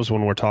ourselves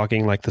when we're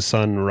talking like the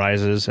sun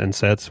rises and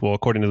sets. Well,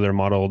 according to their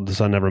model, the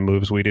sun never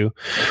moves. We do.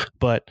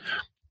 But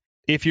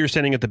if you're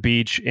standing at the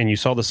beach and you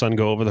saw the sun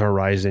go over the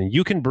horizon,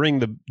 you can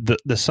bring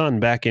the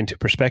sun back into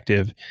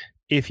perspective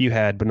if you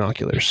had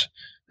binoculars.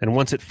 And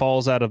once it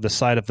falls out of the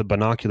side of the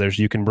binoculars,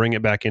 you can bring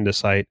it back into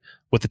sight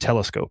with the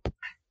telescope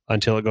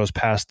until it goes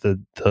past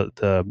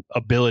the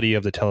ability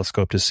of the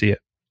telescope to see it.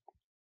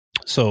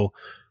 So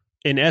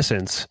in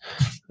essence,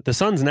 the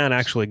sun's not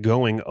actually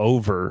going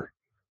over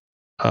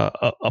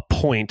a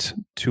point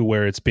to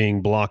where it's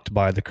being blocked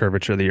by the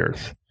curvature of the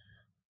Earth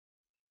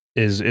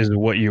is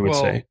what you would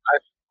say.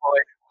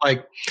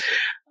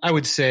 I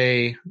would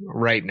say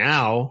right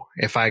now,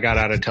 if I got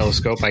out a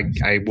telescope,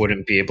 I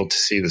wouldn't be able to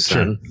see the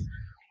sun.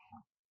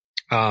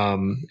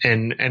 Sure.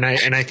 And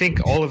I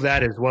think all of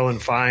that is well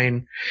and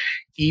fine,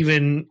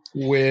 even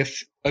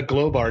with a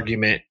globe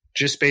argument,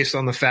 just based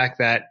on the fact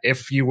that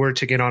if you were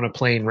to get on a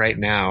plane right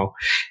now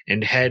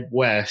and head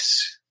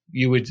west,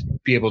 you would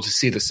be able to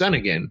see the sun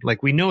again.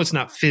 Like, we know it's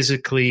not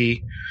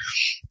physically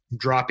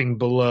dropping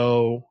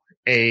below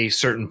a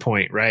certain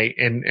point, right?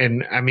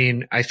 And I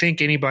mean, I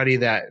think anybody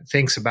that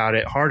thinks about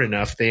it hard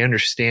enough, they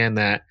understand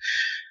that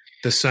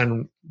the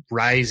sun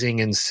rising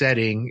and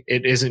setting,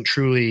 it isn't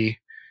truly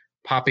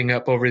popping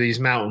up over these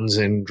mountains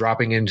and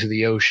dropping into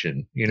the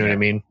ocean. You know what I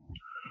mean?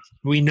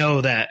 We know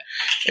that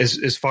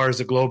as far as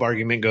the globe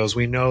argument goes,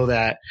 we know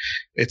that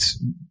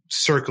it's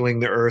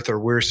circling the Earth, or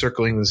we're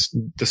circling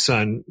the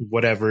sun,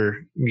 whatever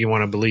you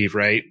want to believe,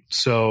 right?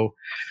 So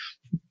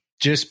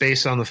just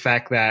based on the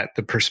fact that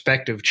the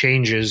perspective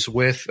changes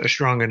with a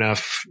strong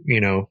enough,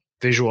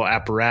 visual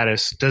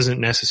apparatus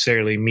doesn't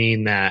necessarily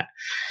mean that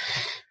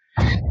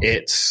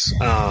it's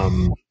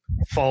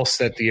false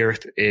that the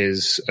Earth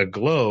is a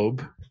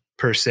globe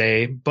per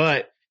se,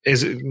 but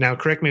now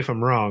correct me if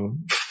I'm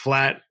wrong,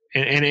 flat,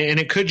 and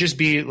it could just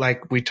be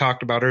like we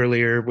talked about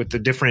earlier with the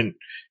different,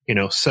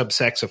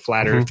 subsects of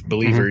flat Earth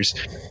believers.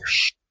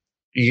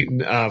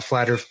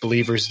 Flat Earth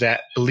believers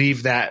that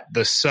believe that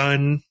the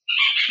sun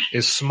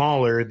is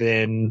smaller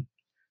than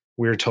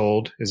we're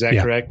told. Is that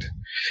correct?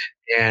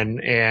 And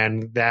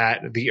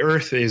that the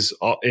Earth is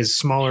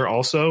smaller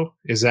also.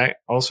 Is that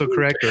also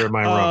correct, or am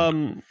I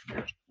wrong?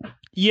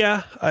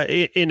 Yeah.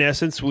 In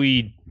essence,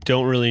 we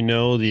don't really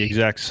know the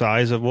exact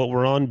size of what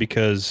we're on,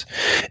 because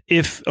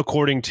if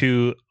according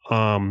to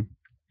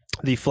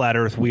the flat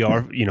Earth, we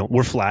are,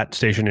 we're flat,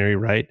 stationary,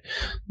 right?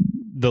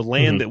 The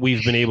land that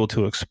we've been able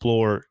to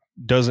explore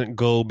doesn't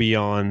go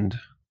beyond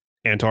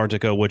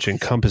Antarctica, which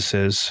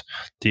encompasses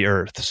the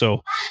Earth.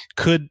 So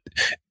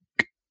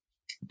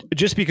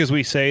just because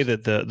we say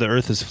that the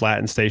Earth is flat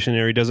and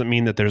stationary doesn't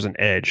mean that there's an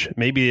edge.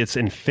 Maybe it's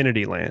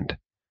infinity land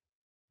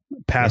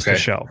past the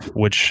shelf,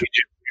 which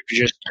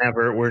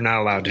we're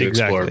not allowed to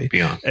explore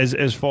beyond.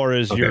 As far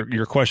as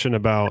your question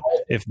about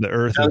if the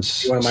Earth is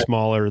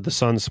smaller, the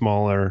sun's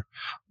smaller,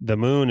 the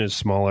moon is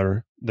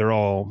smaller, they're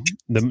all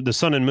the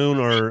sun and moon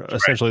are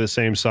essentially the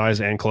same size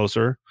and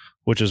closer,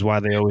 which is why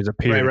they always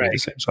appear to be the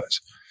same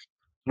size.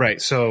 Right.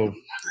 So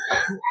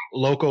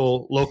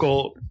local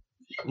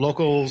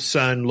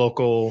sun,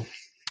 local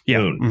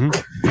moon.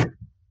 Mm-hmm. Okay.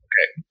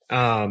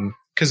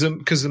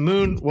 Because the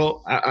moon.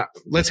 Well,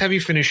 let's have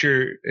you finish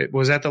your.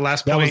 Was that the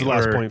last point? That was the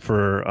last point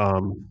for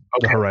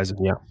the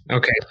horizon. Yeah.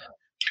 Okay.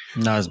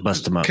 No, let's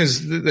bust them up.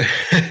 Because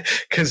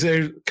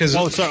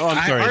I'm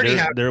sorry.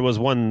 There was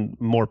one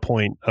more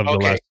point of the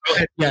last.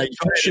 Yeah,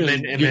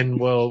 and then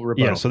we'll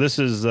rebuttal. Yeah. So this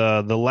is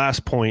the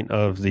last point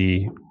of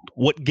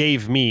what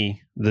gave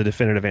me the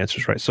definitive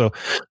answers, right? So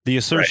the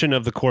assertion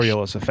of the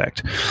Coriolis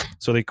effect.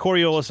 So the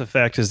Coriolis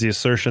effect is the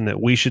assertion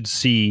that we should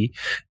see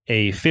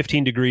a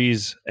 15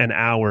 degrees an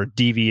hour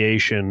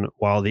deviation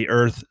while the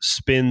Earth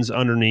spins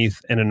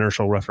underneath an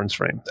inertial reference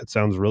frame. That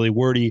sounds really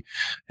wordy.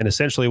 And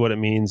essentially what it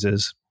means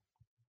is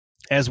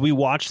as we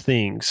watch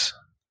things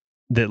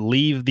that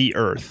leave the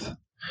Earth,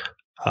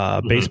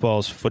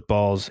 baseballs,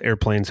 footballs,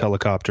 airplanes,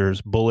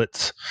 helicopters,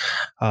 bullets,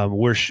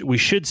 we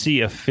should see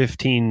a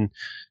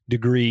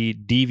 15-degree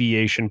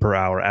deviation per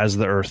hour as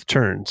the Earth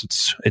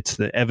turns. It's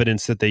the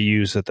evidence that they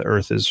use that the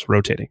Earth is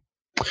rotating.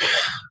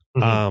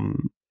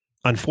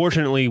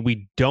 Unfortunately,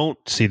 we don't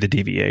see the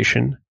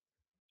deviation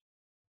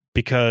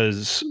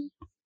because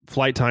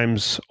flight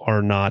times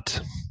are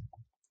not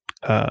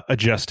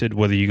adjusted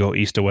whether you go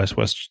east to west, or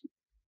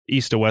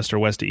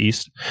west to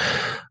east.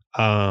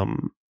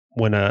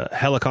 When a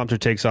helicopter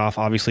takes off,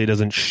 obviously it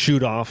doesn't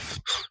shoot off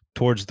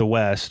towards the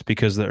west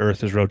because the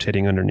Earth is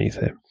rotating underneath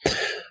it.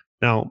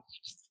 Now,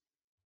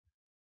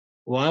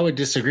 well, I would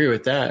disagree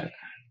with that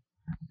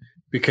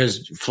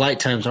because flight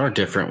times are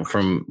different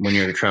from when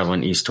you're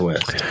traveling east to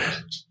west.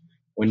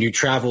 When you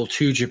travel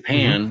to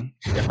Japan,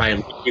 if I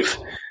leave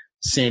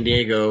San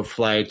Diego,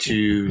 fly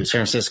to San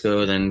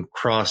Francisco, then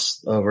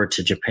cross over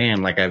to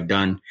Japan, like I've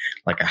done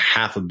like a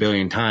 500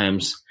 million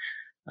times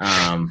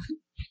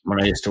when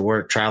I used to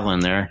work traveling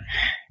there,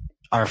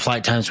 our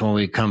flight times when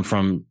we come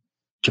from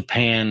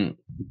Japan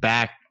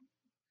back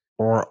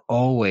are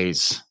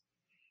always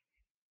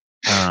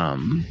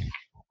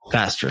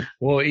faster.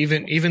 Well,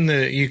 even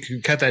you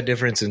can cut that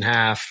difference in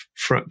half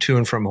to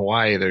and from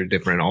Hawaii. They're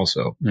different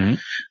also.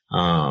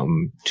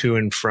 To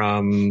and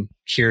from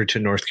here to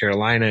North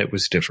Carolina, it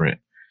was different.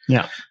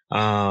 Yeah.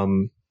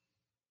 But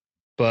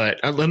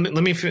let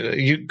me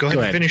you go ahead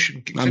and finish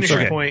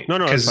your point. No,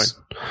 that's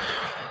fine.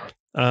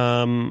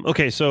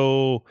 Okay,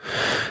 so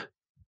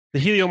the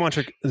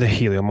heliocentric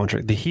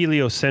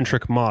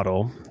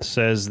model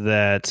says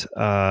that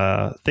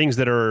things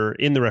that are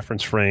in the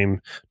reference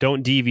frame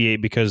don't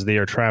deviate because they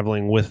are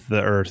traveling with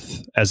the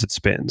Earth as it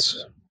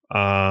spins.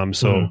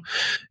 So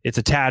it's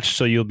attached,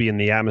 so you'll be in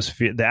the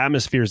atmosphere. The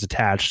atmosphere is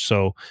attached,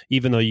 so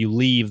even though you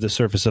leave the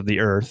surface of the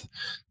Earth,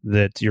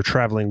 that you're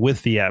traveling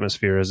with the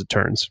atmosphere as it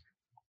turns.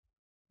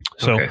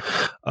 So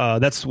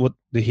that's what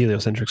the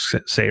heliocentrics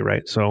say,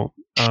 right? So,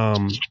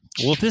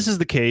 well, if this is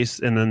the case,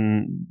 and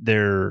then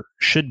there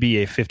should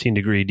be a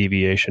 15-degree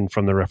deviation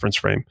from the reference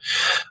frame,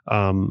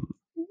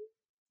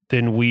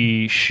 then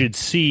we should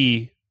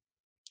see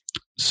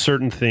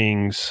certain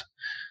things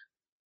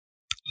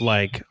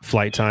like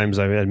flight times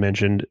I had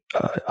mentioned,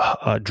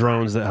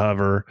 drones that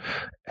hover,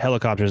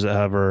 helicopters that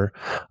hover,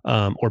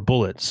 or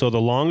bullets. So the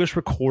longest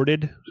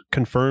recorded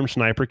confirmed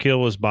sniper kill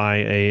was by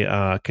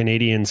a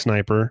Canadian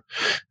sniper.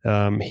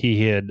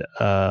 He had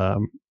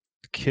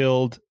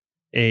killed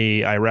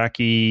a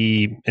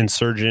Iraqi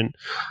insurgent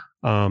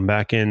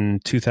back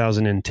in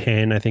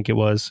 2010, I think it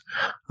was,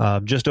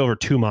 just over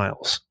 2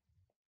 miles.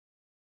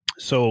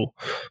 So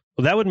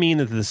that would mean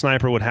that the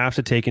sniper would have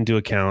to take into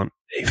account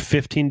a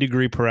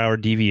 15-degree per hour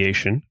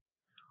deviation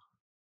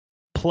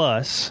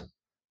plus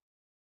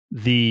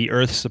the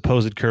Earth's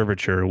supposed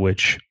curvature,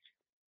 which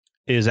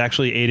is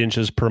actually 8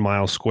 inches per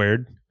mile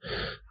squared.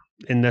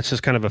 And that's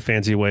just kind of a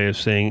fancy way of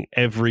saying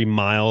every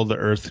mile the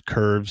Earth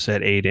curves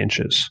at 8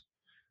 inches.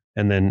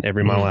 and then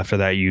every mile after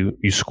that you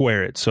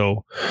square it.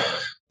 So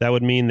that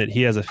would mean that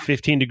he has a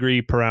 15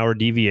 degree per hour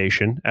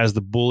deviation as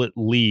the bullet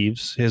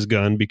leaves his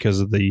gun because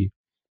of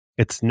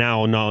it's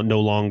now no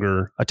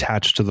longer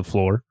attached to the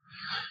floor.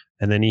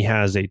 And then he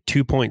has a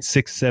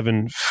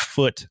 2.67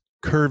 foot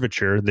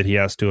curvature that he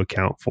has to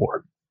account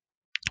for.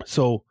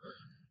 So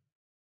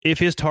if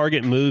his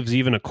target moves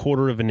even a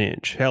quarter of an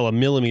inch, hell, a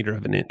millimeter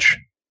of an inch,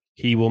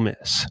 he will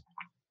miss.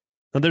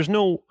 Now there's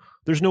no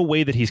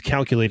way that he's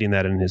calculating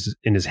that in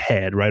his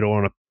head, right, or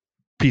on a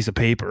piece of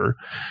paper.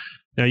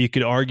 Now you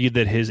could argue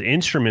that his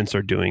instruments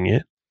are doing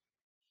it,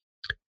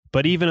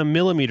 but even a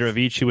millimeter of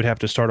each, he would have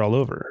to start all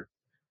over.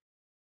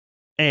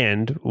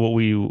 And what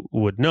we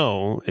would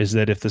know is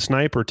that if the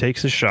sniper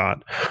takes a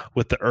shot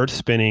with the earth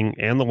spinning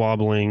and the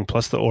wobbling,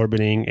 plus the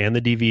orbiting and the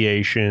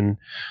deviation,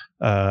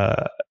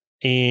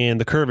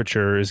 and the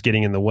curvature is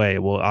getting in the way,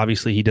 well,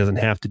 obviously he doesn't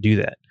have to do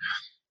that.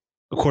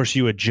 Of course,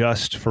 you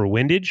adjust for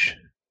windage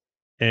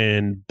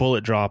and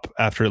bullet drop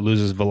after it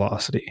loses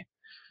velocity,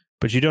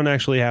 but you don't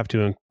actually have to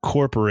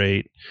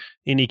incorporate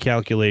any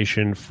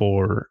calculation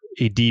for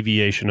a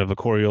deviation of a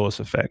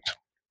Coriolis effect.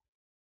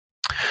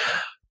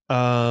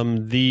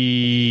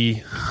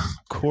 The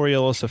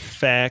Coriolis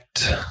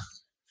effect,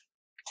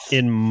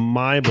 in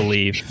my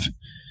belief,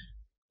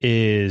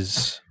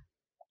 is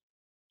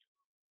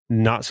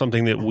not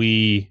something that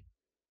we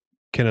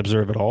can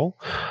observe at all.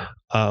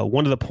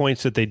 One of the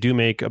points that they do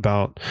make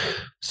about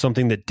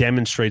something that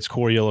demonstrates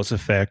Coriolis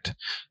effect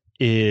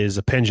is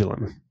a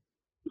pendulum.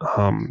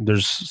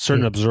 There's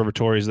certain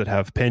observatories that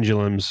have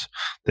pendulums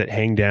that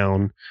hang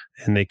down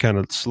and they kind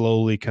of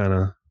slowly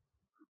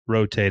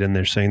rotate, and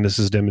they're saying this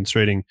is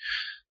demonstrating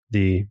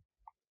the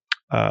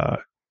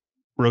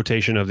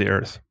rotation of the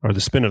earth or the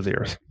spin of the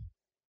earth.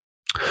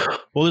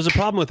 Well, there's a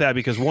problem with that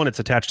because, one, it's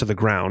attached to the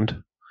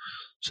ground,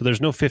 so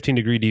there's no 15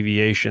 degree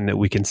deviation that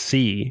we can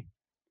see.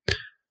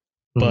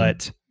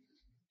 But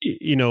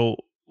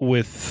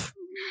with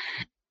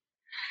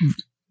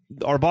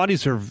our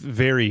bodies are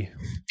very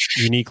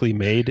uniquely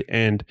made,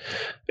 and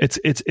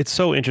it's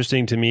so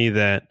interesting to me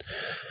that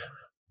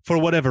for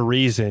whatever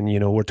reason,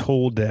 we're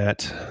told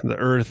that the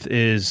earth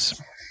is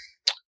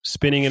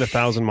spinning at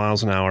 1,000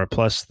 miles an hour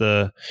plus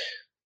the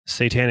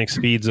satanic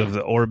speeds of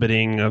the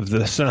orbiting of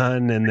the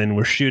sun, and then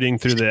we're shooting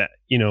through the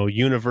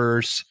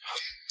universe.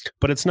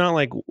 But it's not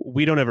like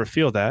we don't ever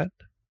feel that.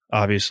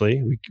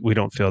 Obviously, we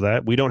don't feel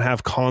that. We don't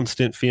have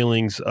constant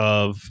feelings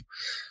of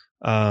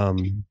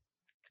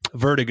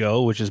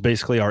vertigo, which is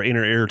basically our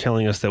inner ear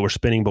telling us that we're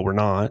spinning, but we're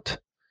not.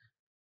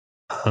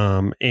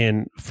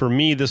 And for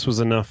me, this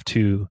was enough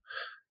to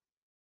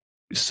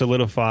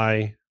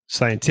solidify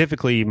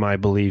scientifically my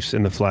beliefs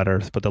in the flat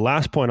earth. But the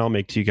last point I'll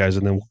make to you guys,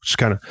 and then we'll just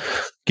kind of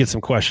get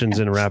some questions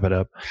and wrap it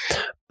up,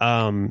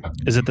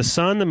 is that the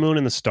sun, the moon,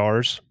 and the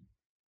stars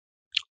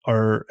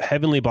are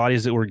heavenly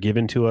bodies that were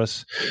given to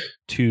us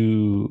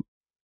to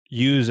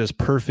use as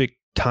perfect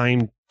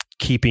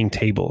time-keeping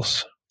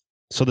tables.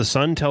 So the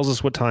sun tells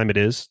us what time it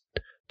is,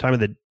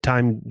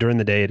 time during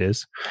the day it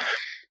is.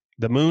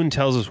 The moon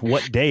tells us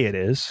what day it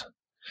is,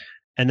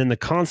 and then the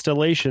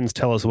constellations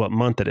tell us what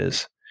month it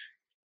is.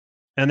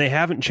 And they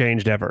haven't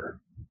changed ever.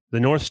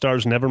 The North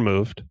Star's never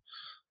moved.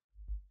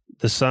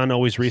 The sun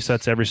always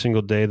resets every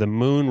single day. The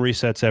moon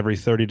resets every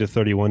 30 to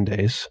 31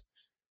 days.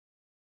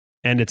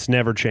 And it's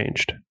never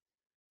changed.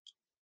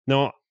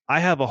 Now, I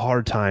have a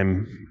hard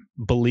time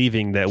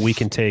believing that we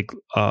can take,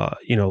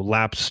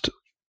 time-lapse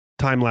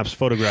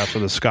photographs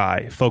of the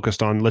sky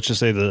focused on, let's just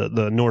say,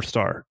 the North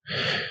Star.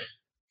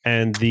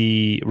 And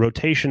the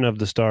rotation of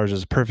the stars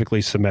is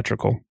perfectly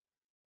symmetrical.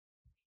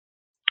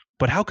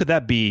 But how could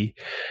that be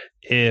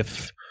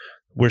if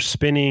we're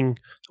spinning,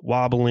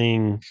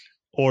 wobbling,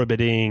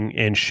 orbiting,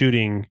 and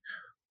shooting?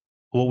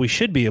 What we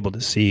should be able to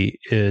see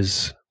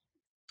is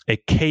a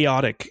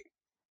chaotic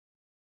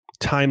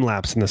time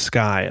lapse in the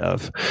sky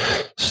of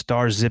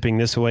stars zipping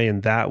this way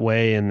and that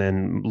way, and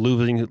then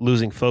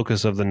losing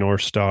focus of the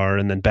North Star,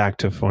 and then back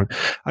to form.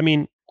 I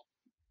mean,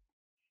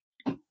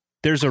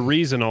 there's a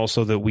reason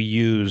also that we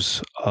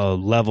use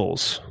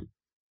levels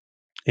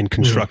in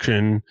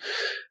construction.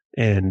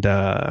 And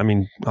I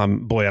don't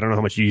know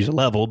how much you use a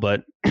level,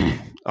 but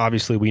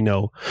obviously we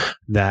know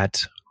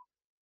that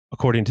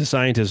according to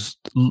scientists,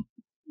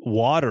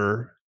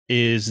 water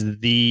is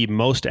the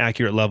most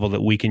accurate level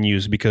that we can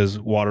use because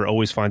water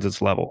always finds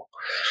its level.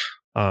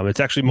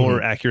 It's actually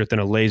more accurate than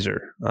a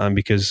laser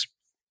because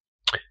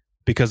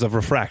of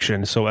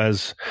refraction. So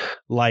as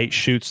light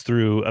shoots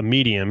through a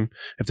medium,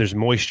 if there's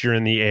moisture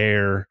in the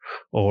air,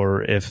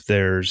 or if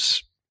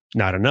there's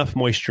not enough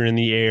moisture in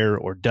the air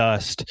or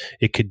dust,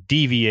 it could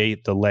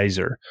deviate the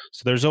laser.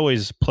 So there's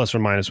always plus or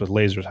minus with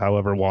lasers.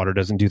 However, water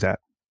doesn't do that.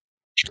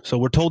 So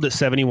we're told that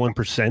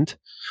 71%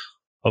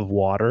 of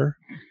water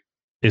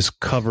is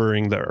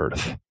covering the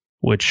earth,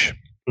 which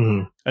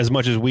as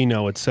much as we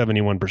know, it's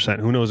 71%.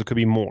 Who knows? It could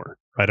be more.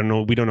 I don't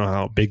know. We don't know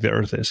how big the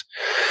earth is.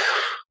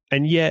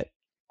 And yet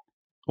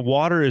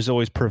water is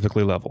always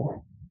perfectly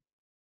level.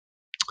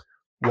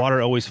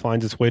 Water always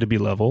finds its way to be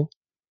level,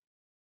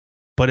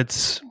 but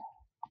it's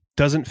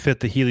doesn't fit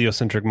the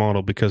heliocentric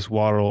model because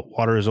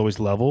water is always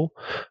level,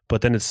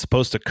 but then it's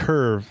supposed to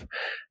curve,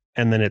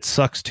 and then it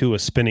sucks to a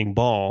spinning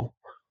ball.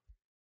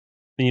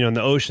 And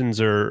the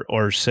oceans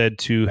are said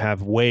to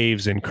have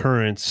waves and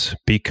currents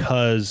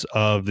because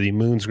of the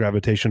moon's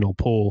gravitational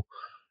pull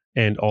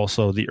and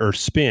also the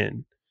Earth's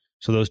spin.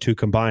 So those two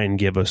combined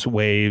give us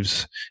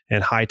waves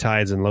and high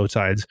tides and low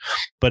tides.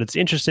 But it's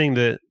interesting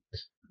that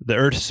the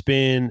Earth's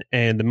spin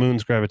and the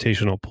moon's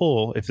gravitational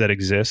pull, if that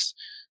exists,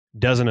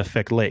 doesn't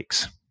affect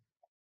lakes.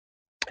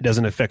 It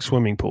doesn't affect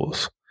swimming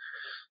pools.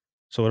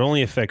 So it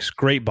only affects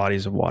great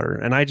bodies of water.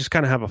 And I just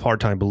kind of have a hard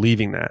time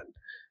believing that.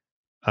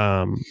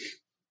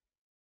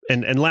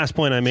 And last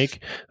point I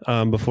make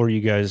before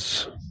you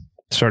guys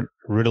start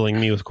riddling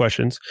me with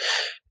questions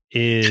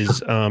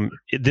is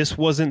this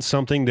wasn't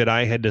something that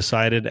I had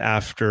decided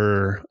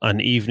after an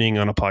evening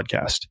on a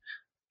podcast.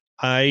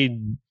 I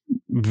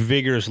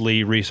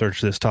vigorously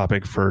researched this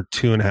topic for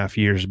 2.5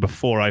 years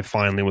before I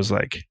finally was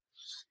like,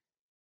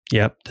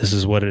 yep, this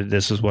is what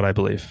I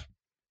believe.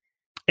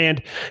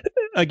 And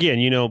again,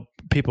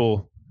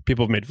 people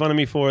have made fun of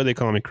me for it. They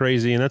call me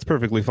crazy, and that's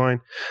perfectly fine.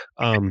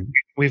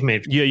 You've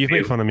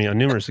made fun of me on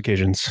numerous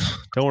occasions.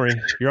 Don't worry,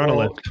 you're on a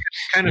list.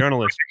 You're on a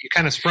list. You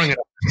kind of sprung it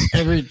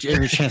every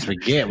chance we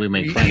get. We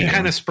make fun. You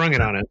kind of sprung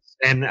it on us,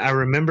 and I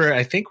remember.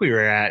 I think we were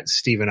at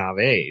Stephen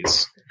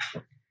Ave's,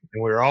 and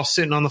we were all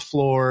sitting on the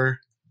floor,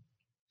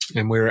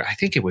 and I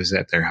think it was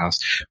at their house.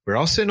 We were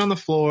all sitting on the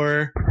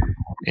floor.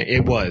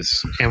 It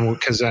was, and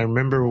because I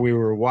remember we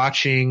were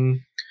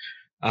watching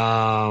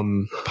Paw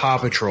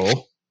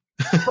Patrol.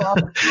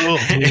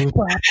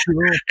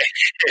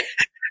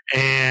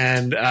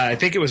 And I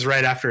think it was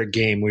right after a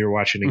game. We were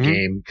watching a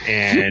game,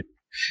 and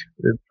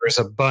there was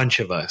a bunch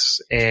of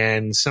us,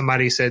 and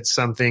somebody said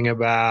something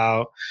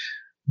about,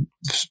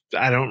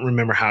 I don't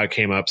remember how it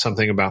came up,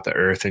 something about the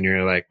Earth, and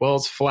you're like, well,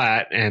 it's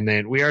flat. And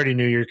then we already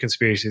knew you're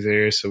conspiracy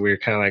theorists, so we were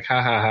kind of like,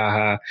 ha ha ha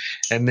ha.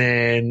 And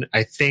then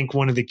I think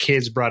one of the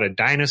kids brought a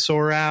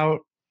dinosaur out,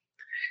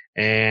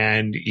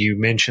 and you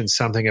mentioned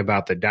something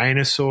about the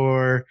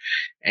dinosaur,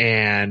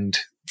 and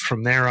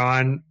from there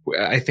on,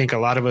 I think a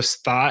lot of us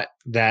thought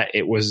that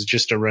it was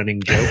just a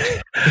running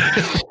joke.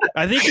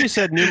 I think you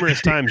said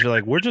numerous times, you're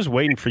like, we're just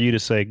waiting for you to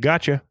say,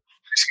 gotcha.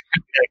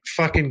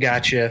 Fucking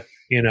gotcha,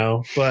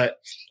 but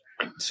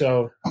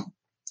so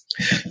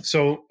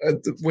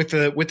with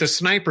the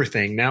sniper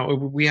thing, now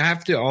we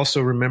have to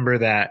also remember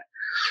that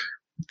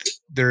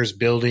there's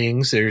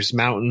buildings, there's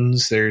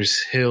mountains,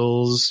 there's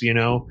hills,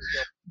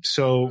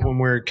 So when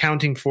we're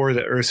accounting for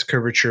the Earth's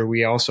curvature,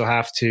 we also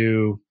have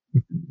to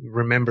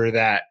remember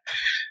that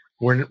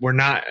we're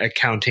not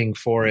accounting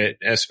for it,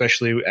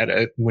 especially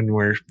when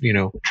we're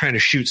trying to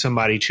shoot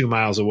somebody 2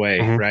 miles away,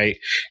 right?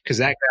 Because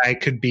that guy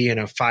could be in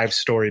a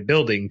 5-story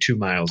building 2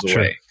 miles away.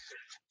 Sure.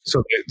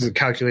 So the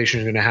calculation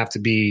is going to have to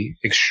be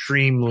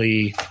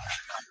extremely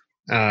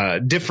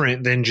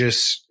different than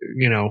just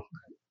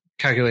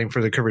calculating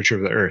for the curvature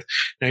of the Earth.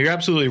 Now, you're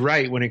absolutely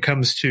right when it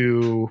comes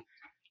to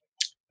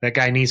that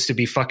guy needs to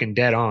be fucking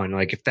dead on.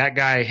 Like, if that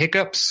guy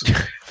hiccups,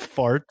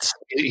 farts,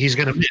 he's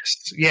going to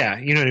miss. Yeah,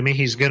 you know what I mean?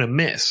 He's going to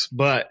miss.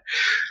 But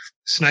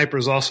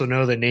snipers also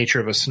know the nature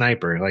of a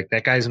sniper. Like,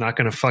 that guy's not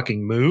going to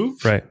fucking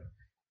move. Right.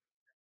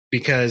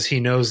 Because he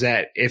knows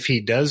that if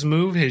he does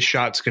move, his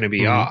shot's going to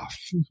be off.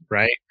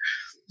 Right.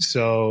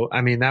 So,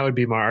 I mean, that would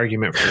be my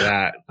argument for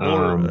that.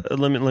 Or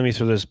let me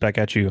throw this back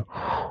at you.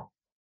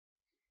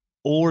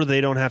 Or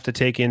they don't have to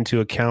take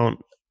into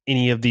account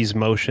any of these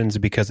motions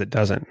because it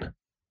doesn't.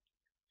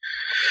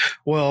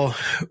 Well,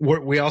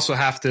 we also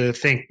have to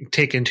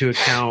take into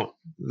account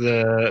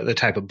the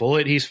type of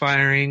bullet he's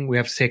firing. We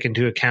have to take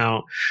into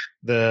account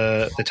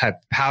the type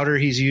of powder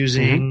he's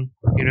using.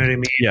 You know what I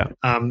mean? Yeah.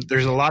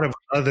 There's a lot of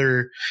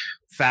other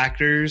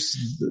factors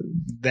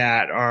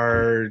that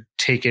are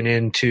taken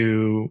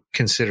into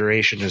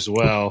consideration as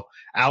well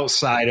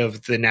outside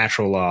of the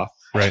natural law.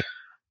 Right.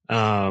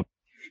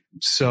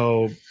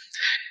 So,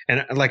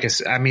 and like I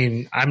said, I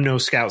mean, I'm no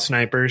scout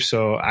sniper,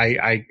 so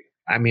I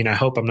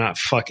hope I'm not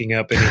fucking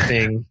up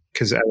anything,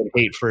 because I would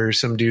hate for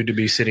some dude to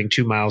be sitting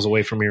 2 miles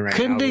away from me right now.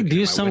 Couldn't they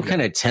do some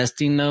kind of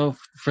testing, though,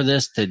 for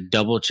this to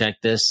double check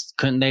this?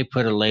 Couldn't they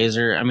put a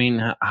laser? I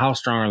mean, how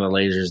strong are the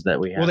lasers that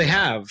we have? Well, they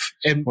have.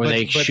 Where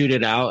they shoot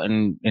it out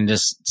and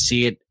just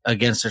see it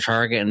against their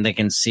target, and they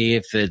can see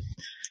if it...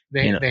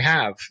 They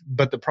have.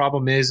 But the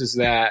problem is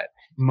that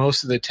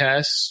most of the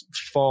tests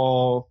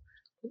fall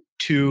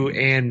to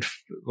and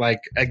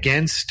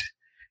against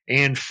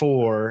and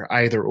for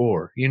either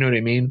or. You know what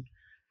I mean?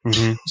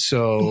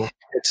 So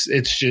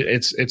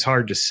it's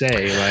hard to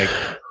say. Like,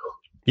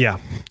 yeah,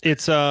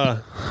 it's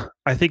I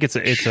think it's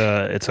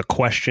a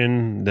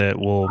question that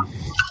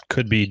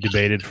could be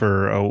debated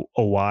for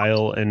a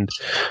while. And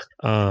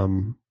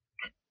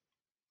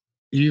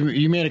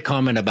you made a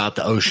comment about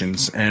the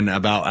oceans and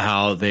about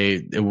how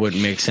it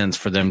wouldn't make sense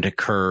for them to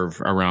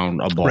curve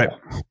around a ball. Right.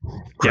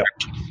 Yeah.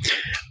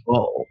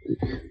 Well,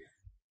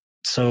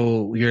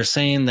 so you're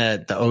saying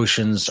that the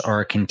oceans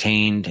are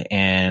contained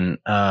in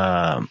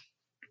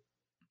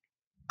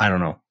I don't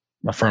know,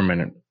 for a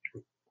minute.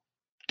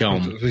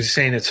 Dome. We're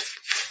saying it's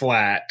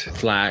flat,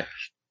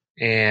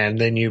 and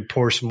then you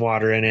pour some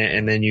water in it,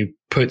 and then you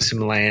put some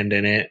land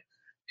in it,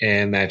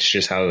 and that's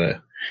just how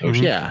the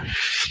ocean. Yeah.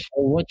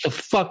 What the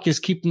fuck is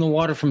keeping the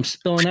water from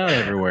spilling out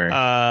everywhere?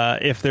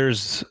 If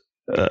there's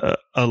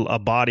a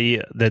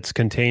body that's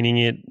containing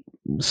it,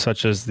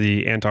 such as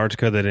the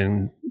Antarctica that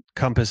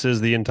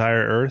encompasses the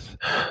entire Earth,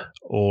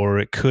 or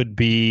it could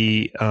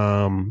be.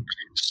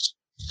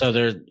 So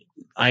there,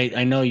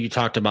 I know you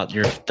talked about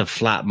the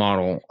flat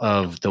model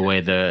of the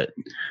way the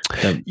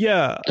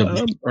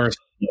Earth.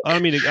 I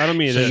don't mean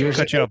to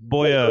cut you off,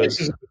 boy. This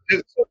is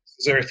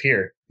Earth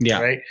here. Yeah.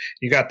 Right.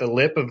 You got the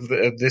lip of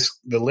the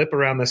lip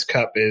around this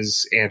cup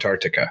is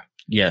Antarctica.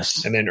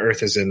 Yes. And then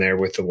Earth is in there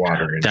with the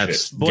water and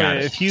That's shit. Boy,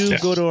 if you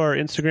go to our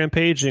Instagram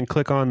page and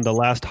click on the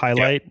last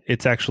highlight,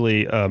 it's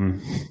actually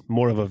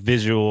more of a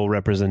visual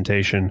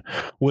representation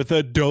with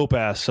a dope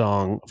ass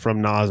song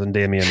from Nas and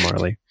Damian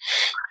Marley.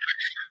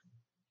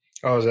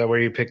 Oh, is that where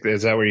you picked?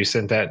 Is that where you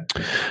sent that?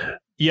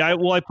 Yeah,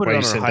 I put it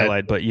on our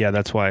highlight, but yeah,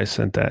 that's why I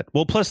sent that.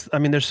 Well, plus, I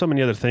mean, there's so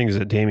many other things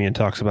that Damian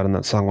talks about in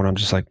that song when I'm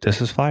just like,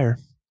 this is fire.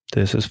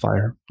 This is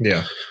fire.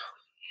 Yeah.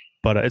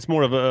 But it's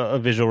more of a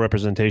visual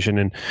representation.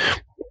 And,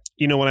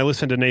 you know, when I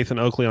listen to Nathan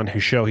Oakley on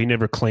his show, he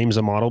never claims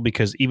a model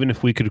because even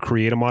if we could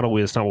create a model,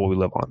 it's not what we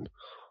live on.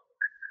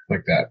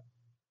 Like that.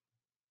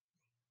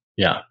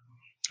 Yeah.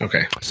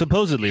 Okay.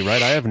 Supposedly,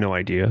 right? I have no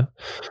idea.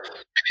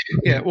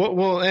 Yeah.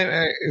 Well.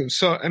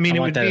 So I mean, I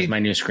want that as my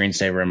new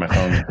screensaver on my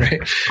phone.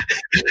 Right.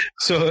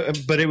 So,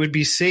 but it would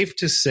be safe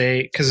to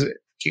say because.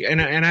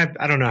 And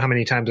I don't know how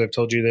many times I've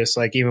told you this,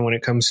 like even when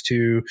it comes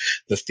to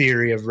the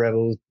theory of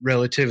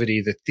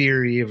relativity, the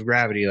theory of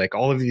gravity, like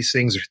all of these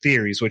things are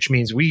theories, which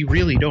means we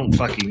really don't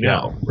fucking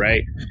know,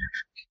 right?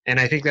 And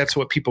I think that's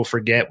what people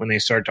forget when they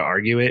start to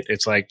argue it.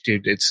 It's like,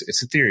 dude,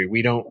 it's a theory.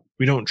 We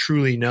don't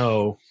truly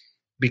know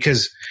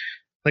because,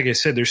 like I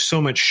said, there's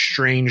so much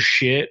strange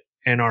shit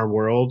in our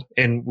world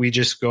and we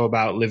just go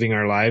about living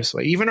our lives.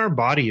 Like even our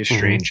body is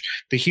strange.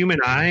 Mm-hmm. The human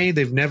eye,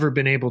 they've never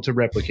been able to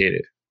replicate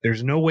it.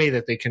 There's no way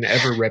that they can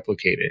ever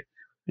replicate it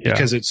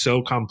because it's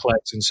so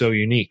complex and so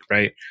unique,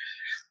 right?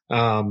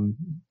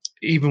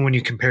 Even when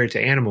you compare it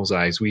to animals'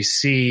 eyes, we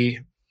see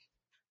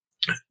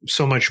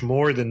so much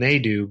more than they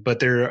do, but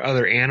there are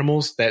other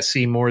animals that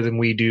see more than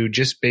we do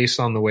just based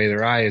on the way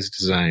their eye is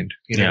designed.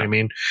 You know what I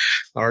mean?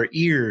 Our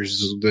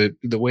ears, the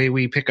way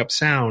we pick up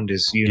sound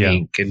is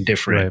unique and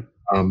different.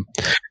 Right.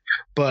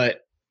 But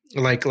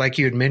like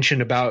you had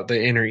mentioned about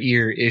the inner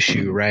ear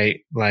issue, right?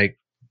 Like,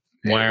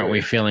 why aren't we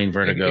feeling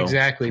vertigo?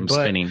 Exactly, from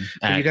but spinning?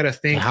 You got to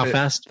think how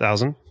fast?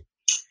 1,000.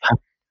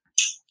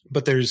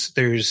 But there's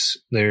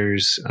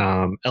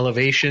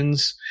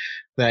elevations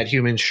that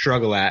humans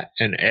struggle at,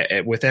 and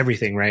with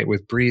everything, right?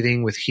 With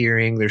breathing, with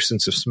hearing, their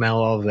sense of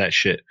smell, all of that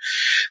shit.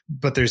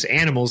 But there's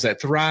animals that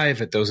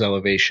thrive at those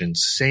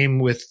elevations. Same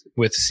with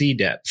sea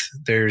depth.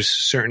 There's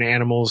certain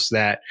animals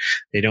that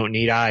they don't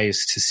need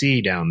eyes to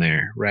see down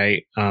there,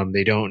 right?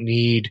 They don't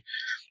need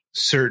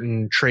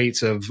certain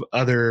traits of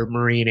other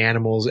marine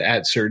animals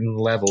at certain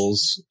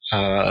levels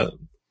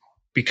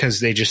because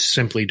they just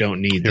simply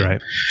don't need them.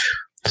 Right.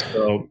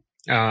 So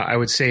I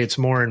would say it's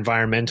more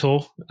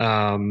environmental.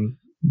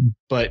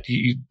 But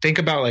you think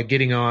about like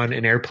getting on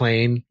an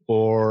airplane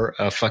or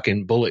a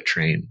fucking bullet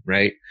train,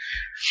 right?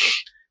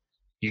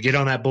 You get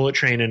on that bullet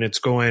train and it's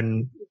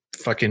going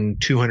fucking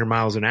 200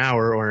 miles an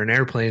hour, or an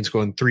airplane's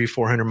going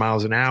 300-400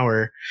 miles an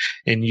hour,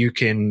 and you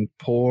can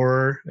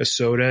pour a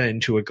soda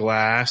into a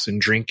glass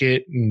and drink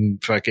it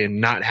and fucking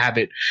not have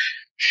it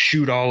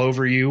shoot all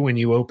over you when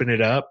you open it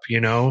up, you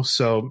know?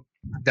 So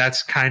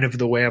that's kind of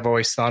the way I've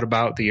always thought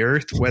about the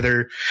earth,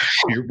 whether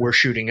we're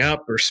shooting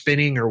up or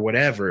spinning or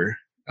whatever.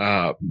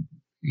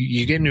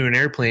 You get into an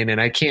airplane and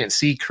I can't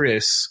see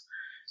Chris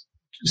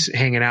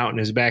hanging out in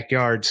his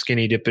backyard,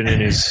 skinny dipping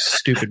in his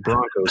stupid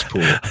Broncos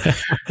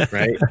pool,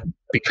 right?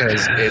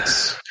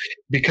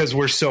 Because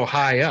we're so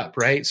high up,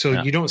 right?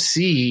 So you don't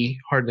see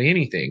hardly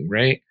anything,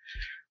 right?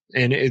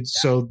 And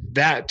so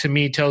that to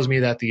me tells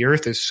me that the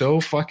earth is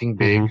so fucking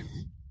big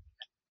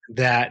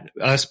that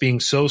us being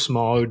so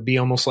small, it would be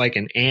almost like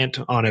an ant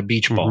on a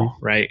beach ball,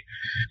 right?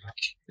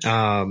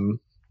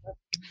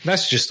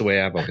 That's just the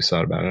way I've always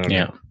thought about it. I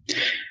don't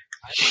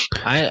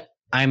know.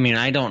 I mean,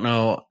 I don't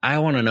know. I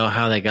want to know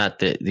how they got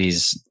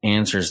these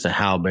answers to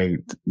how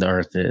big the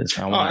Earth is.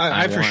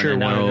 I for sure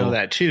want to know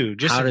that too.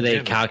 Just how do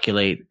they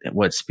calculate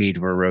what speed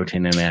we're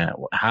rotating at?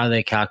 How do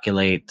they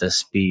calculate the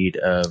speed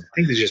of I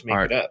think they just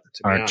make it up,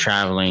 our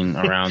traveling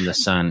around the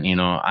sun? You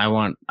know, I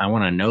want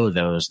to know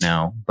those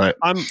now. But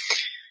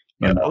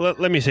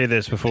let me say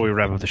this before we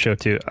wrap up the show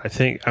too. I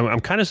think I'm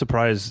kind of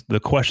surprised. The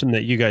question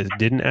that you guys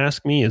didn't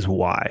ask me is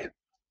why.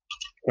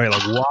 Right?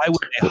 Like, why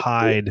would they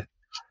hide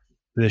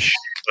this shit?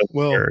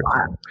 Well,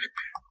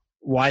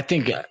 I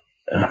think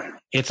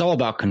it's all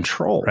about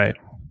control, right?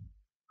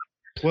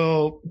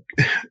 Well,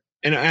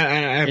 and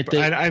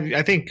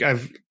I think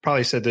I've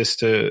probably said this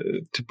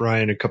to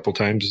Brian a couple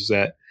times, is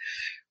that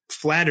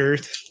flat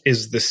Earth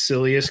is the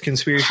silliest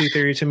conspiracy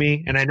theory to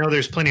me. And I know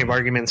there's plenty of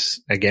arguments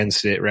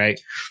against it, right?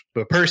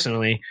 But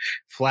personally,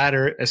 flat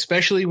Earth,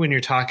 especially when you're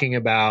talking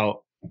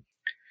about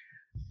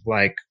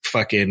like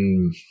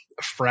fucking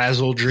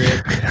frazzle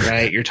drip,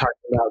 right? You're talking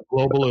about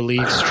global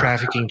elites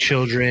trafficking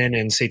children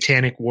and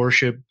satanic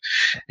worship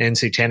and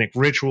satanic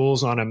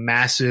rituals on a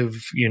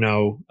massive,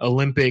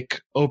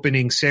 Olympic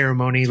opening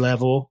ceremony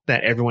level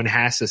that everyone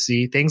has to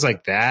see. Things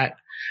like that.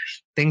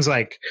 Things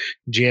like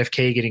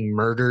JFK getting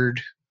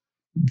murdered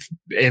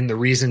and the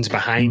reasons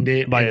behind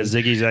it by a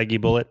ziggy zaggy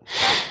bullet.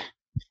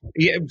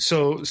 Yeah,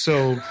 so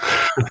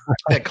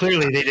that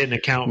clearly they didn't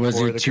account was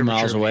for it the 2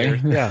 miles away?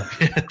 Yeah.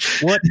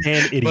 What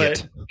an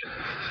idiot.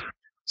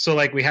 So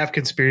like we have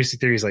conspiracy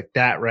theories like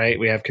that, right?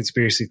 We have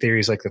conspiracy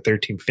theories like the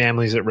 13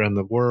 families that run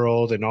the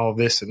world and all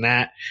this and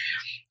that.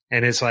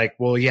 And it's like,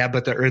 well, yeah,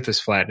 but the earth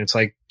is flat. And it's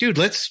like, dude,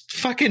 let's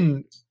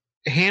fucking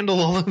handle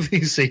all of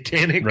these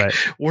satanic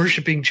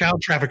worshiping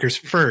child traffickers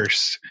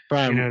first.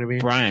 Brian, you know what I mean?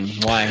 Brian,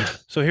 why?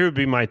 So here would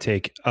be my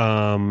take,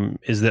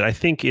 is that I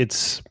think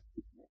it's,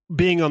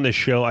 being on this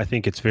show, I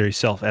think it's very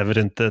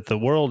self-evident that the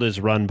world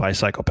is run by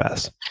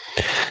psychopaths.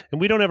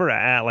 And we don't ever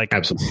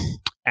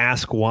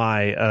ask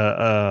why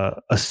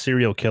a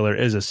serial killer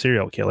is a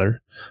serial killer.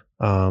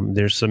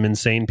 There's some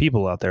insane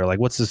people out there. Like,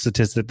 what's the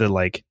statistic that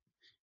like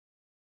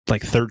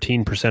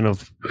 13%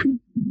 of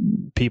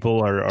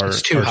people are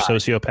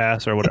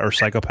sociopaths or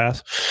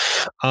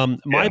psychopaths?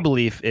 My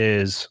belief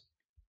is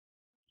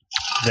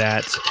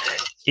that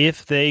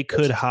if they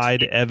could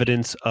hide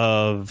evidence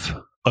of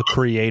a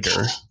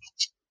creator,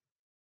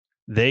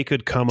 they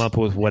could come up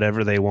with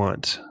whatever they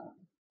want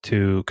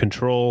to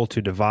control,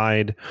 to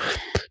divide,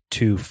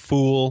 to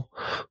fool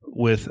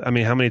with. I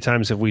mean, how many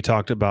times have we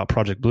talked about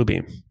Project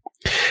Bluebeam?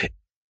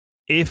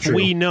 If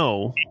we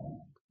know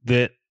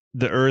that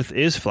the earth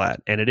is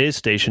flat and it is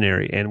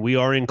stationary and we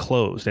are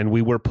enclosed and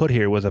we were put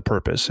here with a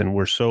purpose and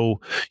we're so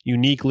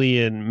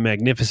uniquely and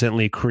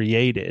magnificently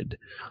created,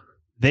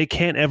 they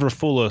can't ever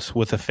fool us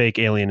with a fake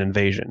alien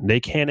invasion.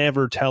 They can't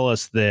ever tell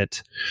us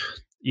that,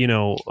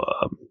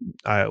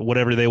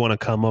 whatever they want to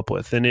come up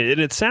with. And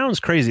it sounds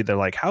crazy. They're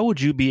like, how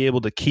would you be able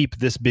to keep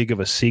this big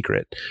of a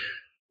secret?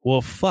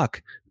 Well,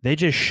 fuck, they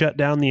just shut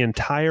down the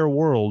entire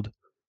world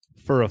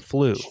for a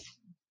flu.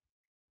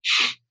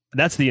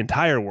 That's the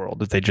entire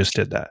world if they just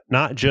did that,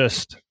 not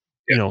just,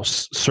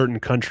 certain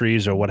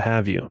countries or what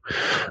have you.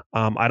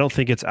 I don't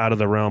think it's out of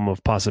the realm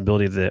of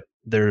possibility that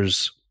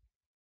there's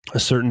a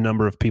certain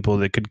number of people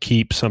that could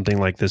keep something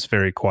like this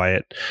very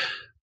quiet,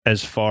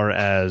 as far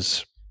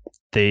as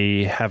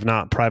they have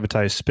not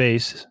privatized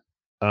space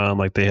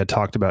like they had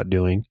talked about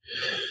doing.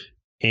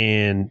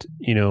 And,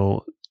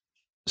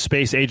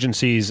 space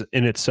agencies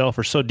in itself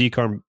are so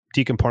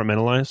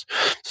decompartmentalized.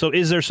 So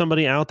is there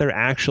somebody out there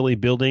actually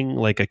building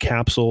like a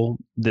capsule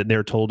that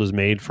they're told is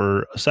made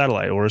for a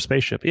satellite or a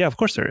spaceship? Yeah, of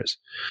course there is.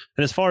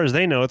 And as far as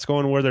they know, it's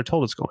going where they're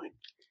told it's going.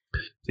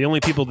 The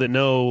only people that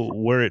know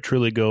where it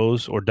truly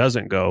goes or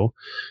doesn't go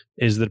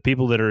is the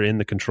people that are in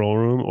the control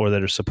room or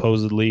that are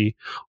supposedly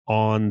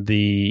on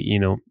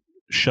the,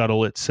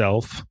 shuttle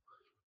itself,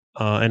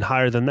 and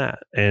higher than that.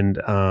 And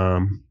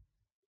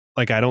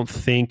I don't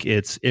think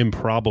it's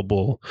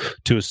improbable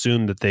to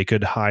assume that they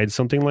could hide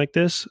something like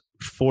this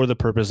for the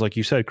purpose, like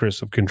you said,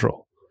 Chris, of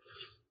control.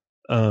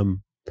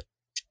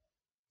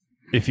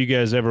 If you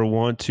guys ever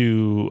want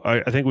to,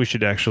 I think we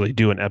should actually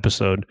do an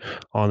episode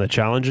on the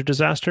Challenger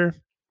disaster.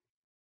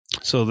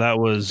 So that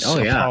was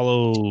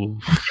Apollo,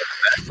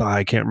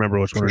 I can't remember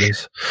which one it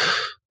is.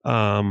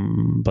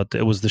 But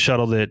it was the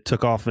shuttle that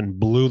took off and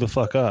blew the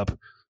fuck up,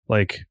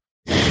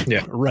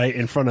 right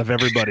in front of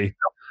everybody.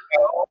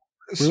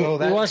 So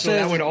that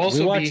would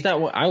also I watched that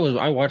one.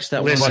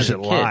 Watched it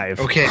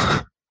live. Okay,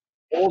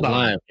 hold on,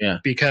 live, yeah,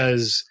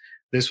 because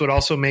this would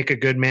also make a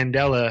good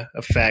Mandela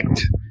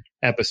effect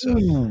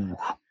episode. Ooh.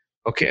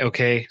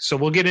 Okay. So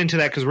we'll get into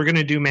that because we're going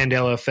to do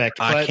Mandela effect,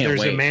 but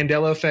there's a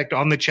Mandela effect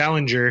on the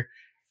Challenger.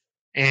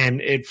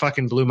 And it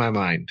fucking blew my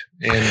mind.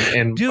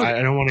 And dude,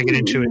 I don't want to get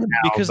into it now.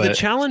 Because the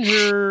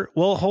Challenger,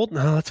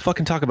 let's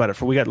fucking talk about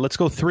it. Let's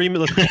go for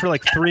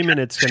like 3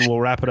 minutes and we'll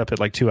wrap it up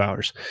at like 2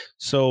 hours.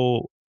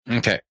 So,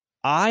 okay.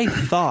 I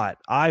thought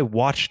I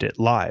watched it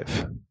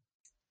live.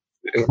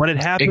 When it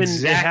happened,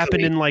 It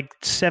happened in like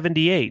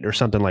 78 or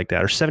something like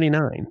that, or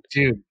 79.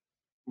 Dude,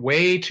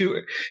 way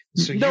too.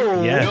 So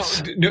no,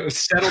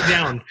 settle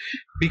down.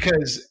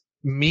 Because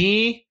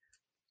me,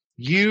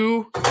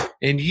 you,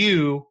 and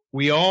you,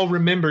 we all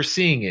remember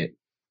seeing it.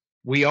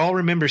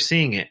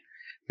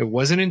 It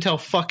wasn't until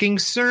fucking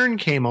CERN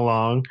came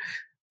along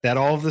that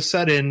all of a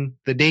sudden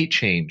the date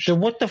changed. So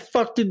what the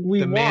fuck did we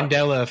watch?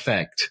 Mandela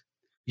effect.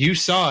 You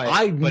saw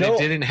it, but it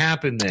didn't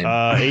happen then.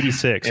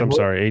 86. I'm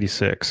sorry,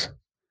 86.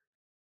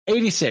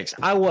 86.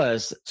 I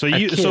was. So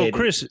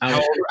Chris,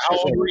 how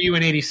old were you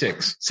in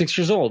 86? 6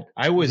 years old.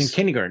 I was in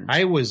kindergarten.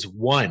 I was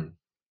 1.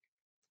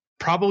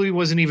 Probably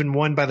wasn't even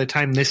 1 by the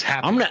time this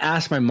happened. I'm going to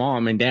ask my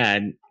mom and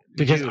dad.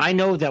 Because I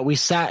know that we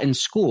sat in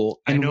school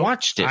and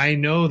watched it. I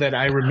know that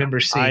I remember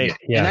seeing it.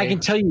 Yeah. And I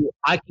can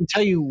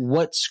tell you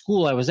what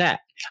school I was at.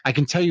 I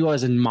can tell you I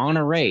was in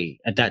Monterey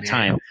at that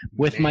time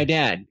with my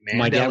dad.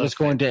 My dad was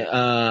going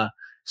to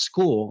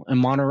school in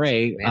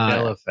Monterey.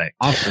 Mandela effect.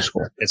 Officer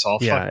school. It's all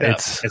fucked up.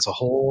 It's a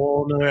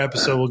whole other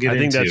episode we'll get into.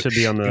 I think that should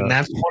be on the... And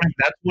that's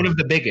one of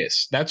the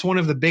biggest. That's one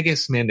of the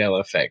biggest Mandela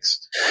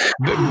effects.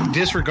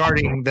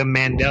 Disregarding the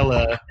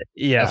Mandela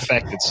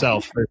effect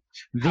itself.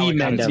 The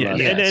Mandela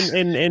effect.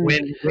 And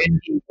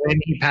when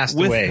he passed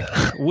away.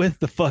 With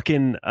the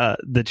fucking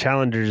the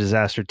Challenger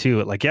disaster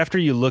too. Like after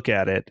you look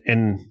at it,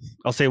 and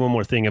I'll say one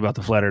more thing about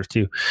the Flat Earth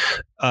too,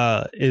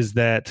 is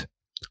that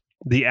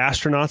the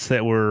astronauts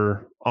that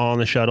were on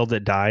the shuttle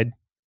that died,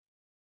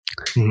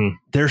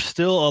 they're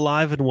still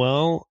alive and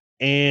well,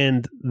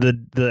 and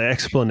the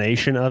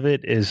explanation of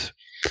it is,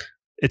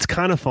 it's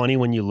kind of funny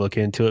when you look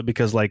into it,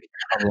 because like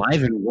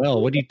alive and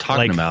well, what are you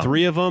talking about?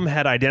 3 of them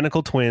had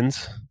identical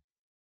twins.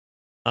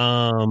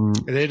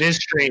 It is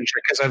strange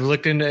because I've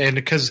looked into, and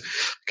because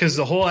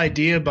the whole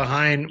idea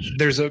behind,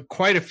 there's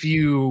quite a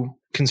few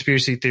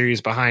conspiracy theories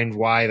behind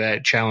why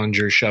that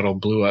Challenger shuttle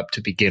blew up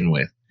to begin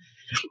with.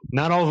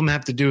 Not all of them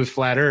have to do with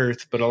flat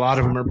Earth, but a lot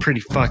of them are pretty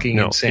fucking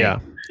insane. Yeah,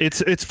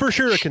 it's for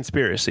sure a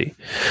conspiracy.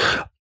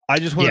 I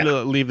just wanted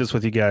to leave this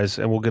with you guys,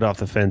 and we'll get off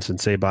the fence and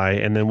say bye,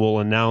 and then we'll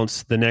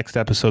announce the next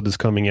episode that's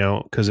coming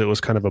out, because it was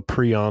kind of a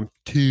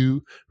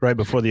preemptive right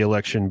before the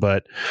election.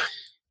 But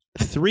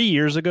 3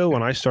 years ago,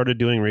 when I started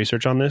doing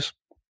research on this,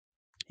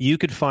 you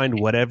could find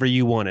whatever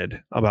you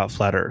wanted about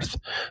flat Earth.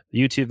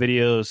 YouTube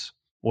videos,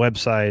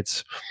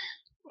 websites.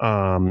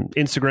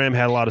 Instagram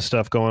had a lot of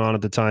stuff going on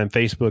at the time.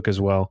 Facebook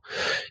as well.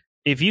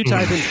 If you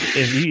type in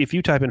if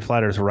you type in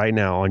flat Earth right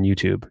now on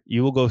YouTube,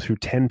 you will go through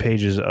 10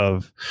 pages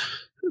of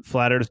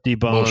flat Earth debunked,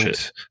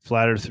 bullshit.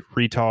 Flat Earth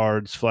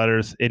retards, flat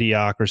Earth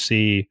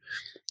idiocracy.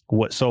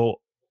 So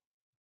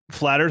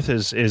flat Earth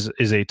is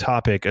a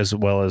topic, as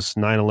well as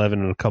 9/11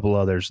 and a couple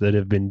others, that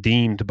have been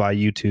deemed by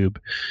YouTube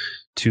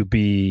to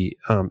be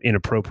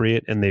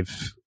inappropriate, and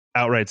they've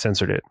outright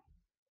censored it.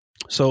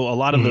 So a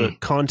lot of the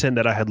content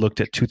that I had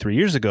looked at 2-3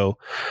 years ago,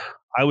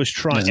 I was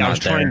trying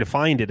to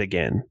find it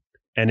again,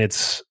 and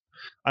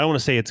I don't want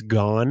to say it's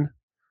gone,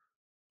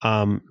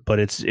 but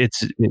it's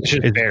deep.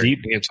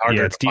 It's hard.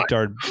 Yeah, it's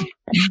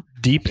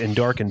deep and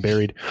dark and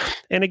buried.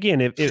 And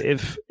again,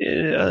 if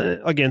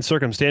again,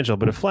 circumstantial,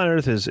 but if flat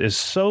Earth is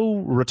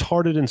so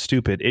retarded and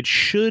stupid, it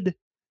should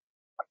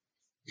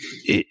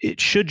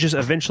just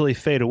eventually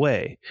fade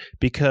away,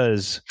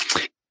 because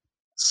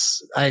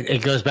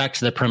it goes back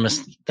to the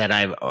premise that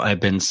I've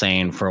been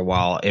saying for a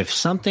while. If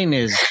something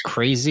is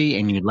crazy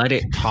and you let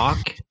it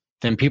talk,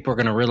 then people are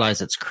going to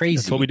realize it's crazy.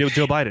 That's what we do with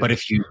Joe Biden. But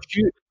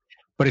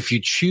if you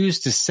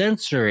choose to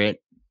censor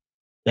it,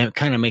 that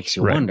kind of makes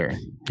you wonder.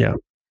 Yeah.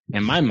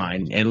 In my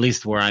mind, at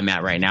least where I'm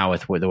at right now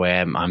with the way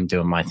I'm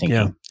doing my thinking.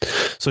 Yeah.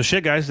 So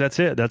shit, guys, that's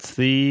it. That's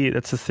the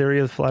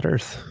theory of the flat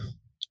Earth.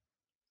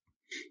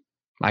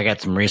 I got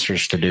some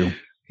research to do.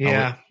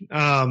 Yeah.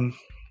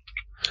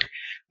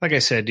 Like I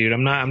said, dude,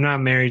 I'm not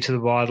married to the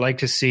ball. I'd like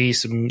to see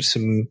some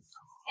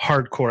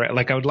hardcore,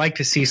 like I would like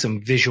to see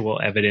some visual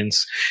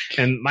evidence.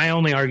 And my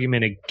only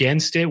argument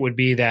against it would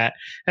be that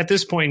at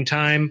this point in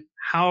time,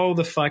 how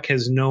the fuck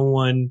has no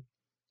one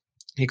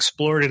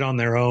explored it on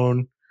their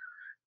own?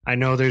 I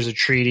know there's a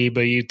treaty,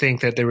 but you'd think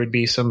that there would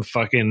be some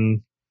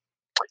person,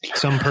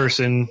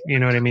 you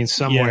know what I mean,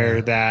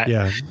 somewhere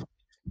that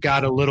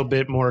got a little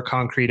bit more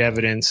concrete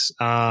evidence.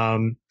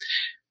 And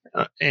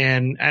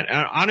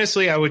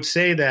honestly, I would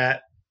say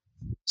that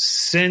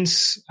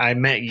since I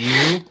met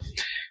you,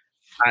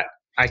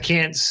 I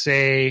can't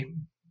say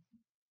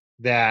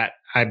that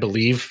I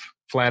believe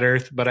flat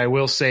Earth, but I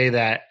will say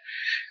that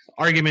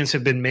arguments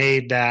have been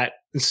made that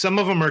some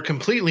of them are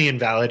completely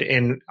invalid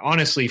and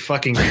honestly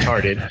fucking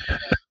retarded.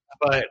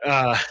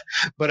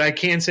 But I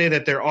can say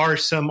that there are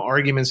some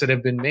arguments that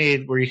have been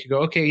made where you could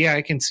go, okay, yeah,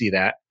 I can see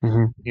that.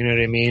 Mm-hmm. You know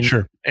what I mean?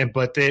 Sure.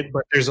 But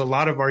there's a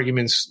lot of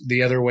arguments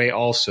the other way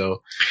also.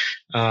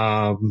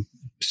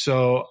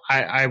 So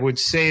I would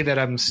say that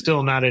I'm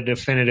still not a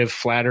definitive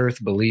flat Earth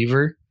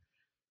believer.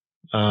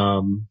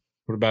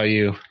 What about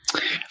you?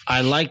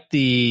 I like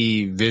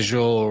the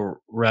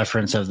visual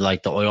reference of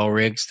like the oil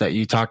rigs that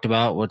you talked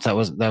about. That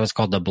was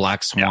called the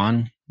Black Swan.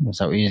 Yeah. Was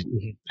that what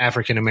you?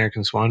 African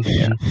American swan.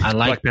 Yeah. I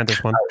like Black Panther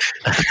swan.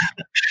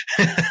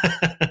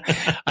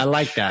 I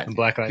like that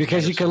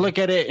because you can look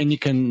at it and you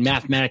can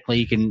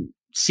mathematically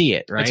see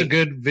it. Right. It's a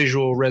good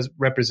visual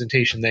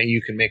representation that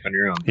you can make on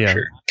your own. Yeah. For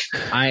sure.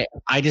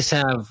 I just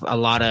have a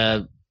lot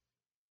of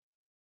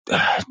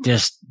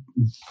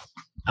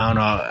I don't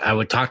know. I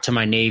would talk to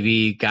my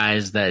Navy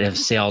guys that have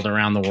sailed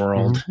around the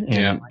world.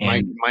 Mm-hmm.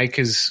 And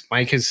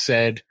Mike has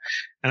said,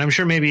 and I'm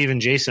sure maybe even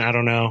Jason, I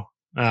don't know.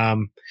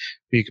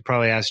 You could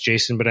probably ask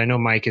Jason, but I know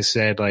Mike has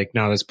said like,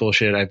 no, that's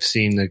bullshit. I've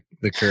seen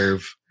the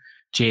curve.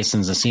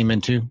 Jason's a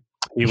seaman too.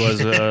 He was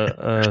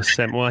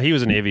he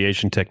was an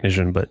aviation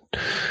technician, but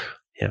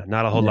yeah,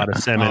 not a whole lot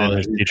of semen in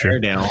his future.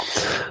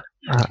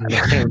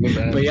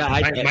 But yeah,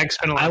 Mike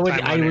spent a lot I of would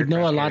time I on would know a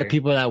aircraft lot of theory.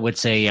 people that would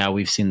say, yeah,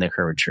 we've seen the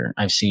curvature.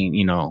 I've seen,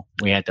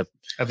 we had the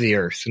Of the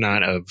Earth,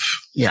 not of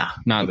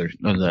not other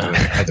of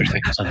the other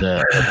things. of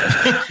the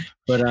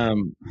but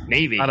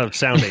Maybe. Out of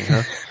sounding,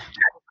 huh?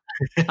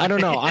 I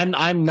don't know.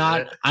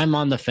 I'm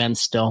on the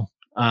fence still.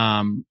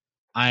 I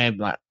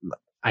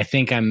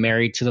think I'm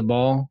married to the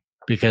ball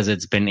because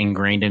it's been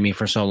ingrained in me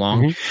for so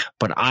long.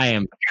 But I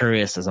am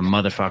curious as a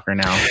motherfucker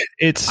now.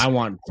 I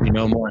want to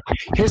know more.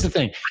 Here's the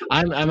thing.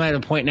 I'm at a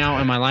point now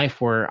in my life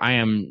where I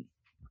am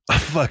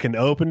fucking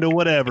open to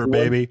whatever,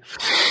 baby.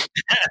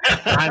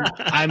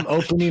 I'm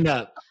opening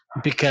up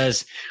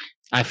because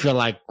I feel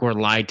like we're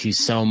lied to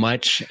so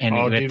much.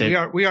 And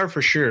dude, we are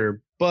for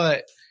sure.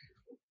 But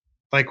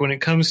like when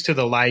it comes to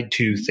the lied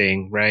to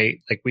thing, right?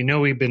 Like we know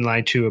we've been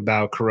lied to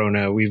about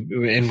Corona. We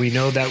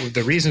know that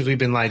the reasons we've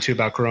been lied to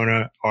about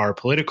Corona are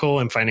political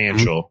and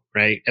financial,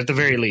 right? At the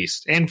very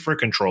least, and for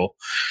control.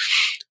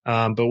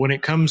 But when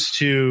it comes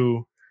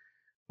to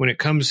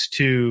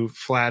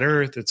flat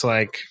Earth, it's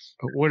like,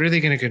 what are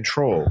they going to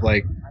control?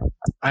 Like,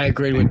 I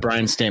agree with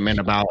Brian's statement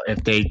about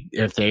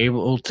if they're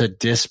able to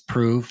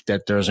disprove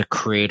that there's a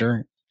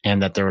creator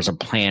and that there was a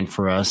plan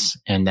for us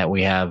and that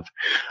we have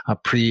a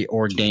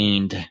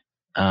preordained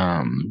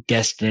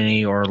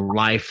destiny or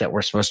life that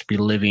we're supposed to be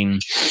living.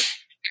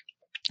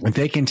 If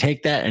they can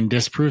take that and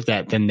disprove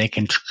that, then they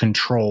can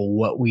control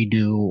what we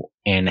do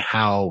and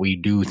how we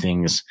do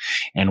things.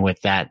 And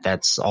with that,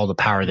 that's all the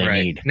power they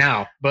need.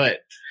 Now, but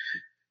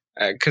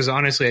because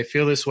honestly, I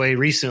feel this way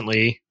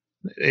recently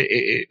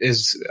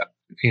is,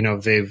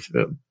 they've,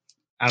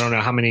 I don't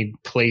know how many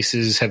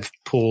places have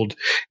pulled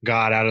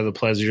God out of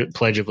the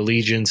Pledge of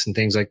Allegiance and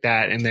things like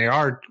that. And they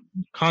are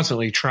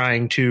constantly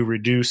trying to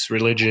reduce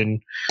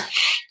religion.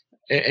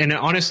 And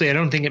honestly, I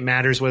don't think it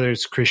matters whether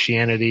it's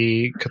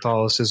Christianity,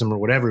 Catholicism, or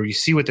whatever. You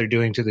see what they're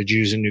doing to the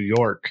Jews in New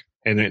York,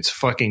 and it's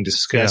fucking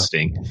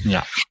disgusting.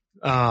 Yeah.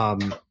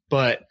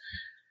 But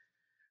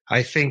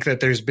I think that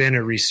there's been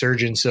a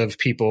resurgence of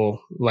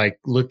people like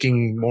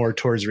looking more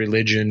towards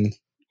religion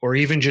or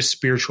even just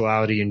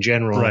spirituality in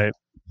general, right,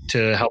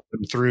 to help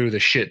them through the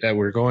shit that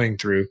we're going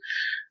through.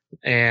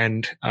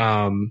 And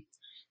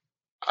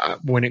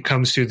when it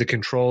comes to the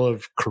control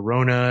of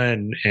Corona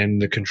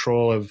and the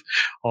control of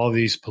all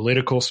these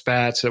political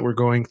spats that we're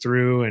going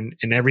through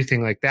and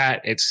everything like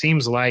that, it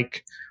seems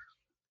like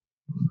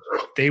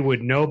they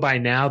would know by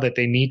now that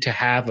they need to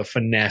have a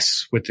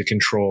finesse with the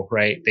control,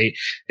 right? They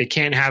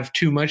can't have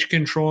too much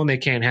control and they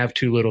can't have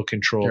too little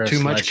control. They're a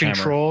Too much sledgehammer.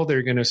 control,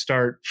 they're going to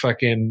start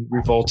fucking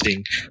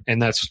revolting.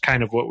 And that's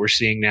kind of what we're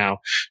seeing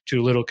now.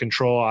 Too little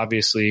control,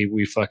 obviously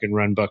we fucking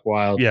run buck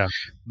wild. Yeah.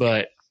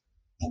 But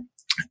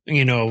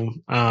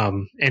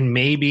and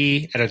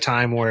maybe at a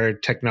time where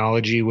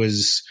technology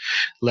was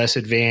less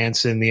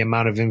advanced and the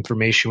amount of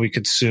information we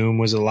consume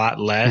was a lot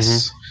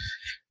less,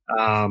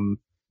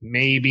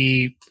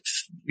 maybe,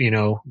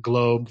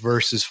 globe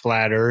versus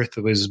flat Earth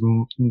was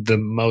the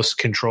most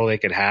control they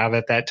could have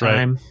at that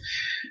time. Right.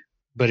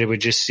 But it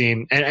would just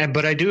seem,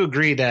 but I do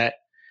agree that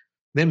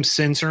them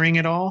censoring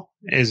it all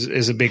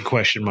is a big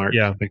question mark.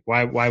 Yeah. Like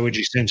why would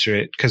you censor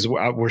it? Because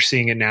we're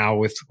seeing it now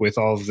with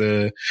all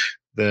the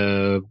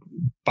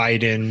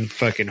Biden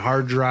fucking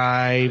hard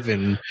drive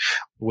and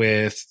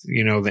with,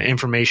 the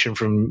information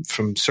from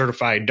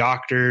certified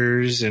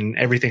doctors and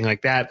everything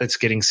like that, that's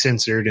getting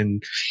censored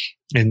and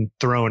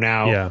thrown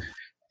out. Yeah.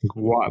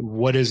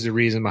 What is the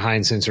reason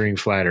behind censoring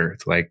flat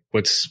Earth? Like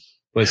what's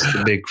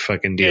the big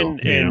fucking deal?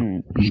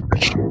 And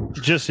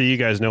just so you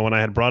guys know, when I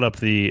had brought up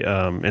the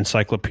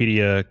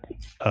Encyclopedia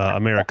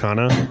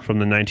Americana from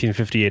the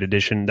 1958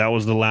 edition, that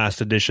was the last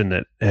edition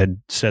that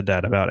had said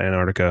that about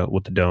Antarctica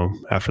with the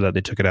dome. After that,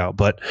 they took it out.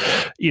 But,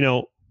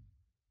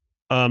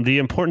 the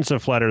importance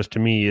of flat Earth to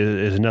me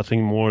is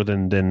nothing more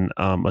than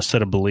a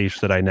set of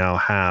beliefs that I now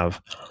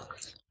have.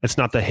 It's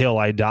not the hill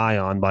I die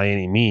on by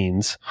any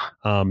means.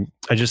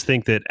 I just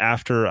think that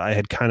after I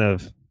had kind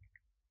of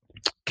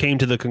came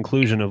to the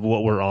conclusion of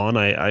what we're on,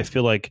 I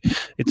feel like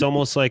it's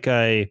almost like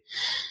I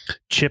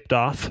chipped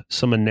off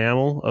some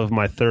enamel of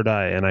my third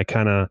eye and I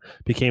kind of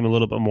became a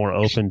little bit more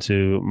open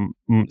to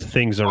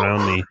things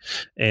around me.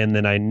 And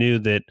then I knew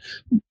that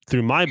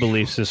through my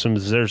belief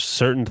systems, there's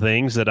certain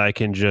things that I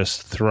can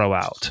just throw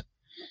out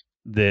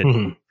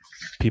that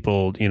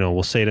people,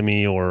 will say to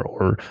me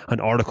or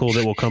an article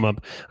that will come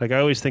up. Like I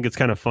always think it's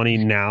kind of funny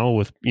now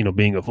with,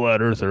 being a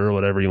flat earther or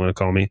whatever you want to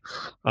call me.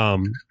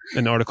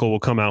 An article will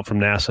come out from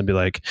NASA and be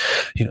like,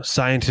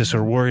 scientists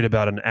are worried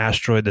about an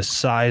asteroid the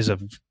size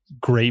of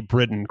Great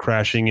Britain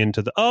crashing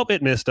into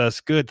it missed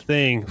us. Good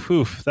thing.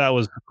 Oof, that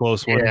was a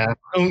close one. Yeah.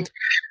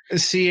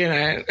 See,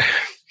 and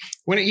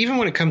when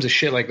it comes to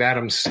shit like that,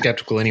 I'm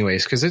skeptical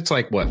anyways, because it's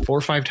like 4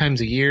 or 5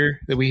 times a year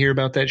that we hear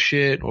about that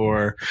shit,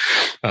 or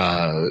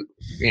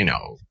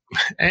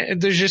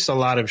there's just a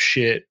lot of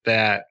shit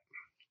that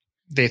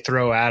they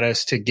throw at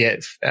us to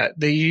get.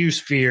 They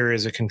use fear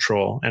as a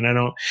control,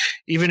 and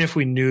even if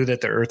we knew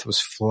that the Earth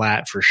was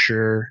flat for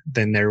sure,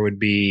 then there would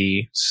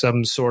be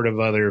some sort of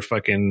other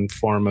fucking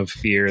form of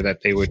fear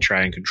that they would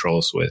try and control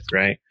us with,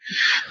 right?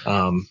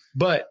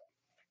 But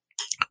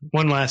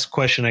one last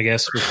question, I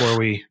guess, before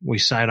we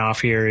sign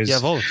off here is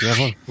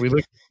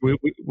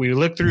we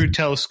look through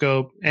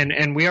telescope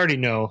and we already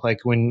know, like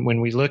when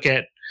we look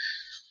at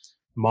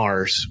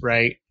Mars,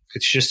 right?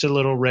 It's just a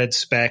little red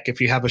speck.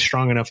 If you have a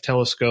strong enough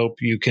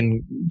telescope, you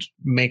can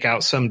make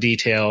out some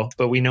detail,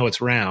 but we know it's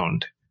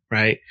round,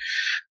 right?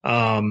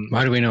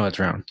 Why do we know it's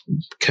round?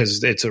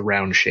 Because it's a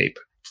round shape.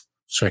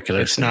 Circular.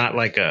 It's not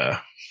like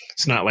a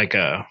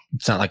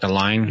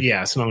line.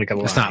 Yeah, it's not like a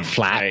line. It's not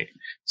flat. Right?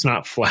 It's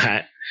not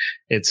flat.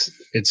 It's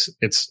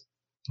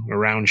a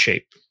round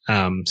shape,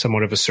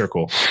 somewhat of a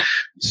circle.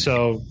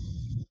 So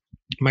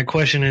my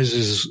question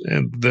is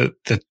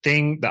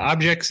the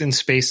objects in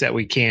space that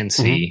we can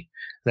see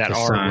that The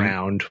are sun,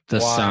 round, The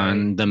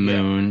sun, the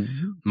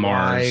moon,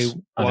 Mars.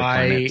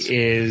 Why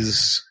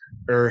is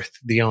Earth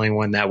the only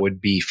one that would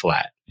be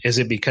flat? Is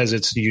it because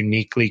it's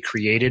uniquely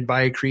created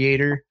by a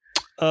creator?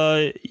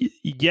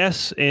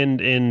 Yes,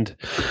 and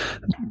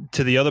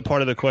to the other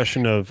part of the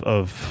question of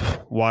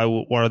why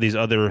are these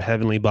other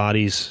heavenly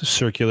bodies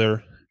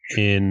circular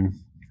in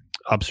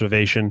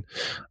observation?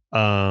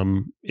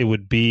 It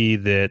would be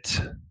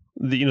that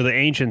the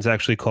ancients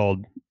actually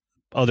called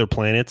other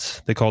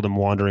planets, they called them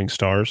wandering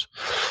stars,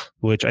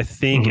 which I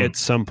think at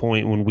some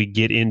point when we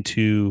get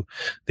into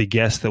the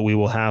guest that we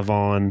will have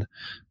on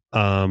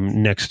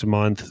next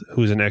month,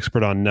 who's an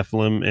expert on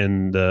Nephilim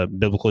and the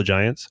biblical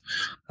giants,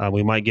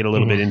 we might get a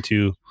little bit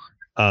into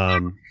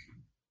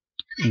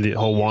the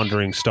whole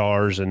wandering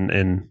stars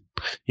and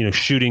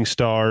shooting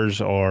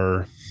stars,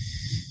 or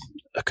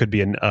it could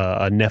be a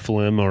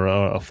Nephilim or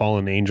a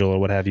fallen angel or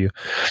what have you.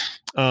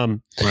 Right.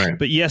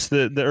 But yes,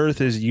 the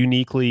Earth is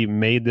uniquely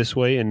made this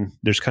way, and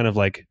there's kind of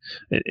like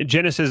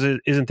Genesis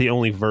isn't the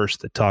only verse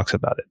that talks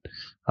about it.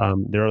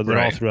 They're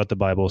all throughout the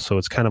Bible, so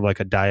it's kind of like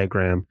a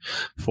diagram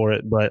for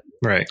it. But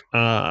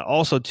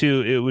also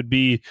too, it would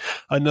be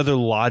another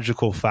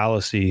logical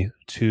fallacy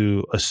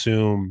to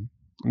assume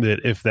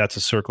that if that's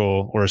a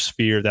circle or a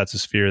sphere, that's a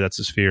sphere, that's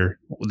a sphere.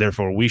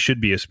 Therefore, we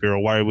should be a sphere. Or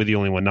why are we the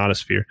only one not a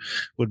sphere?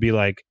 Would be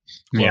like,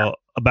 well,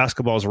 a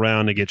basketball is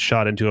round, it gets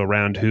shot into a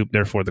round hoop,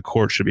 therefore the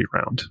court should be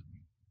round.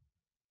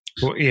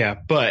 Well, yeah,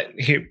 but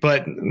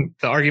the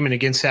argument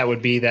against that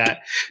would be that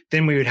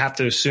then we would have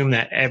to assume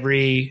that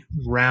every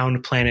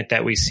round planet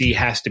that we see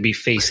has to be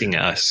facing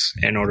us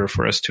in order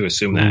for us to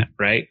assume that,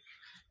 right?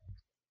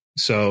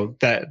 So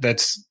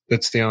that's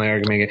the only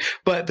argument.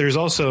 But there's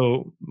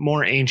also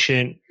more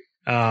ancient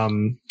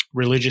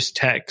religious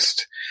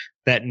text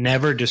that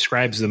never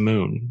describes the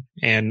moon,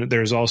 and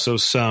there's also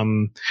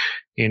some,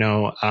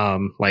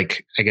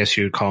 like I guess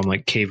you would call them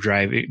like cave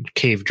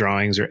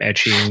drawings or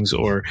etchings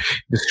or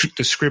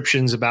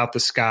descriptions about the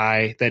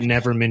sky that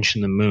never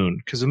mention the moon,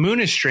 because the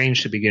moon is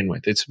strange to begin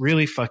with. It's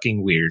really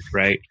fucking weird,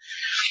 right?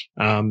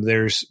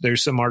 There's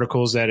some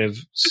articles that have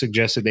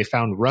suggested they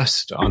found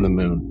rust on the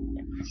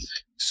moon.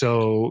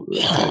 So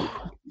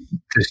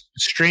the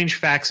strange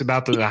facts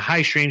about the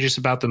high strangeness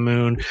about the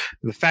moon,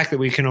 the fact that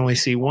we can only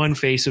see one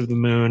face of the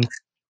moon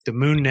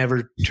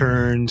never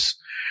turns.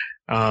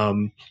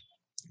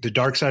 The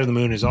dark side of the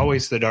moon is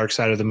always the dark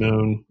side of the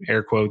moon,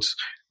 air quotes,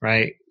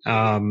 right?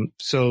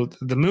 So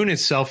the moon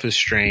itself is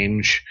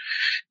strange,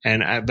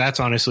 and that's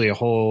honestly a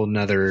whole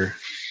nother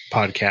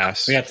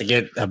podcast. We have to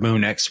get a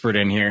moon expert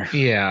in here.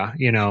 Yeah,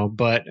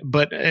 but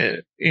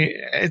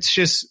it's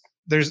just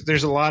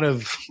there's a lot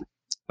of,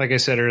 like I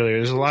said earlier,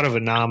 there's a lot of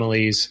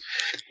anomalies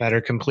that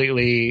are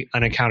completely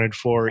unaccounted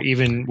for,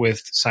 even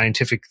with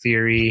scientific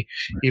theory,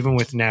 even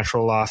with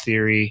natural law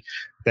theory,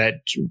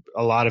 that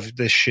a lot of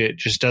this shit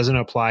just doesn't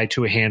apply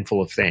to a handful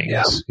of things.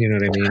 Yeah. You know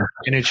what I mean?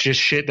 And it's just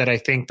shit that I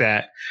think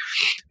that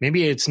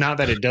maybe it's not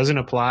that it doesn't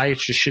apply.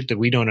 It's just shit that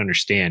we don't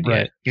understand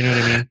yet. You know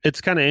what I mean? It's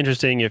kind of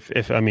interesting if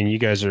you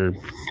guys are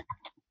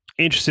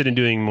interested in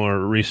doing more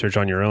research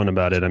on your own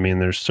about it. I mean,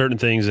 there's certain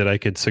things that I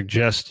could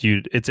suggest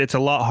you. It's a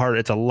lot hard.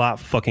 It's a lot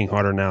fucking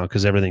harder now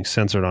because everything's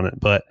censored on it.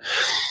 But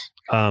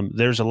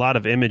there's a lot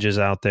of images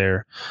out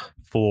there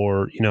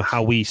for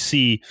how we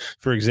see,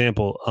 for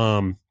example,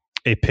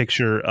 a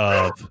picture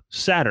of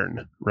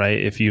Saturn. Right?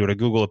 If you were to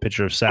Google a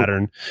picture of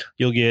Saturn,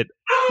 you'll get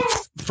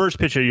first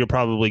picture you'll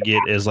probably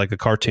get is like a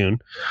cartoon.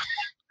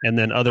 And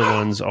then other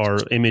ones are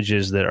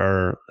images that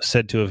are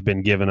said to have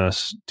been given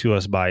to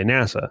us by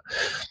NASA.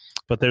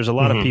 But there's a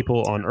lot of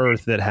people on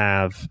Earth that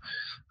have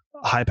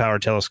high power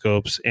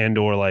telescopes and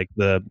or like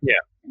the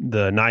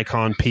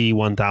Nikon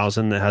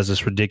P1000 that has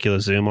this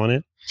ridiculous zoom on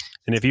it.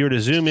 And if you were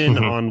to zoom in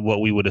on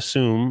what we would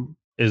assume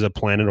is a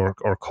planet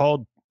or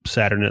called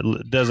Saturn,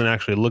 it doesn't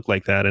actually look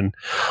like that. And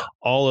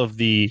all of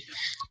the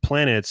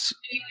planets,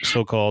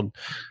 so-called,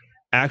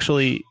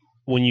 actually,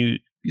 when you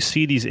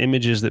see these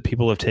images that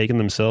people have taken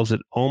themselves,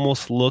 it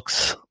almost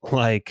looks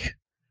like,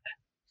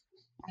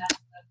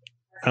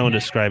 I don't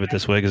describe it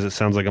this way because it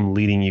sounds like I'm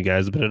leading you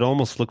guys, but it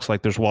almost looks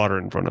like there's water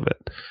in front of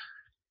it.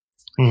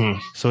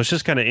 So it's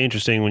just kind of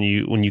interesting when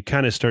you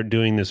kind of start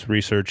doing this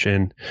research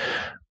and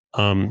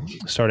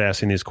start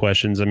asking these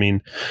questions. I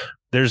mean,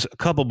 there's a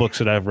couple books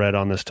that I've read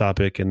on this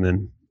topic, and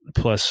then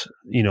plus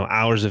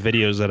hours of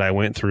videos that I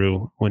went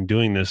through when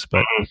doing this.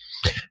 But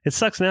it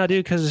sucks now,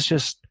 dude, because it's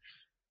just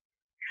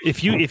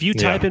If you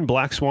type in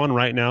Black Swan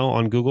right now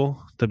on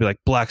Google, they'll be like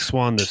Black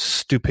Swan, the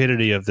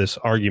stupidity of this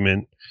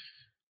argument,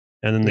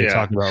 and then they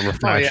talk about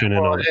refraction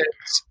and all that.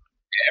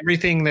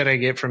 Everything that I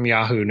get from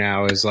Yahoo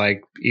now is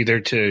like either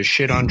to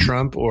shit on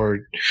Trump or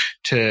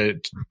to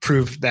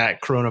prove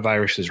that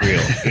coronavirus is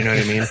real. You know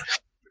what I mean?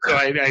 So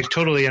I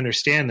totally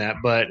understand that.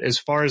 But as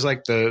far as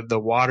like the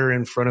water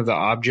in front of the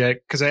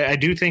object, because I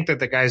do think that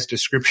the guy's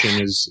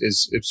description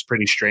is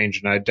pretty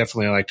strange, and I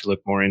definitely like to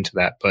look more into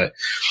that. But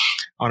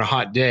on a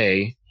hot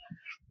day,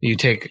 you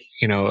take,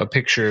 a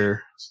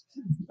picture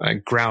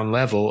like ground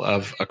level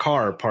of a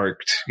car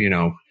parked,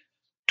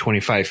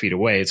 25 feet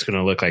away, it's going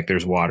to look like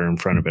there's water in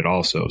front of it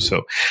also.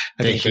 So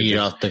I think heat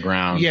off the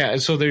ground. Yeah.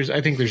 So I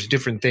think there's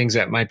different things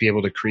that might be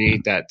able to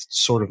create that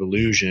sort of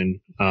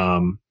illusion.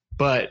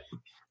 But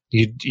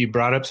you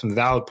brought up some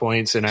valid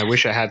points, and I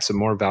wish I had some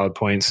more valid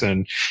points.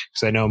 And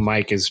because I know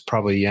Mike is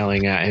probably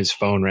yelling at his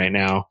phone right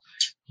now.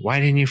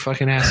 Why didn't you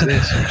fucking ask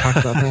this or talk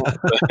about that?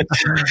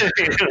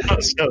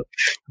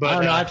 I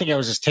don't know. I think I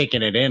was just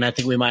taking it in. I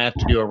think we might have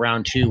to do a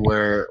round 2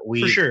 where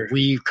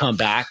we come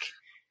back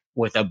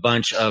with a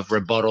bunch of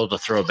rebuttal to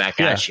throw back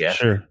at you.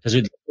 Sure. Because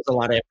there's a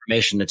lot of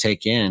information to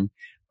take in.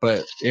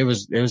 But it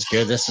was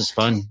good. This is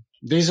fun.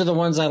 These are the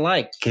ones I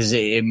like because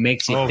it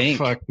makes you think.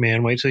 Oh, fuck,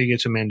 man. Wait till you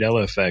get to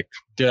Mandela Effect.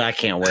 Dude, I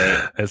can't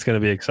wait. It's going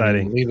to be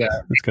exciting. Leave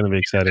that. It's going to be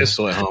exciting.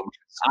 Pistol at home.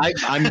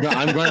 I'm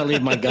going to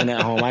leave my gun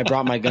at home. I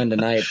brought my gun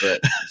tonight,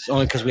 but it's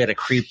only because we had a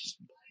creep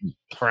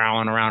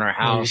prowling around our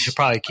house. You should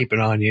probably keep it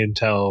on you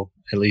until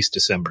at least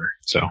December.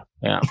 So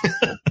yeah,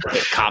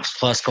 Cops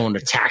Plus going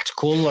to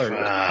tactical alert.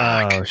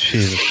 Oh,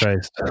 Jesus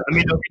Christ! Let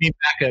me know if you need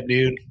backup,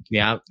 dude.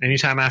 Yeah,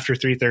 anytime after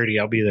 3:30,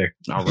 I'll be there.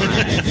 All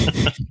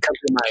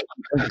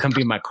right, come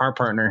be my car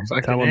partner.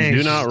 Tell them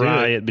do not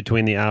riot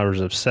between the hours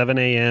of 7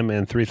 a.m.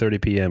 and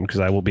 3:30 p.m. because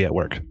I will be at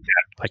work.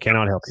 I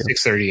cannot help you.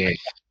 6:38.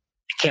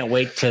 Can't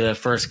wait till the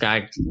first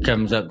guy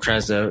comes up,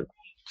 tries to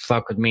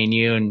fuck with me and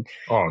you, and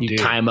you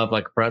tie him up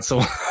like a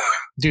pretzel.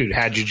 Dude,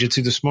 had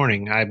jiu-jitsu this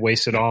morning. I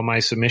wasted all my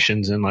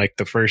submissions in like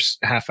the first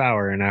half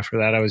hour, and after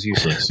that I was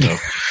useless. So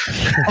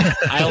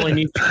I only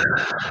need 5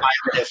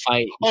 minute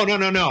fight. Oh,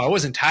 no. I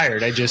wasn't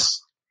tired. I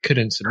just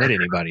couldn't submit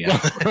anybody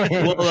else.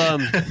 Well,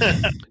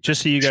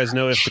 just so you guys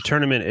know, if the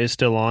tournament is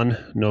still on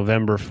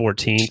November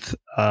 14th,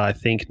 I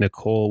think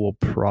Nicole will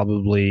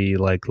probably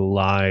like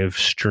live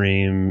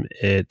stream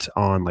it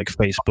on like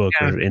Facebook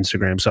or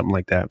Instagram, something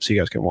like that, so you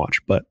guys can watch.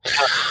 But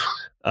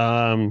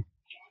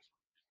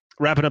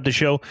wrapping up the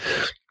show,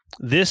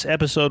 this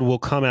episode will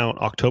come out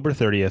October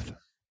 30th.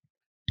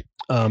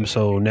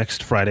 So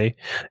next Friday,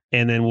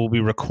 and then we'll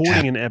be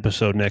recording an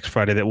episode next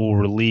Friday that we'll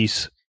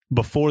release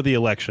before the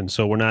election.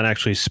 So we're not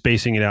actually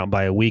spacing it out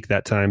by a week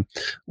that time.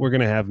 We're going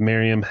to have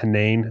Miriam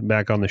Hanane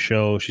back on the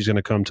show. She's going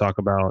to come talk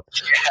about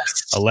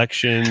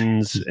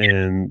elections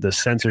and the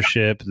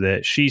censorship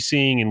that she's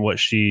seeing and what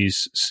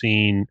she's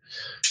seen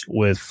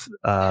with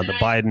the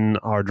Biden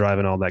hard drive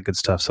and all that good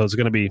stuff. So it's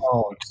going to be...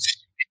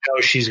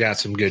 she's got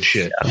some good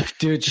shit. Yeah.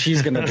 Dude,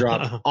 she's going to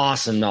drop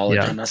awesome knowledge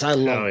on us. I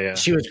love it.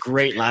 She was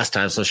great last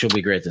time, so she'll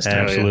be great this time.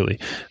 Absolutely.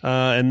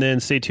 And then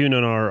stay tuned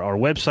on our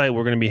website.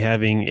 We're going to be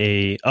having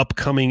a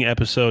upcoming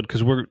episode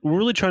because we're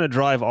really trying to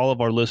drive all of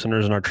our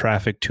listeners and our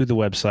traffic to the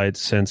website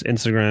since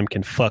Instagram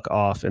can fuck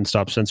off and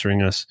stop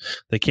censoring us.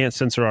 They can't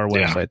censor our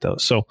website, though.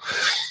 So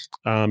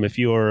if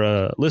you're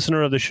a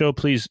listener of the show,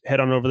 please head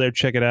on over there,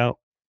 check it out.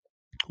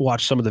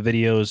 Watch some of the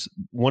videos.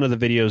 One of the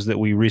videos that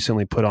we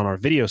recently put on our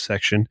video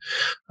section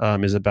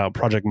is about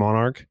Project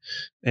Monarch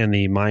and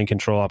the mind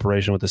control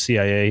operation with the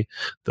CIA.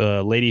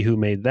 The lady who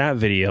made that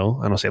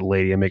video, I don't say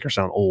lady, I make her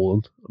sound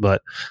old,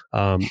 but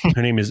her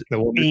name is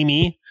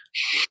Amy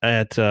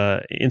at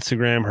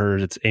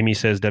Instagram. It's Amy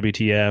Says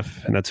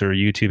WTF, and that's her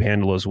YouTube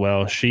handle as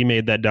well. She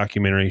made that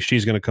documentary.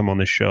 She's going to come on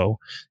the show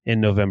in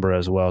November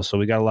as well. So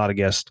we got a lot of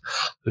guests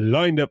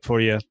lined up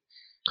for you.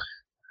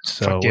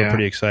 So we're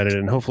pretty excited,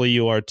 and hopefully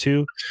you are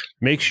too.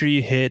 Make sure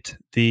you hit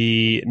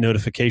the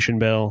notification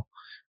bell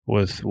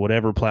with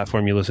whatever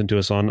platform you listen to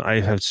us on.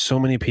 I've had so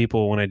many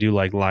people when I do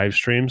like live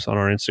streams on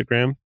our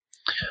Instagram,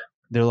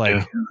 they're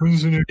like,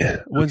 when's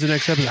the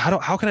next episode?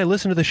 How can I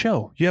listen to the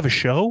show? You have a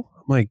show?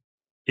 I'm like,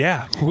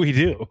 yeah, we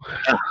do.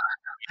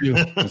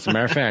 As a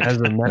matter of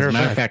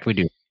fact, we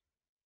do.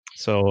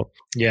 So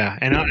yeah,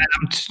 and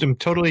I'm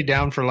totally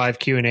down for live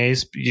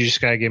Q&As. You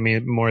just gotta give me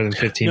more than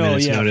 15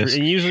 minutes notice.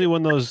 And usually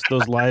when those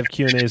live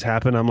Q&As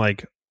happen, I'm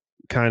like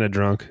kind of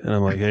drunk, and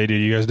I'm like, "Hey, dude,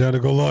 you guys down to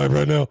go live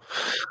right now?"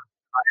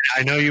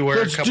 I know you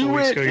were a couple of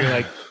weeks ago. You're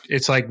like,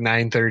 it's like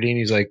 9:30, and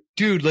he's like,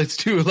 "Dude, let's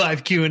do a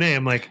live Q&A."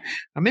 I'm like,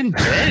 I'm in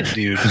bed,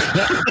 dude.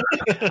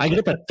 I get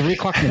up at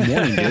 3:00 in the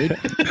morning, dude.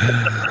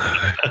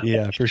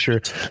 Yeah, for sure.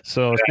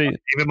 So even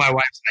my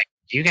wife's like,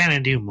 "You gotta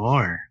do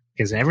more."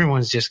 Because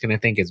everyone's just going to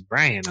think it's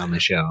Brian on the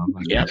show. I'm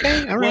like,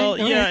 okay, all right. Well,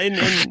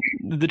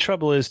 and the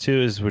trouble is,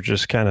 too, is we're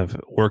just kind of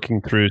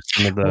working through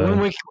some of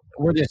the...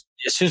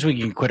 as soon as we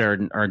can quit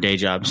our day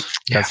jobs.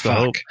 That's the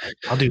hope.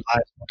 I'll do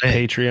live all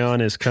day.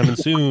 Patreon is coming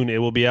soon. It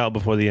will be out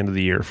before the end of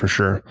the year for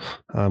sure.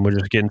 We're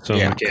just getting some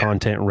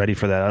content ready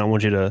for that. I don't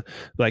want you to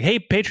like, hey,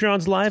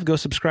 Patreon's live. Go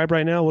subscribe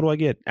right now. What do I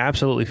get?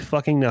 Absolutely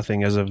fucking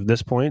nothing as of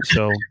this point.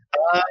 So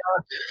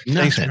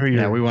thanks for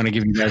your. Yeah, we want to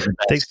give you guys.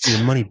 Thanks for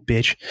your money,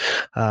 bitch.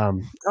 All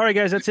right,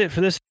 guys, that's it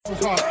for this.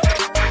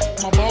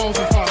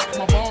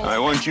 I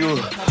want you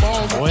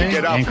to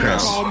get up now.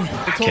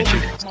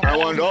 I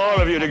want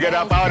all of you to get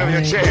up out of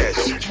your chairs.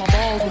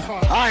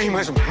 I'm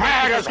as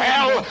mad as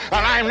hell,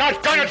 and I'm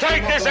not going to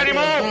take this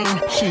anymore.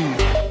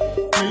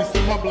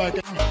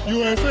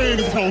 USA in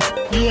his house.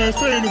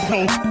 USA in his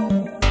house.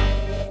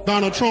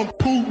 Donald Trump,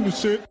 Putin and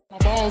shit.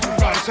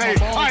 I say,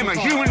 I'm a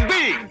human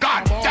being.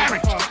 God damn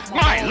it.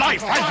 My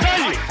life has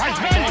value.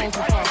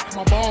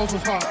 My balls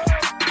is hot.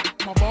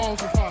 My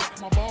balls is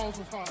hot. My balls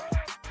is hot.